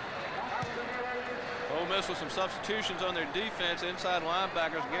 Ole Miss with some substitutions on their defense. Inside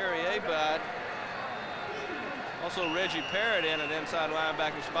linebackers Gary Abide. Also Reggie Parrott in at inside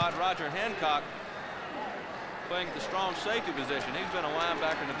linebacker spot. Roger Hancock playing at the strong safety position. He's been a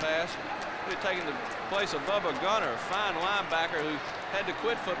linebacker in the past. He's taking the place of Bubba Gunner, a fine linebacker who had to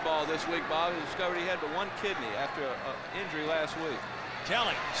quit football this week. Bob, he discovered he had but 1 kidney after an injury last week.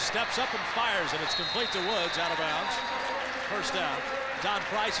 Kelly steps up and fires, and it's complete to Woods, out of bounds. First down. Don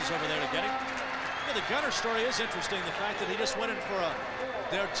Price is over there to get him. Yeah, the Gunner story is interesting. The fact that he just went in for a,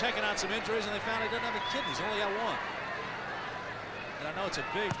 they're checking out some injuries, and they found he doesn't have a kidney. He's only got 1. And I know it's a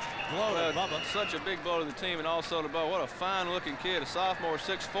big blow to Bubba. Such a big blow to the team and also to Bubba. What a fine-looking kid, a sophomore,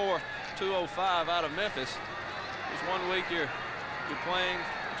 6'4", 205 out of Memphis. Just 1 week you're playing,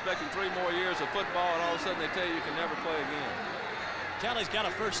 expecting 3 more years of football, and all of a sudden they tell you can never play again. Kelly's got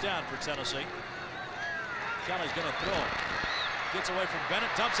a first down for Tennessee. Kelly's going to throw. Gets away from Bennett,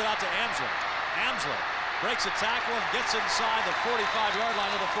 dumps it out to Amsler. Amsler breaks a tackle and gets inside the 45-yard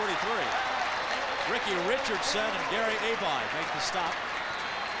line of the 43. Ricky Richardson and Gary Abide make the stop.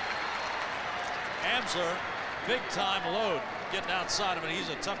 Amsler, big-time load getting outside him, and he's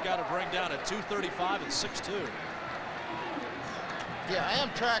a tough guy to bring down at 235 and 6'2". Yeah,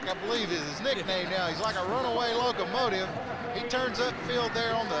 Amtrak, I believe, is his nickname now. He's like a runaway locomotive. He turns upfield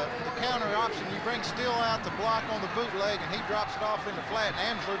there on the counter option. You bring Steele out to block on the bootleg, and he drops it off in the flat,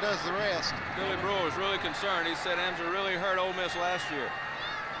 and Amsler does the rest. Billy Brewer was really concerned. He said Amsler really hurt Ole Miss last year.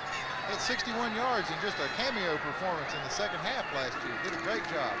 He had 61 yards in just a cameo performance in the second half last year. Did a great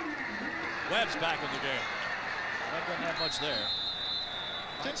job. Webb's back in the game. Webb doesn't have much there.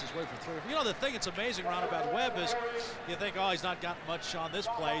 Takes his way for 3. You know, the thing that's amazing around about Webb is you think, oh, he's not got much on this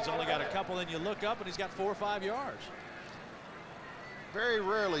play. He's only got a couple. Then you look up, and he's got 4 or 5 yards. Very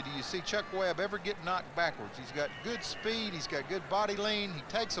rarely do you see Chuck Webb ever get knocked backwards. He's got good speed. He's got good body lean. He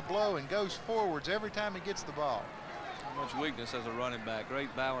takes a blow and goes forwards every time he gets the ball. Much weakness as a running back.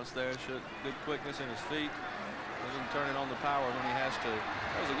 Great balance there. Good quickness in his feet. Doesn't turn it on the power when he has to.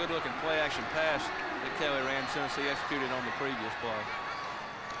 That was a good-looking play-action pass that Kelly ran. Tennessee executed on the previous play.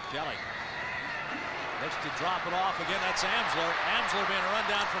 Kelly looks to drop it off again. That's Amsler. Amsler being run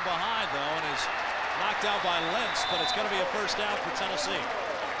down from behind, though, and is knocked out by Lentz, but it's going to be a first down for Tennessee.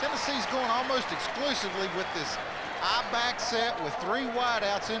 Tennessee's going almost exclusively with this I-back set with 3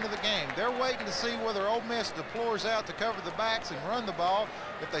 wideouts into the game. They're waiting to see whether Ole Miss deploys out to cover the backs and run the ball.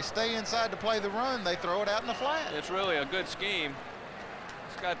 If they stay inside to play the run, they throw it out in the flat. It's really a good scheme.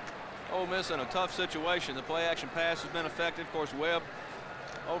 It's got Ole Miss in a tough situation. The play-action pass has been effective. Of course, Webb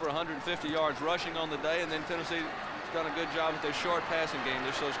over 150 yards rushing on the day, and then Tennessee's done a good job with their short passing game.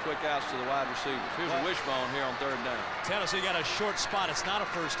 Just those quick outs to the wide receivers. Here's a wishbone here on 3rd down. Tennessee got a short spot. It's not a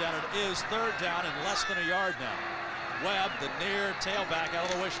first down. It is 3rd down and less than a yard now. Webb, the near tailback, out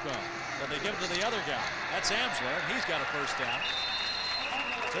of the wishbone. But they give it to the other guy. That's Amsler, and he's got a first down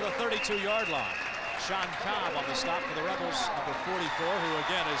to the 32-yard line. Sean Cobb on the stop for the Rebels, number 44, who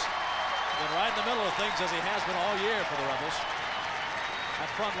again has been right in the middle of things as he has been all year for the Rebels. That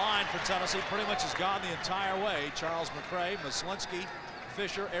front line for Tennessee pretty much has gone the entire way. Charles McCray, Maslinski,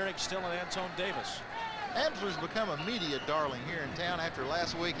 Fisher, Eric Still, and Antone Davis. Amsler's become a media darling here in town. After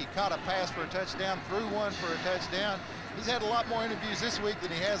last week, he caught a pass for a touchdown, threw one for a touchdown. He's had a lot more interviews this week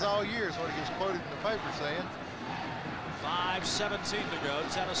than he has all year, is what he was quoted in the paper saying. 5:17 to go.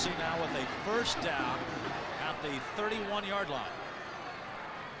 Tennessee now with a first down at the 31-yard line.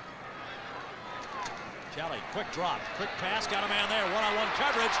 Kelly, quick drop, quick pass, got a man there, one-on-one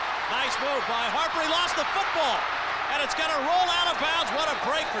coverage. Nice move by Harper. He lost the football, and it's going to roll out of bounds. What a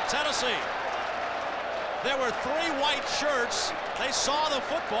break for Tennessee. There were 3 white shirts. They saw the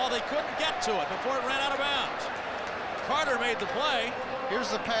football. They couldn't get to it before it ran out of bounds. Carter made the play. Here's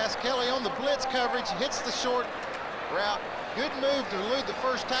the pass. Kelly on the blitz coverage, hits the short route. Good move to elude the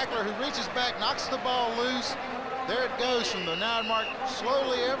first tackler, who reaches back, knocks the ball loose. There it goes from the 9 mark,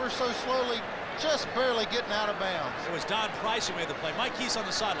 slowly, ever so slowly, just barely getting out of bounds. It was Don Price who made the play. Mike Keese on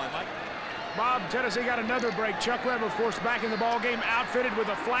the sideline. Mike. Bob, Tennessee got another break. Chuck Webb, of course, back in the ball game, outfitted with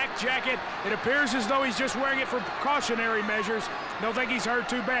a flak jacket. It appears as though he's just wearing it for precautionary measures. Don't think he's hurt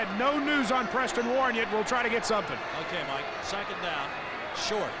too bad. No news on Preston Warren yet. We'll try to get something. Okay, Mike. 2nd down.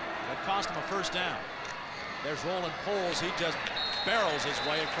 Short. That cost him a first down. There's Roland Poles. He just barrels his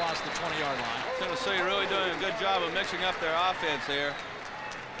way across the 20-yard line. Tennessee really doing a good job of mixing up their offense here.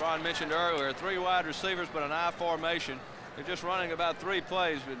 Ron mentioned earlier, 3 wide receivers, but an I formation. They're just running about 3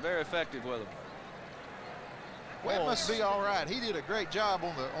 plays, but very effective with them. Webb must be all right. He did a great job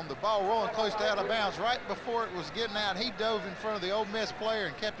on the ball rolling close to out of bounds. Right before it was getting out, he dove in front of the Ole Miss player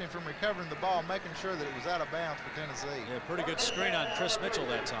and kept him from recovering the ball, making sure that it was out of bounds for Tennessee. Yeah, pretty good screen on Chris Mitchell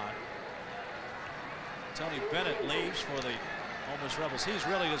that time. Tony Bennett leaves for the Ole Miss Rebels. He's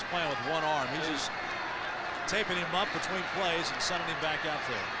really just playing with one arm. He's just taping him up between plays and sending him back out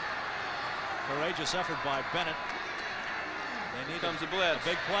there. Courageous effort by Bennett. They need comes a blitz. A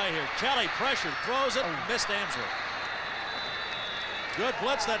big play here. Kelly pressured, throws it, missed Answer. Good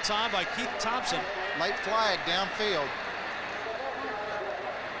blitz that time by Keith Thompson. Late flag downfield.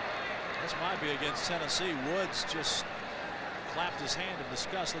 This might be against Tennessee. Woods just clapped his hand in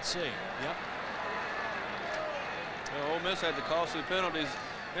disgust. Let's see. Yep. Well, Ole Miss had the costly penalties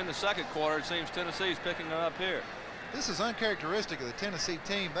in the second quarter. It seems Tennessee's picking it up here. This is uncharacteristic of the Tennessee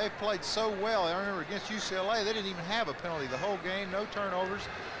team. They've played so well. I remember against UCLA, they didn't even have a penalty the whole game, no turnovers.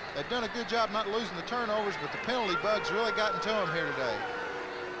 They've done a good job not losing the turnovers, but the penalty bug's really gotten to them here today.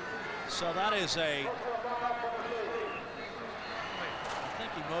 So that is I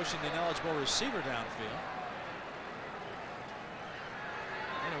think he motioned ineligible receiver downfield.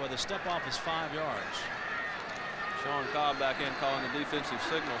 Anyway, the step off is 5 yards. Sean Cobb back in calling the defensive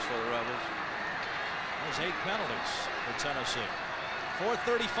signals for the Rebels. There's 8 penalties for Tennessee.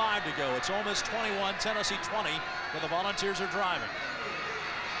 4:35 to go. It's Ole Miss 21, Tennessee 20, where the Volunteers are driving.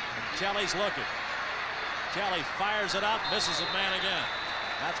 And Kelly's looking. Kelly fires it out, misses it man again.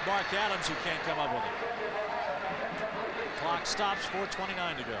 That's Mark Adams who can't come up with it. Clock stops,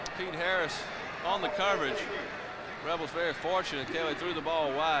 4:29 to go. Pete Harris on the coverage. Rebels very fortunate. Kelly threw the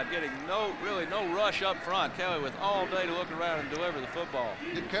ball wide, getting really no rush up front. Kelly with all day to look around and deliver the football.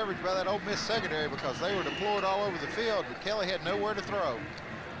 Good coverage by that Ole Miss secondary because they were deployed all over the field, but Kelly had nowhere to throw.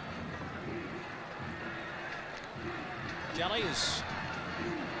 Kelly has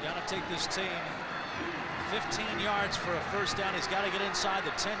got to take this team 15 yards for a first down. He's got to get inside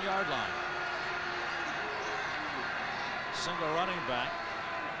the 10-yard line. Single running back.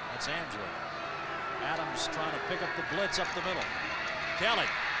 That's Andrew. Adams trying to pick up the blitz up the middle. Kelly.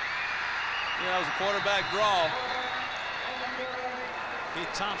 Yeah, that was a quarterback draw. Keith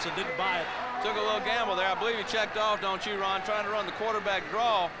Thompson didn't buy it. Took a little gamble there. I believe he checked off, don't you, Ron? Trying to run the quarterback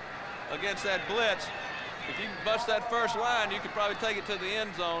draw against that blitz. If you can bust that first line, you could probably take it to the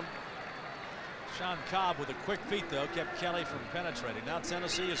end zone. Sean Cobb with a quick feet, though, kept Kelly from penetrating. Now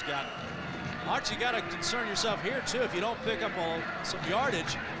Tennessee has got Arch, you got to concern yourself here, too. If you don't pick up some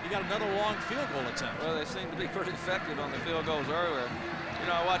yardage, you got another long field goal attempt. Well, they seem to be pretty effective on the field goals earlier. You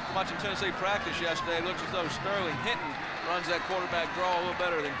know, watching Tennessee practice yesterday, it looks as though Sterling Hinton runs that quarterback draw a little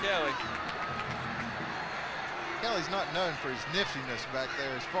better than Kelly. Kelly's not known for his niftiness back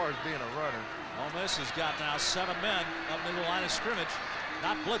there as far as being a runner. Ole Miss has got now 7 men up near the line of scrimmage,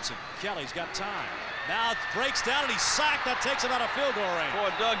 not blitzing. Kelly's got time. Now it breaks down and he's sacked. That takes him out of field goal range.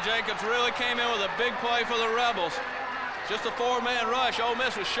 Boy, Doug Jacobs really came in with a big play for the Rebels. Just a 4-man rush. Ole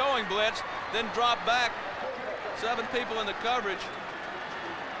Miss was showing blitz, then dropped back. 7 people in the coverage.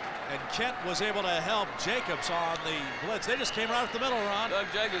 And Kent was able to help Jacobs on the blitz. They just came right up the middle, Ron. Doug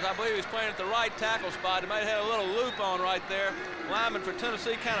Jacobs, I believe he's playing at the right tackle spot. He might have had a little loop on right there. Lineman for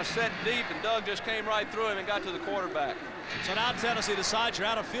Tennessee kind of set deep, and Doug just came right through him and got to the quarterback. So now Tennessee decides you're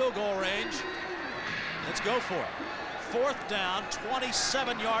out of field goal range. Let's go for it. 4th down,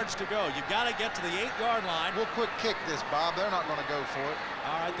 27 yards to go. You've got to get to the 8-yard line. We'll quick kick this, Bob. They're not going to go for it.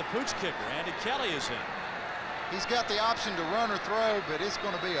 All right, the pooch kicker, Andy Kelly, is in. He's got the option to run or throw, but it's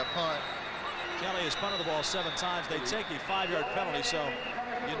going to be a punt. Kelly has punted the ball 7 times. They take a 5-yard penalty, so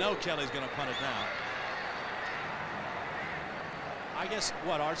you know Kelly's going to punt it now. I guess,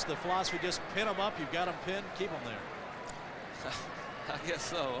 what, Arch, the philosophy, just pin them up. You've got them pinned, keep them there. I guess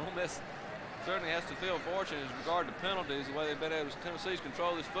so. Ole Miss certainly has to feel fortunate in regard to penalties. The way they've been able to, Tennessee's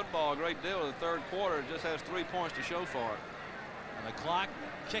control this football a great deal in the 3rd quarter. It just has 3 points to show for it. And the clock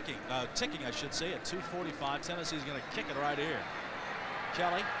ticking, I should say, at 2:45. Tennessee's going to kick it right here.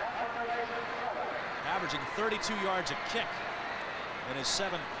 Kelly averaging 32 yards a kick in his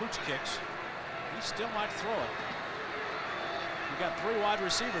 7 pooch kicks. He still might throw it. We've got 3 wide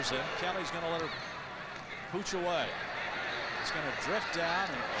receivers in. Kelly's going to let her pooch away. It's going to drift down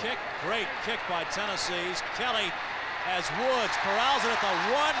and kick. Great kick by Tennessee's Kelly as Woods corrals it at the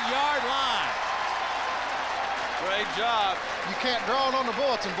 1-yard line. Great job. You can't draw it on the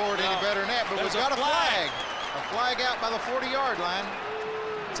bulletin board any better than that, but we've got a flag. A flag out by the 40-yard line.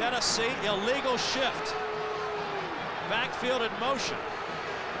 Tennessee, illegal shift. Backfield in motion.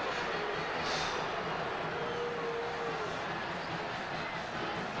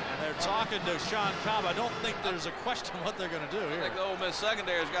 And they're talking to Sean Cobb, I don't think there's a question what they're going to do here. I think the Ole Miss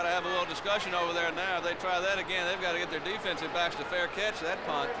secondary's got to have a little discussion over there now. If they try that again, they've got to get their defensive backs to fair catch that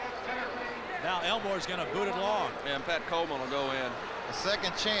punt. Now Elmore's going to boot it long. Yeah, and Pat Coleman will go in. A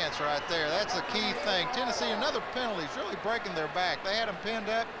second chance right there. That's a key thing. Tennessee, another penalty, is really breaking their back. They had them pinned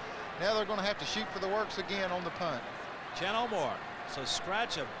up. Now they're going to have to shoot for the works again on the punt. Chen Elmore. So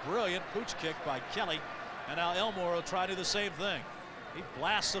scratch a brilliant pooch kick by Kelly. And now Elmore will try to do the same thing. He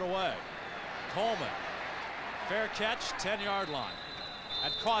blasts it away. Coleman. Fair catch, 10-yard line.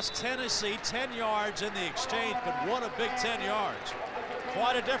 That cost Tennessee 10 yards in the exchange, but what a big 10 yards.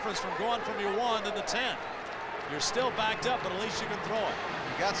 Quite a difference from going from your 1 to the 10. You're still backed up, but at least you can throw it.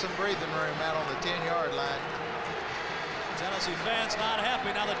 You got some breathing room out on the 10-yard line. Tennessee fans not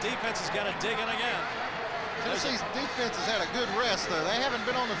happy. Now the defense has got to dig in again. Tennessee's defense has had a good rest, though. They haven't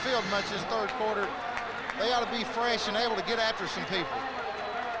been on the field much this third quarter. They ought to be fresh and able to get after some people.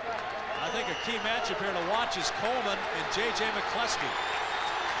 I think a key matchup here to watch is Coleman and J.J. McCleskey.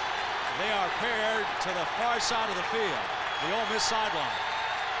 They are paired to the far side of the field, the Ole Miss sideline.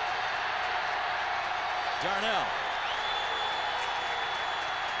 Darnell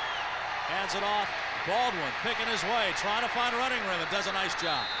hands it off. Baldwin picking his way, trying to find running room, and does a nice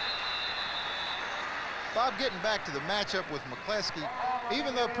job. Bob, getting back to the matchup with McCleskey,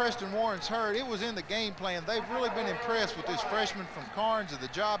 even though Preston Warren's hurt, it was in the game plan. They've really been impressed with this freshman from Carnes and the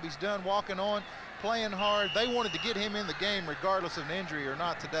job he's done walking on, playing hard. They wanted to get him in the game regardless of an injury or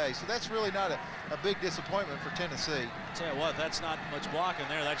not today. So that's really not a big disappointment for Tennessee. Tell you what, that's not much blocking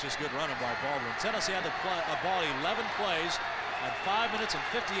there. That's just good running by Baldwin. Tennessee had the ball 11 plays at 5 minutes and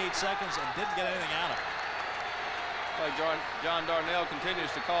 58 seconds and didn't get anything out of it. Like John Darnell continues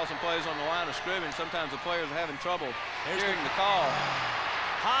to call some plays on the line of scrimmage. Sometimes the players are having trouble hearing the call.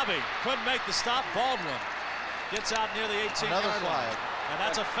 Hobby couldn't make the stop. Baldwin gets out near the 18-yard line. And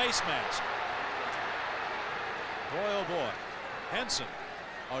that's a face mask. Boy, oh boy. Henson,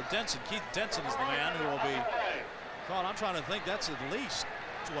 or Denson, Keith Denson is the man who will be caught. I'm trying to think, that's at least,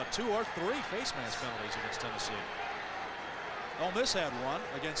 what, 2 or 3 face mask penalties against Tennessee. Ole Miss had one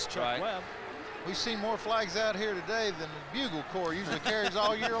against Chuck Webb. We've seen more flags out here today than the Bugle Corps usually carries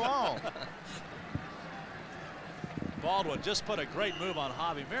all year long. Baldwin just put a great move on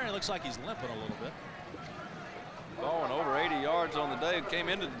Hobby. Marion looks like he's limping a little bit. Baldwin over 80 yards on the day. Came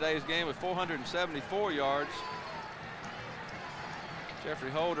into today's game with 474 yards. Jeffrey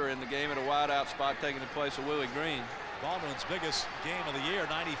Holder in the game at a wideout spot, taking the place of Willie Green. Baldwin's biggest game of the year,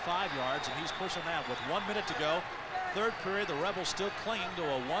 95 yards, and he's pushing that with 1 minute to go. Third period, the Rebels still clinging to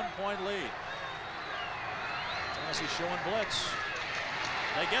a 1-point lead. Tennessee showing blitz.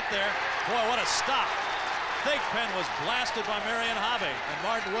 They get there. Boy, what a stop. Thigpen was blasted by Marion Hobby, and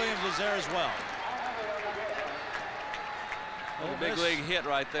Martin Williams was there as well. A big league hit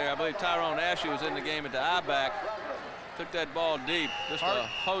right there. I believe Tyrone Ashe was in the game at the I-back. Took that ball deep. Just a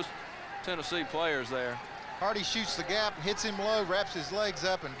host Tennessee players there. Hardy shoots the gap, hits him low, wraps his legs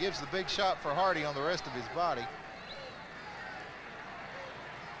up, and gives the big shot for Hardy on the rest of his body.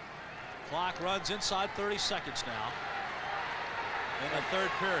 Clock runs inside 30 seconds now in the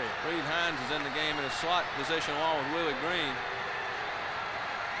third period. Reed Hines is in the game in a slot position along with Willie Green.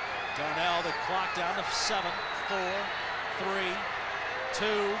 Darnell, the clock down to 7, 4, 3,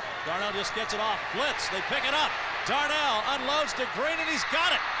 2. Darnell just gets it off. Blitz, they pick it up. Darnell unloads to Green, and he's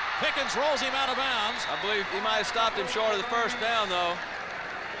got it. Pickens rolls him out of bounds. I believe he might have stopped him short of the first down, though.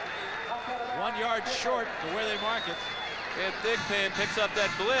 1 yard short to where they mark it. And Thigpen picks up that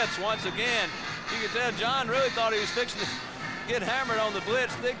blitz once again. You can tell John really thought he was fixing to get hammered on the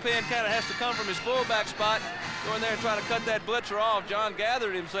blitz. Thigpen kind of has to come from his fullback spot, go in there and try to cut that blitzer off. John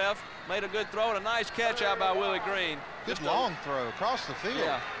gathered himself, made a good throw, and a nice catch out by Willie Green. Good long throw across the field.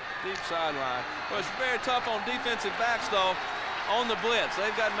 Yeah, deep sideline. Well, it's very tough on defensive backs, though, on the blitz.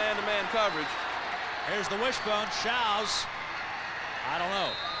 They've got man-to-man coverage. Here's the wishbone. Shows. I don't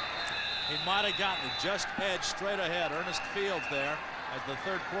know. He might have gotten it just edge straight ahead. Ernest Fields there as the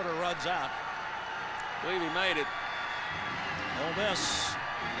third quarter runs out. I believe he made it. Ole Miss,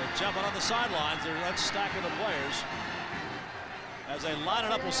 they're jumping on the sidelines. They're unstacking the players. As they line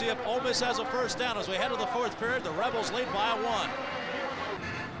it up, we'll see if Ole Miss has a first down. As we head to the fourth period, the Rebels lead by 1.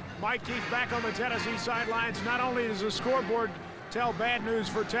 Mike Keith back on the Tennessee sidelines. Not only does the scoreboard tell bad news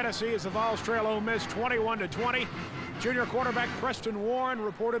for Tennessee as the Vols trail Ole Miss 21-20. Junior quarterback Preston Warren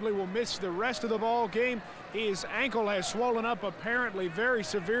reportedly will miss the rest of the ball game. His ankle has swollen up apparently very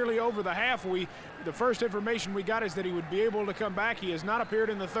severely over the half. The first information we got is that he would be able to come back. He has not appeared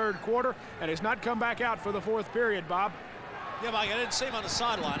in the third quarter and has not come back out for the fourth period, Bob. Yeah, Mike, I didn't see him on the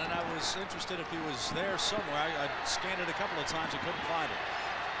sideline, and I was interested if he was there somewhere. I scanned it a couple of times and couldn't find it.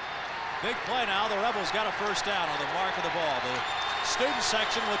 Big play now. The Rebels got a first down on the mark of the ball. The student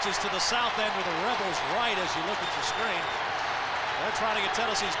section, which is to the south end of the Rebels' right as you look at your screen, they're trying to get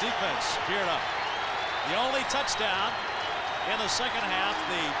Tennessee's defense geared up. The only touchdown in the second half,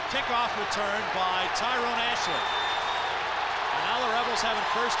 the kickoff return by Tyrone Ashley. And now the Rebels have it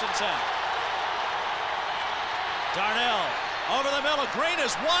 1st and 10. Darnell over the middle. Green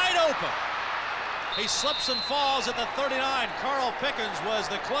is wide open. He slips and falls at the 39. Carl Pickens was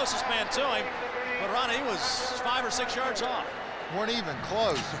the closest man to him, but Ronnie was 5 or 6 yards off. Weren't even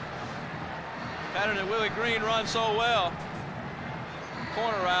close. Pattern that Willie Green runs so well.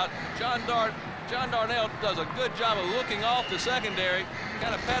 Corner route. John Darnell does a good job of looking off the secondary.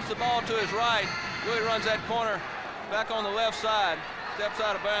 Kind of pats the ball to his right. Willie runs that corner back on the left side. Steps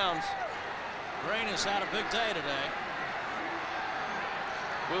out of bounds. Green has had a big day today.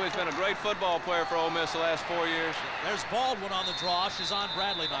 Willie's been a great football player for Ole Miss the last 4 years. There's Baldwin on the draw. Shazon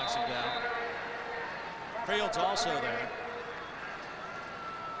Bradley knocks him down. Fields also there.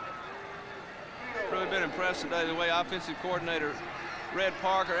 Really been impressed today the way offensive coordinator Red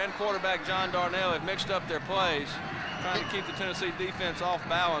Parker and quarterback John Darnell have mixed up their plays, trying to keep the Tennessee defense off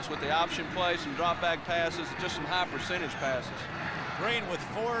balance with the option plays, some drop back passes, just some high percentage passes. Green with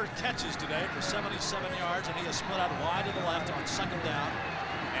 4 catches today for 77 yards, and he has split out wide to the left on 2nd down.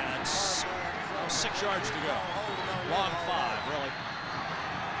 And it's 6 yards to go. Long 5, really.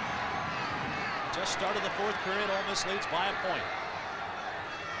 Just started the 4th period. Ole Miss leads by a point.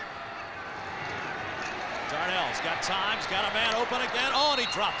 Darnell's got time. He's got a man open again. Oh, and he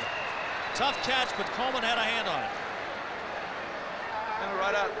dropped it. Tough catch, but Coleman had a hand on it. And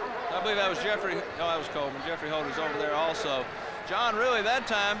right out. I believe that was Jeffrey. No, that was Coleman. Jeffrey Holder's over there also. John really that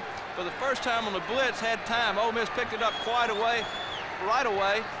time, for the first time on the blitz, had time. Ole Miss picked it up quite away. Right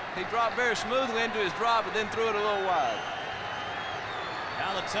away. He dropped very smoothly into his drop, but then threw it a little wide.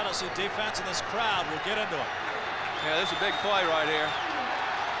 Now the Tennessee defense and this crowd will get into it. Yeah, this is a big play right here.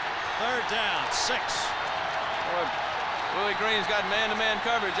 3rd down, 6. Boy, Willie Green's got man-to-man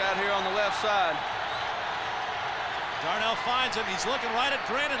coverage out here on the left side. Darnell finds him. He's looking right at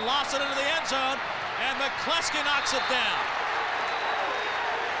Green and lofts it into the end zone. And McCleskey knocks it down.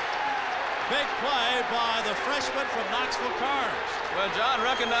 Big play by the freshman from Knoxville Carnes. Well, John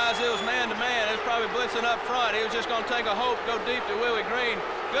recognized it was man-to-man. It was probably blitzing up front. He was just going to take a hope, go deep to Willie Green.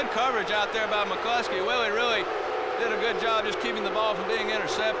 Good coverage out there by McCleskey. Willie really did a good job just keeping the ball from being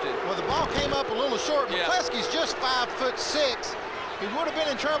intercepted. Well, the ball came up a little short. Yeah. McCleskey's just 5'6". He would have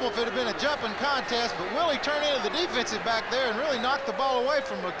been in trouble if it had been a jumping contest, but Willie turned into the defensive back there and really knocked the ball away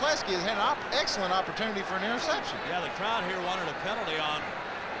from McCleskey. Has had an excellent opportunity for an interception. Yeah, the crowd here wanted a penalty on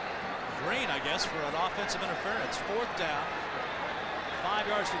Green, I guess, for an offensive interference. 4th down, 5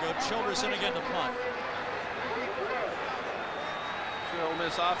 yards to go. Childress in again to punt. Sure, Ole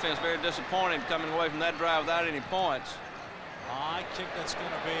Miss offense very disappointed coming away from that drive without any points. High kick that's going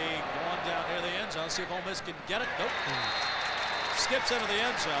to be going down near the end zone. See if Ole Miss can get it. Nope. Skips into the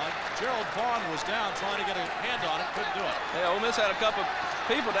end zone. Gerald Vaughn was down trying to get a hand on it. Couldn't do it. Yeah, Ole Miss had a couple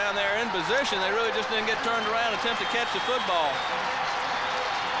people down there in position. They really just didn't get turned around and attempt to catch the football.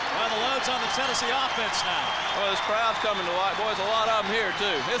 Well, the load's on the Tennessee offense now. Well, this crowd's coming to light. Boy, there's a lot of them here,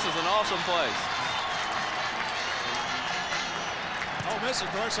 too. This is an awesome place. Ole Miss,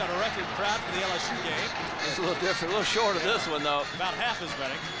 of course, had a record crowd for the LSU game. It's a little different, a little short of this one, though. About half as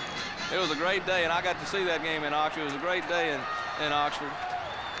many. It was a great day, and I got to see that game in Oxford. It was a great day in Oxford.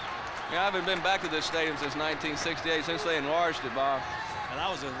 Yeah, I haven't been back to this stadium since 1968, since they enlarged it, Bob. And that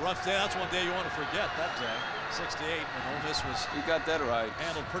was a rough day. That's one day you want to forget, that day. 68, when Ole Miss was You got that right.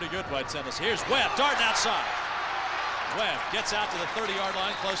 handled pretty good by Tennessee. Here's Webb, darting outside. Webb gets out to the 30-yard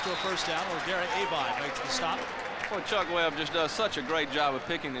line, close to a first down, where Gary Abide makes the stop. Boy, Chuck Webb just does such a great job of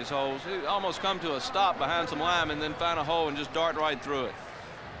picking his holes. He almost come to a stop behind some linemen, then find a hole and just dart right through it.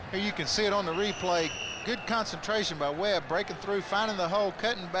 Here you can see it on the replay. Good concentration by Webb, breaking through, finding the hole,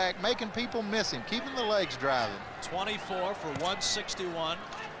 cutting back, making people miss him, keeping the legs driving. 24 for 161.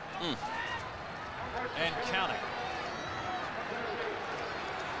 And counting.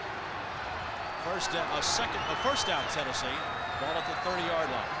 First down Tennessee. Ball at the 30-yard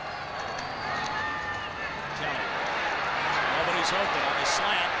line. Kelly. Nobody's open on the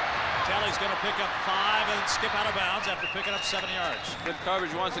slant. Kelly's going to pick up 5 and skip out of bounds after picking up 7 yards. Good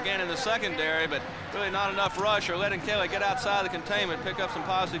coverage once again in the secondary, but really not enough rush or letting Kelly get outside the containment, pick up some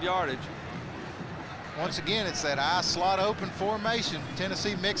positive yardage. Once again, it's that I slot open formation.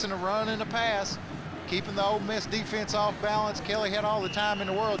 Tennessee mixing a run and a pass, keeping the Ole Miss defense off balance. Kelly had all the time in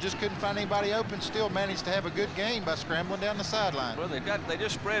the world, just couldn't find anybody open, still managed to have a good game by scrambling down the sideline. Well, they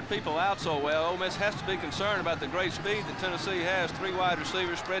just spread people out so well. Ole Miss has to be concerned about the great speed that Tennessee has. 3 wide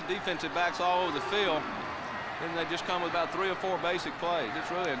receivers, spread defensive backs all over the field. Then they just come with about 3 or 4 basic plays.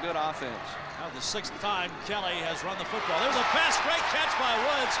 It's really a good offense. Now the 6th time Kelly has run the football. There's a pass, great catch by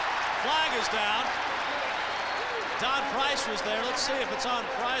Woods. Flag is down. Don Price was there. Let's see if it's on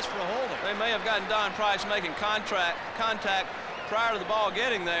Price for a holding. They may have gotten Don Price making contact prior to the ball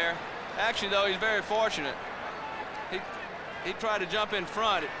getting there. Actually, though, he's very fortunate. He tried to jump in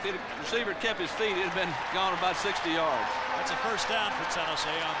front. If the receiver kept his feet, he'd have been gone about 60 yards. That's a first down for Tennessee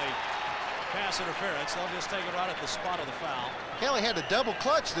on the pass interference. They'll just take it right at the spot of the foul. Kelly had to double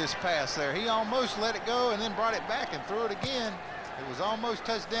clutch this pass there. He almost let it go and then brought it back and threw it again. It was almost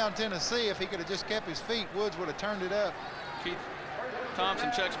touchdown Tennessee. If he could have just kept his feet, Woods would have turned it up. Keith Thompson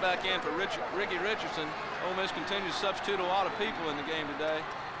checks back in for Ricky Richardson. Ole Miss continues to substitute a lot of people in the game today.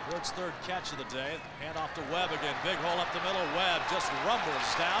 Woods' 3rd catch of the day. Hand off to Webb again. Big hole up the middle. Webb just rumbles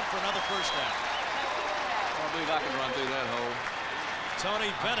down for another first down. I believe I can run through that hole.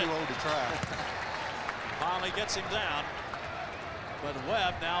 Tony Bennett. Too old to try. Finally gets him down. But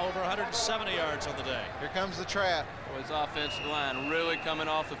Webb now over 170 yards on the day. Here comes the trap. Boy, his offensive line really coming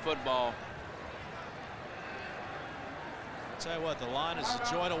off the football. Tell you what, the line is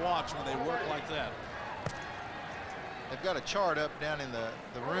a joy to watch when they work like that. They've got a chart up down in the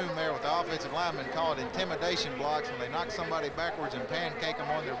room there with the offensive linemen, call it intimidation blocks, when they knock somebody backwards and pancake them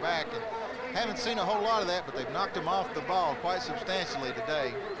on their back. And haven't seen a whole lot of that, but they've knocked them off the ball quite substantially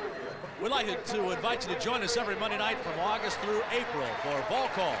today. We'd like to invite you to join us every Monday night from August through April for Ball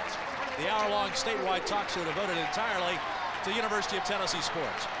Calls, the hour-long statewide talk show devoted entirely to University of Tennessee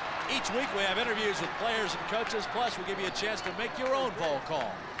sports. Each week we have interviews with players and coaches, plus we give you a chance to make your own Vol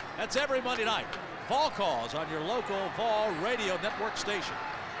Call. That's every Monday night. Vol Calls on your local Vol Radio Network station.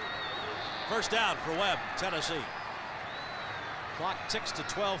 First down for Webb, Tennessee. Clock ticks to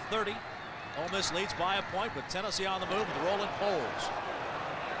 12:30. Ole Miss leads by a point, but Tennessee on the move with rolling poles.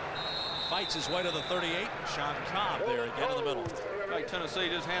 Fights his way to the 38. Sean Cobb there again in the middle. Like Tennessee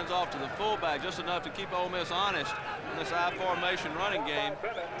just hands off to the fullback just enough to keep Ole Miss honest in this I formation running game.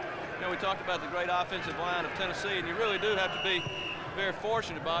 You know, we talked about the great offensive line of Tennessee, and you really do have to be very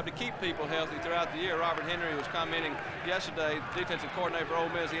fortunate, Bob, to keep people healthy throughout the year. Robert Henry was commenting yesterday, defensive coordinator for Ole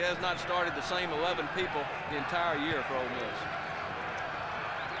Miss. He has not started the same 11 people the entire year for Ole Miss.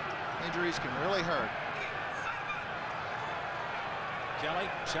 Injuries can really hurt. Kelly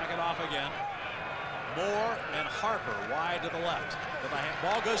checking off again. Moore and Harper wide to the left. The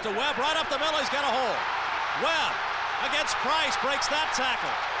ball goes to Webb right up the middle. He's got a hole. Webb against Price breaks that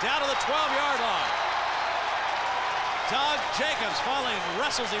tackle down to the 12-yard line. Doug Jacobs finally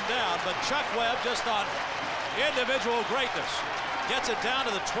wrestles him down, but Chuck Webb just on individual greatness gets it down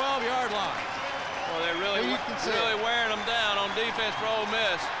to the 12-yard line. Well, they're really wearing them down on defense for Ole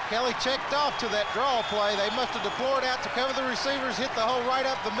Miss. Kelly checked off to that draw play. They must have deployed out to cover the receivers, hit the hole right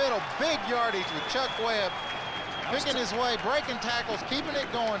up the middle. Big yardage with Chuck Webb picking his way, breaking tackles, keeping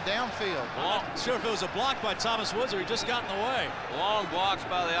it going downfield. I'm not sure if it was a block by Thomas Woods or he just got in the way. Long blocks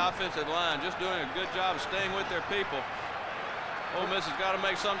by the offensive line, just doing a good job of staying with their people. Ole Miss has got to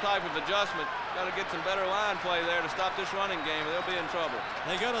make some type of adjustment. Got to get some better line play there to stop this running game, or they'll be in trouble.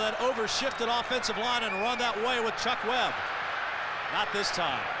 They go to that overshifted offensive line and run that way with Chuck Webb. Not this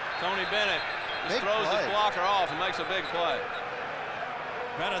time. Tony Bennett just throws his blocker off and makes a big play.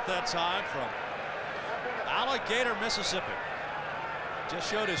 Bennett that time from Alligator, Mississippi.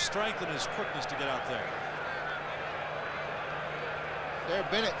 Just showed his strength and his quickness to get out there. There,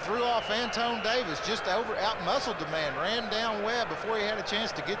 Bennett threw off Antone Davis, just out-muscled the man, ran down Webb before he had a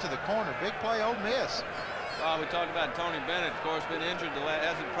chance to get to the corner. Big play, Ole Miss. We talked about Tony Bennett, of course, been injured,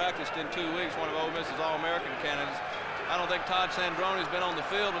 hasn't practiced in 2 weeks, one of Ole Miss's All-American candidates. I don't think Todd Sandroni's been on the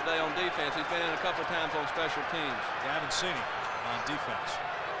field today on defense. He's been in a couple of times on special teams. I haven't seen him on defense.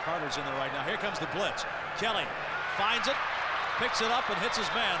 Carter's in there right now. Here comes the blitz. Kelly finds it, picks it up, and hits his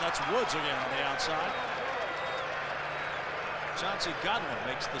man. That's Woods again on the outside. Chauncey Godwin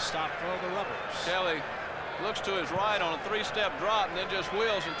makes the stop for the Rebels. Kelly looks to his right on a 3-step drop and then just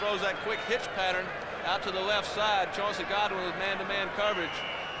wheels and throws that quick hitch pattern out to the left side. Chauncey Godwin with man-to-man coverage.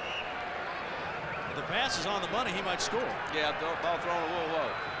 If the pass is on the money, he might score. Yeah, the ball thrown a little low.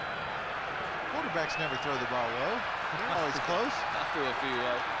 Quarterbacks never throw the ball low. They're always close. I threw a few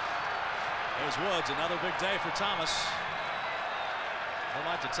low. There's Woods, another big day for Thomas. He'll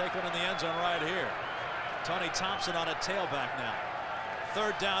like to take one in the end zone right here. Tony Thompson on a tailback now.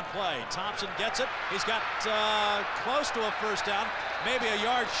 3rd down play. Thompson gets it. He's got close to a first down, maybe a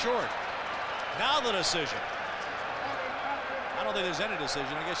yard short. Now the decision. I don't think there's any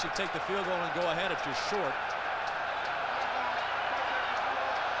decision. I guess you take the field goal and go ahead if you're short.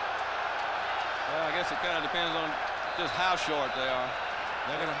 Well, I guess it kind of depends on just how short they are.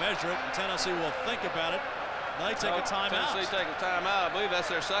 They're going to measure it, and Tennessee will think about it. They take a timeout. Tennessee take a timeout. I believe that's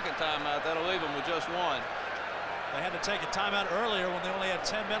their second timeout. That'll leave them with just one. They had to take a timeout earlier when they only had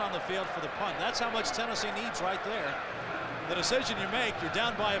 10 men on the field for the punt. That's how much Tennessee needs right there. The decision you make, you're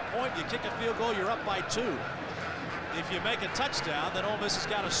down by a point, you kick a field goal, you're up by 2. If you make a touchdown, then Ole Miss has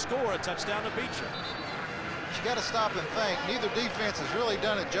got to score a touchdown to beat you. You got to stop and think. Neither defense has really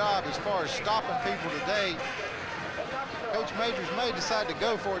done a job as far as stopping people today. Coach Majors may decide to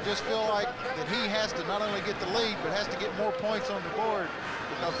go for it. Just feel like that he has to not only get the lead, but has to get more points on the board,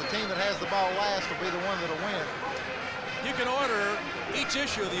 because the team that has the ball last will be the one that'll win. You can order each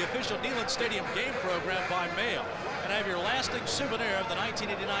issue of the official Neyland Stadium game program by mail and have your lasting souvenir of the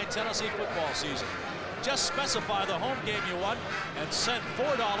 1989 Tennessee football season. Just specify the home game you want and send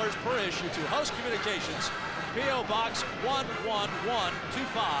 $4 per issue to Host Communications, P.O. Box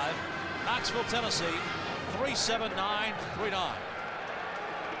 11125, Knoxville, Tennessee 37939.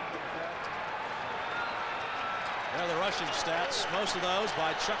 There are the rushing stats, most of those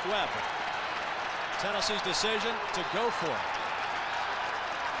by Chuck Webb. Tennessee's decision to go for it.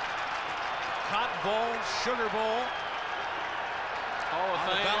 Cotton Bowl, Sugar Bowl. Hall of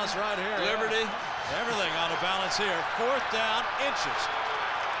Fame. Balance right here. Liberty. Everything on a balance here. 4th down, inches.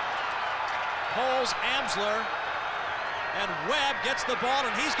 Poles Amsler, and Webb gets the ball,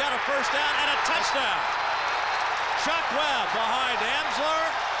 and he's got a first down and a touchdown. Chuck Webb behind Amsler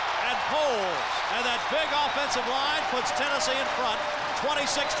and Poles, and that big offensive line puts Tennessee in front,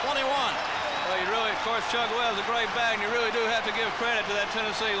 26-21. Well, you really, of course, Chuck Webb's a great back, and you really do have to give credit to that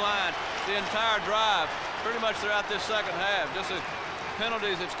Tennessee line. The entire drive, pretty much throughout this second half, just the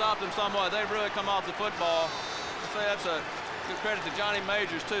penalties have stopped them somewhat. They've really come off the football. I'd say that's a good credit to Johnny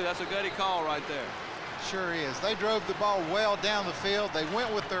Majors, too. That's a goody call right there. Sure is. They drove the ball well down the field. They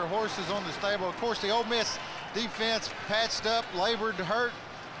went with their horses on the stable. Of course, the Ole Miss defense patched up, labored, hurt,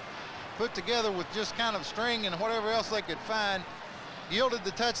 put together with just kind of string and whatever else they could find, yielded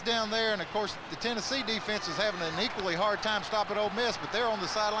the touchdown there. And of course, the Tennessee defense is having an equally hard time stopping Ole Miss, but they're on the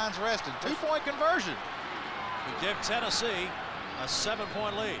sidelines resting. 2-point conversion. We give Tennessee a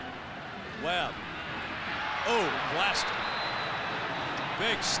 7-point lead. Webb. Oh, blasted.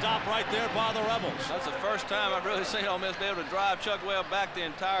 Big stop right there by the Rebels. That's the first time I've really seen Ole Miss be able to drive Chuck Webb back the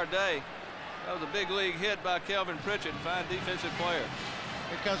entire day. That was a big league hit by Kelvin Pritchett, fine defensive player.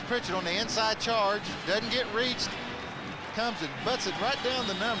 Here comes Pritchett on the inside charge. Doesn't get reached. Comes and butts it right down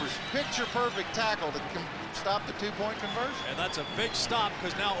the numbers. Picture perfect tackle that can stop the 2-point conversion. And that's a big stop,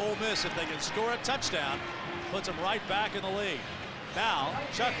 because now Ole Miss, if they can score a touchdown, puts them right back in the lead. Now,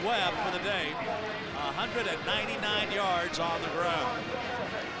 Chuck Webb for the day, 199 yards on the ground.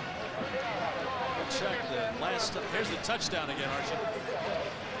 We'll check the last. Here's the touchdown again, Archie.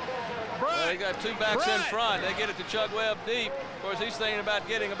 Well, they got 2 backs in front. They get it to Chuck Webb deep. Of course, he's thinking about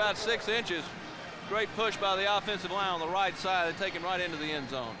getting about 6 inches. Great push by the offensive line on the right side. They take him right into the end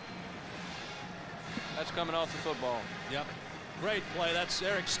zone. That's coming off the football. Yep. Great play. That's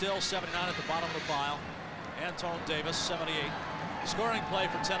Eric Still, 79 at the bottom of the pile. Antone Davis, 78. Scoring play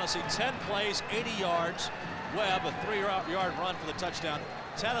for Tennessee, 10 plays, 80 yards. Webb, a 3-yard run for the touchdown.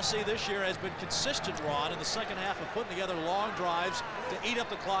 Tennessee this year has been consistent, Ron, in the second half of putting together long drives to eat up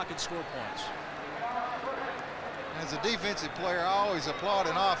the clock and score points. As a defensive player, I always applaud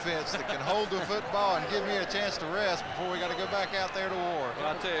an offense that can hold the football and give me a chance to rest before we got to go back out there to war.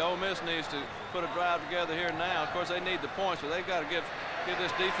 Well, I tell you, Ole Miss needs to put a drive together here now. Of course, they need the points, but they've got to give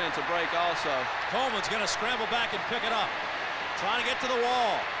this defense a break also. Coleman's going to scramble back and pick it up. Trying to get to the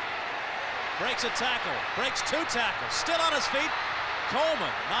wall. Breaks a tackle. Breaks 2 tackles. Still on his feet.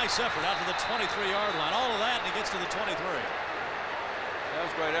 Coleman, nice effort out to the 23-yard line. All of that, and he gets to the 23. That was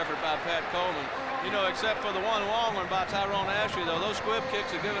a great effort by Pat Coleman. You know, except for the one long one by Tyrone Ashley, though, those squib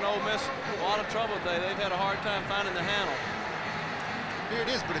kicks have given Ole Miss a lot of trouble today. They've had a hard time finding the handle. Here it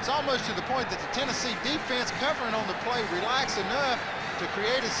is, but it's almost to the point that the Tennessee defense covering on the play relax enough to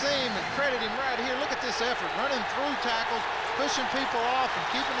create a seam, and credit him right here. Look at this effort, running through tackles, pushing people off and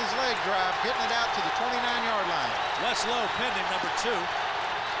keeping his leg drive, getting it out to the 29-yard line. Wes Lowe pending, number 2.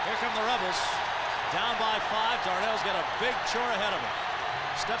 Here come the Rebels. Down by 5. Darnell's got a big chore ahead of him.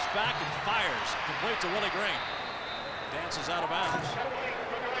 Steps back and fires. Complete to Willie Green. Dances out of bounds.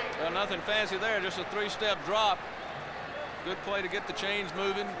 Well, nothing fancy there, just a 3-step drop. Good play to get the chains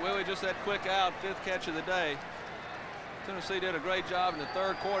moving. Willie just that quick out, 5th catch of the day. Tennessee did a great job in the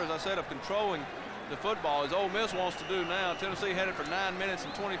 3rd quarter, as I said, of controlling the football, as Ole Miss wants to do now. Tennessee had it for 9 minutes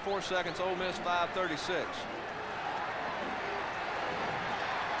and 24 seconds. Ole Miss 5:36.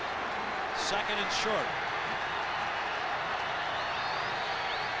 Second and short.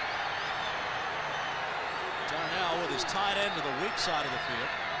 Darnell with his tight end to the weak side of the field.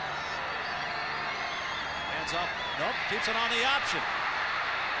 Hands up. Nope. Keeps it on the option.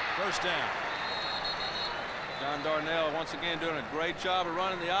 First down. John Darnell once again doing a great job of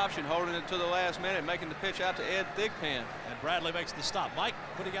running the option, holding it to the last minute, making the pitch out to Ed Thigpen. And Bradley makes the stop. Mike,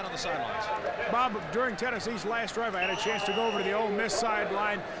 what do you got on the sidelines? Bob, during Tennessee's last drive, I had a chance to go over to the Ole Miss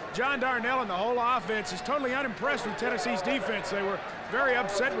sideline. John Darnell and the whole offense is totally unimpressed with Tennessee's defense. They were very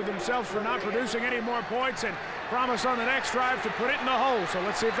upset with themselves for not producing any more points and promise on the next drive to put it in the hole. So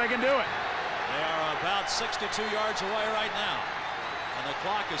let's see if they can do it. They are about 62 yards away right now. And the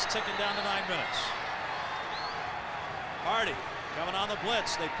clock is ticking down to 9 minutes. Hardy coming on the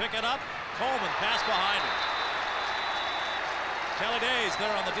blitz. They pick it up. Coleman pass behind him. Kelly Days there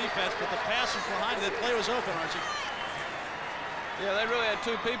on the defense, but the pass was behind him. The play was open, Archie. Yeah, they really had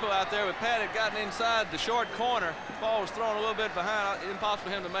two people out there. With Pat had gotten inside the short corner. The ball was thrown a little bit behind. Impossible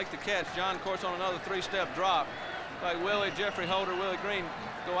for him to make the catch. John, of course, on another 3-step drop. Like Willie, Jeffrey Holder, Willie Green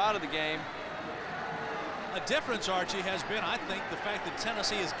go out of the game. A difference, Archie, has been, I think, the fact that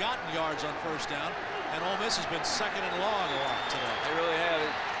Tennessee has gotten yards on first down, and Ole Miss has been second and long a lot today. They really have.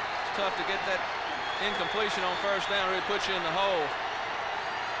 It's tough to get that incompletion on first down, really puts you in the hole.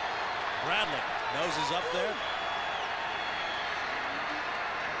 Bradley noses up there.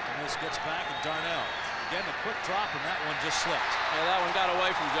 Ole Miss gets back, and Darnell getting a quick drop, and that one just slipped. Yeah, that one got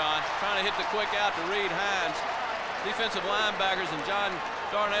away from John. Trying to hit the quick out to Reed Hines. Defensive linebackers and John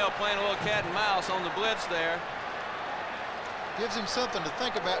Darnell playing a little cat and mouse on the blitz there. Gives him something to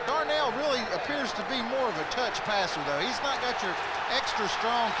think about. Darnell really appears to be more of a touch passer, though. He's not got your extra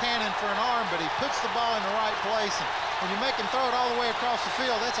strong cannon for an arm, but he puts the ball in the right place. And when you make him throw it all the way across the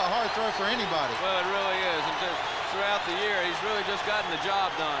field, that's a hard throw for anybody. Well, it really is. And throughout the year, he's really just gotten the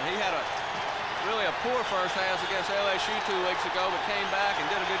job done. He had really a poor first half against LSU 2 weeks ago, but came back and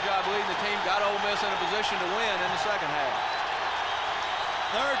did a good job leading the team, got Ole Miss in a position to win in the second half.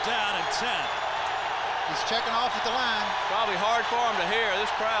 Third down and 10. He's checking off at the line. Probably hard for him to hear.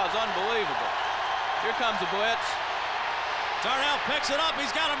 This crowd's unbelievable. Here comes the blitz. Darnell picks it up.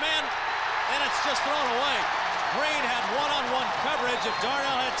 He's got a man, and it's just thrown away. Green had one-on-one coverage if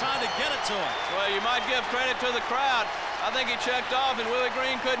Darnell had time to get it to him. Well, you might give credit to the crowd. I think he checked off, and Willie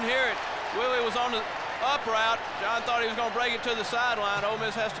Green couldn't hear it. Willie was on the up route. John thought he was going to break it to the sideline. Ole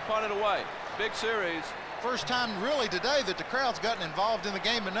Miss has to punt it away. Big series. First time really today that the crowd's gotten involved in the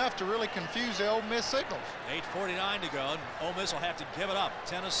game enough to really confuse the Ole Miss signals. 8:49 to go, and Ole Miss will have to give it up.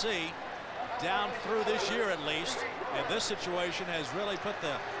 Tennessee, down through this year at least, and this situation has really put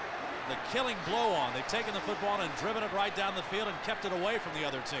the killing blow on. They've taken the football and driven it right down the field and kept it away from the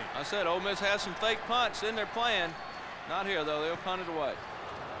other team. I said Ole Miss has some fake punts in their plan. Not here, though. They'll punt it away.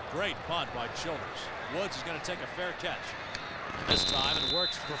 Great punt by Childers. Woods is going to take a fair catch. This time it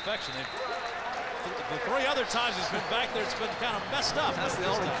works to perfection. The 3 other times he's been back there, it's been kind of messed up. That's the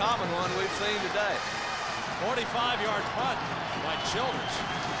only common one we've seen today. 45-yard punt by Childers.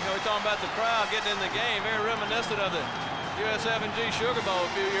 You know, we're talking about the crowd getting in the game, very reminiscent of the USF&G Sugar Bowl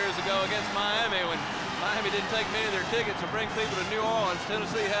a few years ago against Miami, when Miami didn't take many of their tickets to bring people to New Orleans.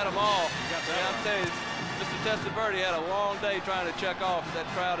 Tennessee had them all. Yeah, I'm telling you, Mr. Testaverde had a long day trying to check off that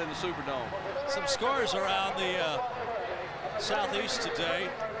crowd in the Superdome. Some scores around the Southeast today.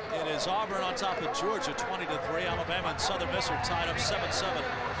 It is Auburn on top of Georgia 20-3. Alabama and Southern Miss are tied up 7-7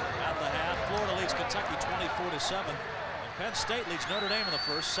 at the half. Florida leads Kentucky 24-7. And Penn State leads Notre Dame in the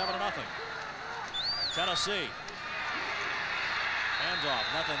first 7-0. Tennessee. Handoff,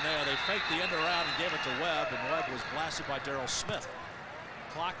 nothing there. They faked the end around and gave it to Webb, and Webb was blasted by Darrell Smith.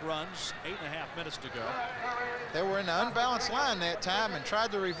 Clock runs, 8.5 minutes to go. They were in an unbalanced line that time and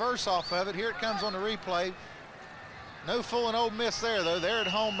tried to reverse off of it. Here it comes on the replay. No fooling Ole Miss there, though. They're at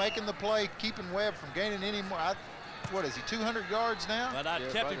home making the play, keeping Webb from gaining any more. What is he, 200 yards now? But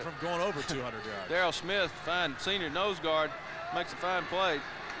that kept him from going over 200 yards. Darrell Smith, fine senior nose guard, makes a fine play.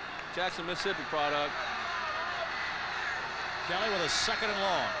 Jackson, Mississippi product. Kelly with a second and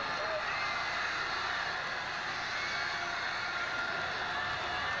long.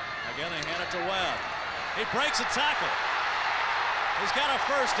 Again, they hand it to Webb. He breaks a tackle. He's got a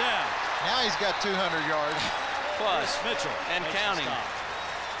first down. Now he's got 200 yards. Plus Mitchell and counting.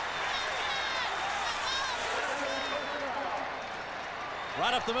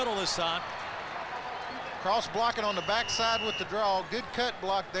 Right up the middle this time. Cross blocking on the backside with the draw. Good cut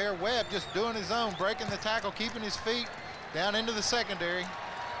block there. Webb just doing his own, breaking the tackle, keeping his feet down into the secondary.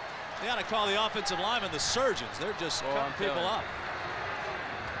 They ought to call the offensive linemen the surgeons. They're just cutting people up.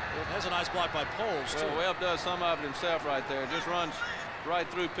 There's a nice block by Poles, too. Well, Webb does some of it himself right there. Just runs right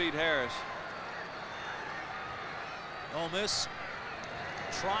through Pete Harris. Ole Miss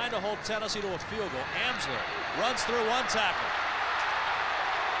trying to hold Tennessee to a field goal. Amsler runs through one tackle.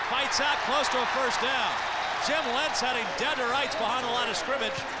 Fights out close to a first down. Jim Lentz heading dead to rights behind the line of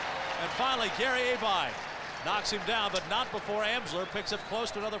scrimmage. And finally, Gary Abai knocks him down, but not before Amsler picks up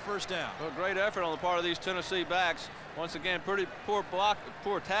close to another first down. Well, great effort on the part of these Tennessee backs. Once again, pretty poor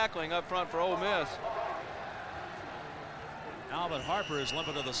tackling up front for Ole Miss. Alvin Harper is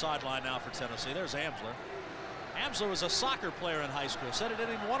limping to the sideline now for Tennessee. There's Amsler. Amsler was a soccer player in high school. Said he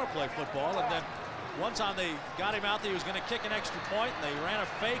didn't even want to play football, and then one time they got him out there. He was going to kick an extra point, and they ran a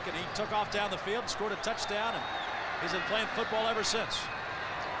fake, and he took off down the field and scored a touchdown, and he's been playing football ever since.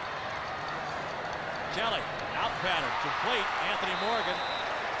 Kelly, out pattern, complete. Anthony Morgan,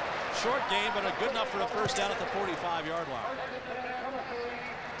 short gain, but good enough for a first down at the 45-yard line.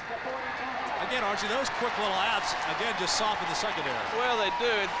 Again, Archie, those quick little outs, again, just soften the secondary. Well, they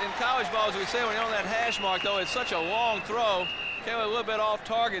do. In college ball, as we say, when you're on that hash mark, though, it's such a long throw. Came a little bit off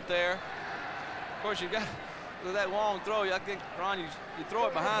target there. Of course, you got with that long throw, I think, Ron, you throw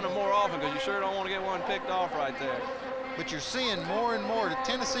it behind them more often because you sure don't want to get one picked off right there. But you're seeing more and more, the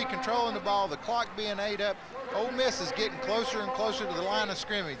Tennessee controlling the ball, the clock being ate up. Ole Miss is getting closer and closer to the line of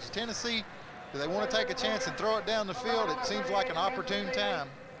scrimmage. Tennessee, do they want to take a chance and throw it down the field? It seems like an opportune time.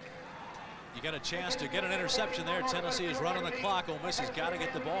 You got a chance to get an interception there. Tennessee is running the clock. Ole Miss has got to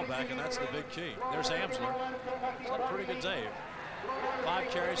get the ball back, and that's the big key. There's Amsler. He's had a pretty good day. 5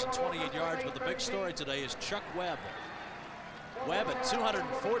 carries and 28 yards, but the big story today is Chuck Webb. Webb at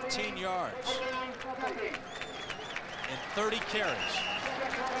 214 yards in 30 carries.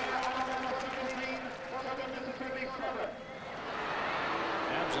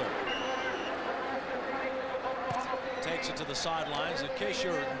 Amsler takes it to the sidelines. In case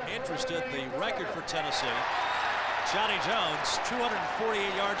you're interested, the record for Tennessee, Johnny Jones,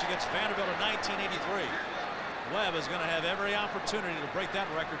 248 yards against Vanderbilt in 1983. Webb is going to have every opportunity to break that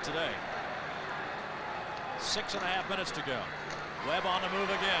record today. 6.5 minutes to go. Webb on the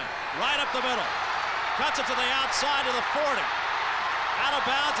move again. Right up the middle. Cuts it to the outside to the 40. Out of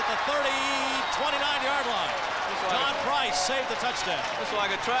bounds at the 29-yard line. John Price saved the touchdown. It's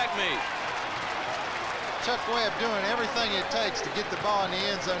like a track meet. Chuck Webb doing everything it takes to get the ball in the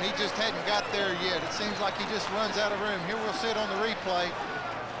end zone. He just hadn't got there yet. It seems like he just runs out of room. Here we'll see it on the replay.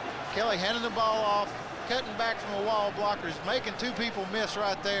 Kelly handing the ball off, cutting back from a wall blocker, is making 2 people miss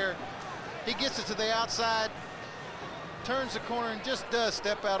right there. He gets it to the outside, turns the corner, and just does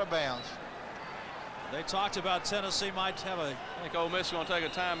step out of bounds. They talked about Tennessee might have a... I think Ole Miss is going to take a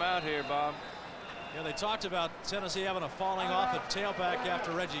timeout here, Bob. Yeah, they talked about Tennessee having a falling off at tailback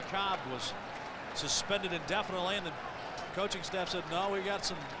after Reggie Cobb was suspended indefinitely, and the coaching staff said, no, we got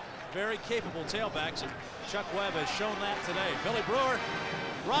some very capable tailbacks, and Chuck Webb has shown that today. Billy Brewer,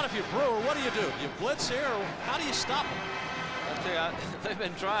 Ron, if you're Brewer, what do? You blitz here, or how do you stop them? I tell you, they've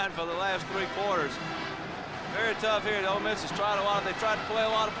been trying for the last 3 quarters. Very tough here. Ole Miss has tried a lot. They tried to play a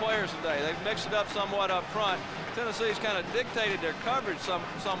lot of players today. They've mixed it up somewhat up front. Tennessee's kind of dictated their coverage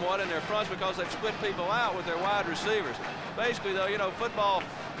somewhat in their fronts because they've split people out with their wide receivers. Basically, though, you know, football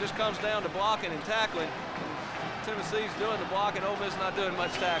just comes down to blocking and tackling. Tennessee's doing the blocking. Ole Miss not doing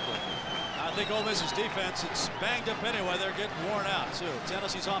much tackling. I think Ole Miss's defense, it's banged up anyway. They're getting worn out, too.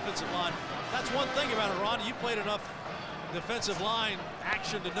 Tennessee's offensive line. That's one thing about it, Ron. You played enough defensive line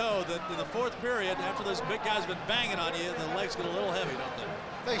action to know that in the 4th period, after those big guys have been banging on you, the legs get a little heavy, don't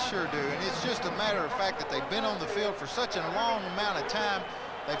they? They sure do, and it's just a matter of fact that they've been on the field for such a long amount of time.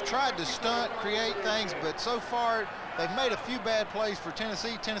 They've tried to stunt, create things, but so far they've made a few bad plays for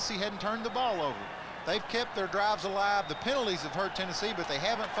Tennessee. Tennessee hadn't turned the ball over. They've kept their drives alive. The penalties have hurt Tennessee, but they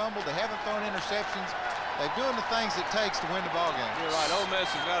haven't fumbled. They haven't thrown interceptions. They're doing the things it takes to win the ball game. You're right. Ole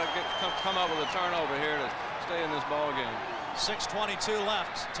Miss has got to come up with a turnover here to stay in this ball game. 6:22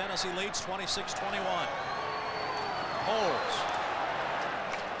 left. Tennessee leads 26-21. Poles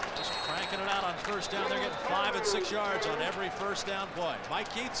just cranking it out on first down. They're getting 5 and 6 yards on every first down play.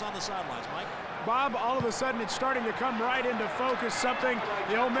 Mike Keith's on the sidelines. Mike. Bob, all of a sudden it's starting to come right into focus, something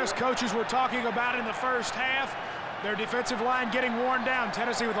the Ole Miss coaches were talking about in the first half. Their defensive line getting worn down.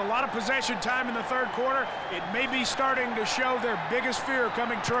 Tennessee with a lot of possession time in the 3rd quarter. It may be starting to show their biggest fear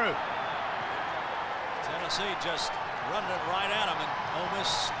coming true. Tennessee just running it right at them, and Ole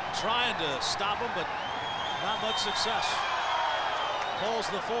Miss trying to stop them, but not much success. Pulls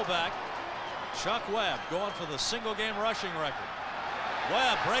the fullback. Chuck Webb going for the single-game rushing record.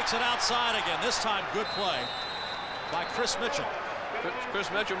 Webb breaks it outside again. This time, good play by Chris Mitchell. Chris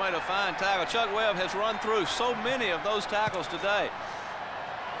Mitchell made a fine tackle. Chuck Webb has run through so many of those tackles today.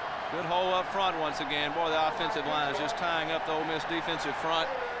 Good hole up front once again. Boy, the offensive line is just tying up the Ole Miss defensive front,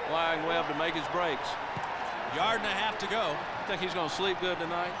 allowing Webb to make his breaks. 1.5 yards to go. I think he's going to sleep good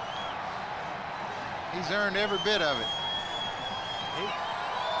tonight. He's earned every bit of it.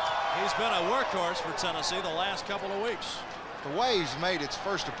 He's been a workhorse for Tennessee the last couple of weeks. The Waves made its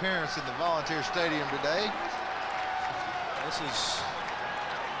first appearance in the Volunteer Stadium today. This is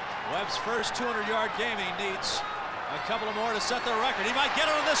Webb's first 200-yard game. He needs a couple of more to set the record. He might get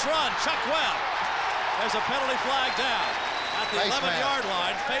it on this run. Chuck Webb. There's a penalty flag down at the 11-yard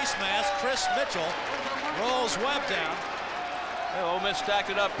line. Face mask. Chris Mitchell rolls Webb down. Well, Ole Miss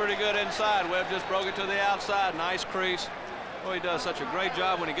stacked it up pretty good inside. Webb just broke it to the outside. Nice crease. Well, he does such a great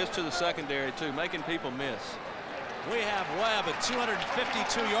job when he gets to the secondary, too, making people miss. We have Webb at 252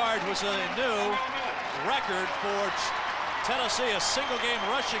 yards, which is a new record for Tennessee, a single-game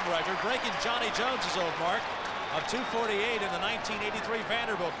rushing record, breaking Johnny Jones's old mark of 248 in the 1983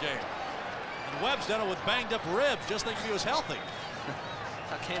 Vanderbilt game. And Webb's done it with banged-up ribs. Just think if he was healthy.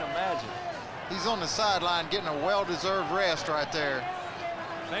 I can't imagine. He's on the sideline getting a well-deserved rest right there.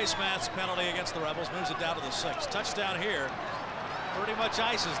 Face mask penalty against the Rebels, moves it down to the 6. Touchdown here. Pretty much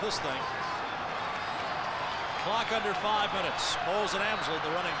ices this thing. Clock under 5 minutes. Poles and Amsler,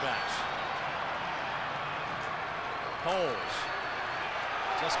 the running backs. Poles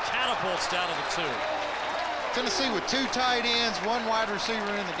just catapults down to the 2. Tennessee with 2 tight ends, 1 wide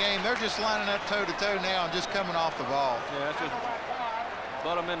receiver in the game. They're just lining up toe-to-toe now and just coming off the ball. Yeah, that's just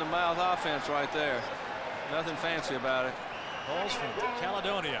butt them in the mouth offense right there. Nothing fancy about it. Poles from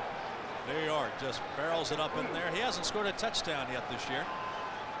Caledonia, New York, just barrels it up in there. He hasn't scored a touchdown yet this year.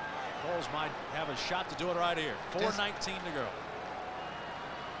 Poles might have a shot to do it right here. 4:19 to go.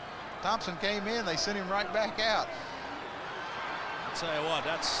 Thompson came in, they sent him right back out. I'll tell you what,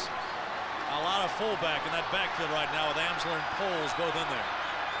 that's a lot of fullback in that backfield right now with Amsler and Poles both in there.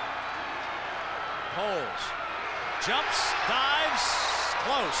 Poles jumps, dives,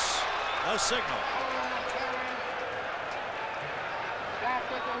 close. No signal.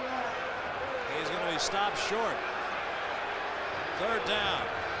 He's going to be stopped short. 3rd down.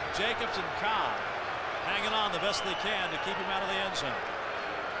 Jacobs and Cobb hanging on the best they can to keep him out of the end zone.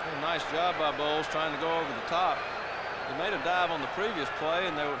 A nice job by Bowles trying to go over the top. He made a dive on the previous play,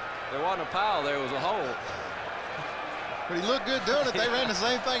 and there wasn't a pile there. It was a hole. But he looked good doing it. They ran the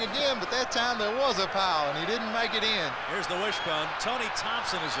same thing again, but that time there was a pile, and he didn't make it in. Here's the wishbone. Tony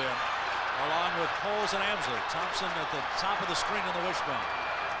Thompson is in, along with Poles and Amsler. Thompson at the top of the screen on the wishbone.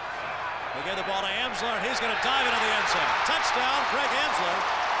 They get the ball to Amsler, and he's going to dive into the end zone. Touchdown, Greg Amsler,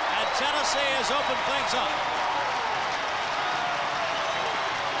 and Tennessee has opened things up.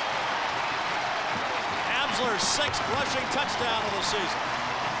 Amsler's 6th rushing touchdown of the season.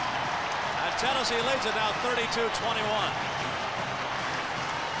 And Tennessee leads it now 32-21.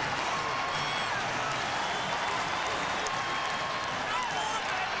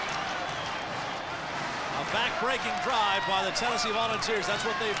 Back-breaking drive by the Tennessee Volunteers. That's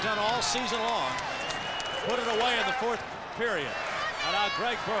what they've done all season long. Put it away in the 4th period. And now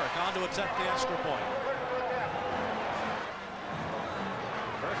Greg Burke on to attempt the extra point.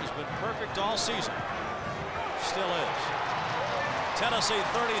 Burke has been perfect all season. Still is. Tennessee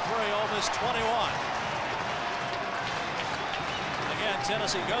 33, Ole Miss 21. Again,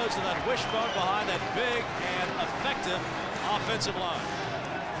 Tennessee goes to that wishbone behind that big and effective offensive line.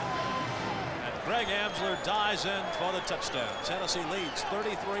 Greg Amsler dives in for the touchdown. Tennessee leads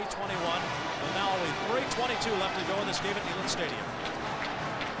 33-21. With now only 3:22 left to go in this game at Neyland Stadium.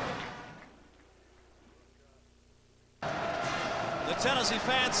 The Tennessee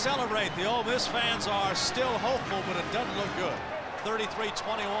fans celebrate. The Ole Miss fans are still hopeful, but it doesn't look good.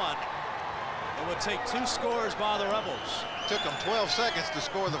 33-21. It would take 2 scores by the Rebels. Took them 12 seconds to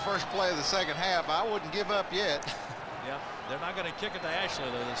score the first play of the second half. I wouldn't give up yet. Yeah, they're not going to kick it to Ashley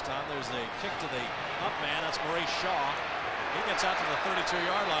though this time. There's the kick to the up man. That's Maurice Shaw. He gets out to the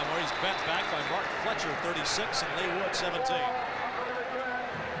 32-yard line where he's bent back by Mark Fletcher, 36, and Lee Wood, 17.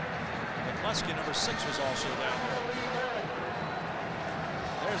 McCluskey, number 6, was also down there.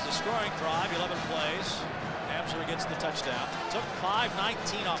 There's the scoring drive, 11 plays. Amsler gets the touchdown. Took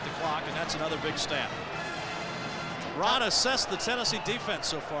 5:19 off the clock, and that's another big stat. Ron assessed the Tennessee defense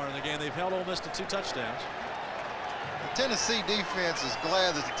so far in the game. They've held Ole Miss to 2 touchdowns. The Tennessee defense is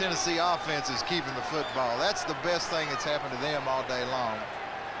glad that the Tennessee offense is keeping the football. That's the best thing that's happened to them all day long.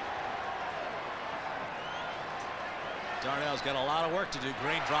 Darnell's got a lot of work to do.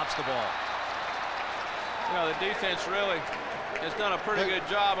 Green drops the ball. You know, the defense really It's done a pretty good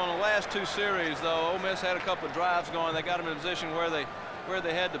job on the last 2 series, though. Ole Miss had a couple of drives going. They got them in a position where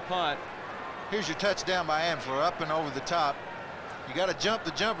they had to punt. Here's your touchdown by Amsler, up and over the top. You got to jump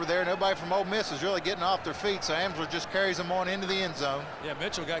the jumper there. Nobody from Ole Miss is really getting off their feet, so Amsler just carries them on into the end zone. Yeah,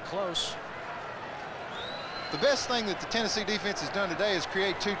 Mitchell got close. The best thing that the Tennessee defense has done today is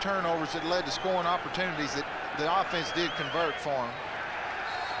create 2 turnovers that led to scoring opportunities that the offense did convert for them.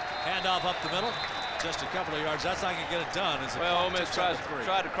 Handoff up the middle. Just a couple of yards. That's not going to get it done. Well, Ole Miss tried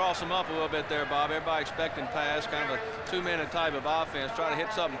to cross them up a little bit there, Bob. Everybody expecting pass, kind of a 2-minute type of offense. Try to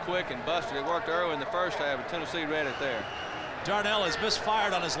hit something quick and busted. It worked early in the first half, but Tennessee read it there. Darnell has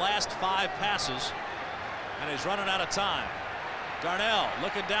misfired on his last 5 passes, and he's running out of time. Darnell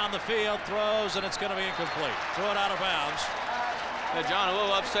looking down the field, throws, and it's going to be incomplete. Throw it out of bounds. Yeah, John a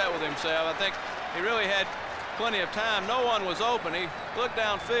little upset with himself. I think he really had plenty of time. No one was open. He looked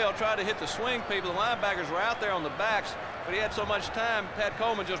downfield, tried to hit the swing people. The linebackers were out there on the backs, but he had so much time. Pat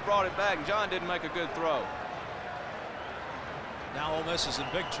Coleman just brought it back, and John didn't make a good throw. Now Ole Miss is in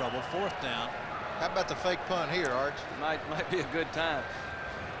big trouble. 4th down. How about the fake punt here, Arch? Might be a good time.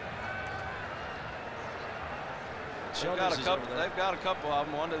 They've got a couple of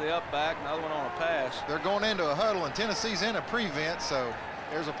them, one to the up back, another one on a pass. They're going into a huddle, and Tennessee's in a prevent, so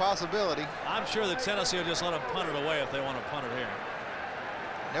there's a possibility. I'm sure that Tennessee will just let them punt it away if they want to punt it here.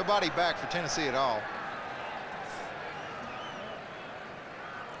 Nobody back for Tennessee at all.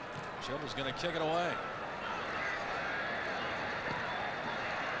 Childer's going to kick it away.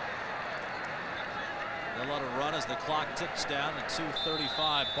 They'll let it run as the clock ticks down at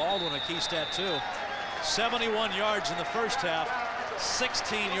 2:35. Baldwin, a key stat too. 71 yards in the first half,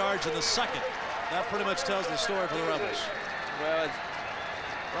 16 yards in the second. That pretty much tells the story for the Rebels. Well, as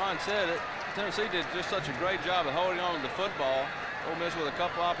Ron said, Tennessee did just such a great job of holding on to the football. Ole Miss with a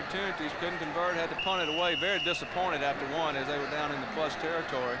couple opportunities, couldn't convert, had to punt it away. Very disappointed after 1 as they were down in the plus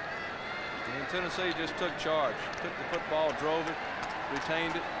territory. And Tennessee just took charge, took the football, drove it,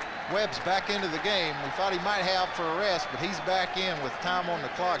 retained it. Webb's back into the game. We thought he might have for a rest, but he's back in with time on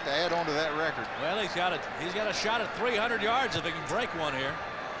the clock to add on to that record. Well, he's got a shot at 300 yards if he can break one here.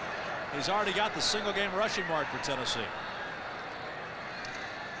 He's already got the single game rushing mark for Tennessee.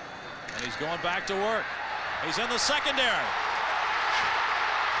 And he's going back to work. He's in the secondary.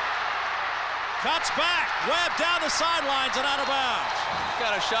 Cuts back. Webb down the sidelines and out of bounds. He's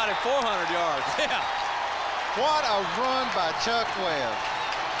got a shot at 400 yards. Yeah. What a run by Chuck Webb.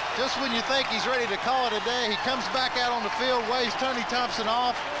 Just when you think he's ready to call it a day, he comes back out on the field, waves Tony Thompson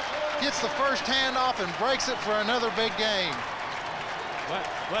off, gets the first handoff, and breaks it for another big game.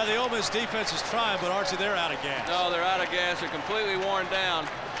 Well, the Ole Miss defense is trying, but Archie, they're out of gas. No, they're out of gas. They're completely worn down.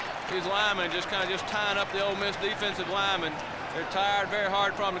 These linemen just kind of tying up the Ole Miss defensive linemen. They're tired, very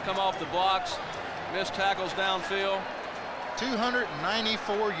hard for them to come off the blocks. Missed tackles downfield.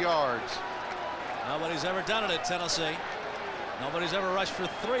 294 yards. Nobody's ever done it at Tennessee. Nobody's ever rushed for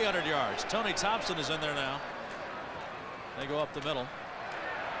 300 yards. Tony Thompson is in there now. They go up the middle.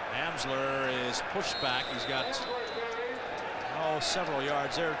 Amsler is pushed back. He's got several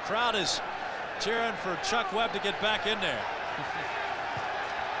yards there. Crowd is cheering for Chuck Webb to get back in there.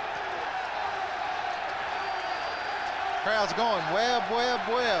 Crowd's going Webb, Webb,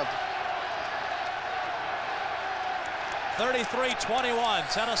 Webb.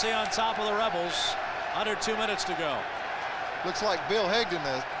 33-21. Tennessee on top of the Rebels. Under 2 minutes to go. Looks like Bill Higdon,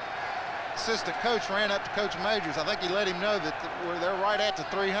 the assistant coach, ran up to Coach Majors. I think he let him know that they're right at the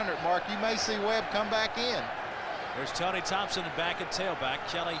 300 mark. You may see Webb come back in. There's Tony Thompson back at tailback.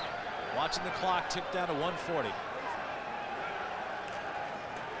 Kelly watching the clock tick down to 140.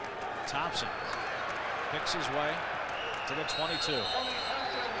 Thompson picks his way to the 22. A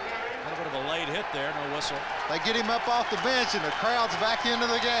little bit of a late hit there, no whistle. They get him up off the bench, and the crowd's back into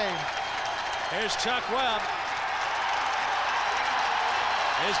the game. Here's Chuck Webb.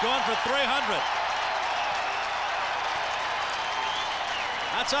 He's going for 300.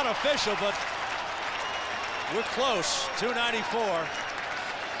 That's unofficial, but we're close. 294.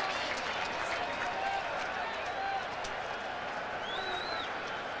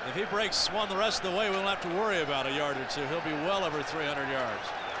 If he breaks one the rest of the way, we won't have to worry about a yard or two. He'll be well over 300 yards.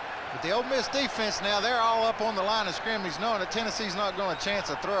 But the Ole Miss defense now, they're all up on the line of scrimmage knowing that Tennessee's not going to chance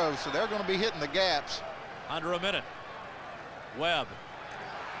a throw, so they're going to be hitting the gaps. Under a minute. Webb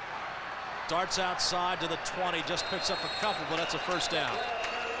darts outside to the 20, just picks up a couple, but that's a first down.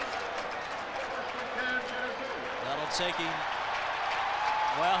 That'll take him,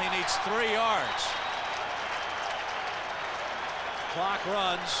 well, he needs 3 yards. Clock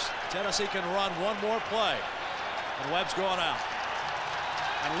runs. Tennessee can run one more play, and Webb's going out.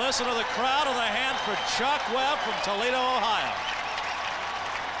 And listen to the crowd of the hand for Chuck Webb from Toledo, Ohio.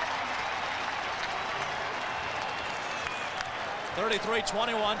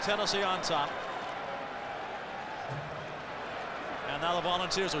 (33-21), Tennessee on top. And now the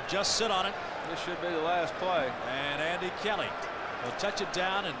Volunteers will just sit on it. This should be the last play. And Andy Kelly will touch it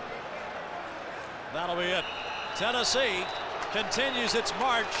down, and that'll be it. Tennessee continues its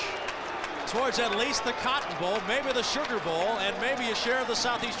march towards at least the Cotton Bowl, maybe the Sugar Bowl, and maybe a share of the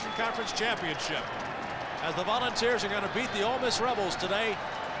Southeastern Conference Championship, as the Volunteers are going to beat the Ole Miss Rebels today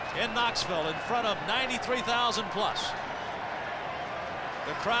in Knoxville in front of 93,000 plus.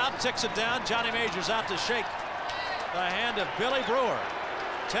 The crowd ticks it down. Johnny Majors out to shake the hand of Billy Brewer.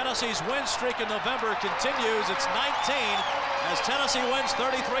 Tennessee's win streak in November continues. It's 19 as Tennessee wins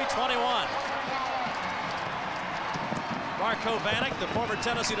 33-21. Marco Vanek, the former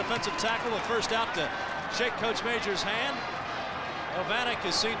Tennessee defensive tackle, the first out to shake Coach Majors' hand. Vanek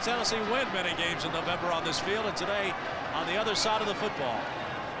has seen Tennessee win many games in November on this field, and today on the other side of the football,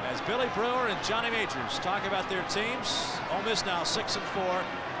 as Billy Brewer and Johnny Majors talk about their teams. Ole Miss now 6-4.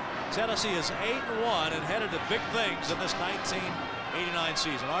 Tennessee is 8-1 and headed to big things in this 1989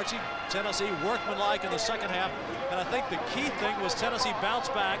 season. Archie, Tennessee workmanlike in the second half, and I think the key thing was Tennessee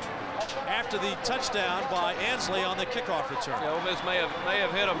bounced back after the touchdown by Ansley on the kickoff return. Yeah, Ole Miss may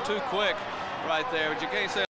have hit them too quick right there, but you can't say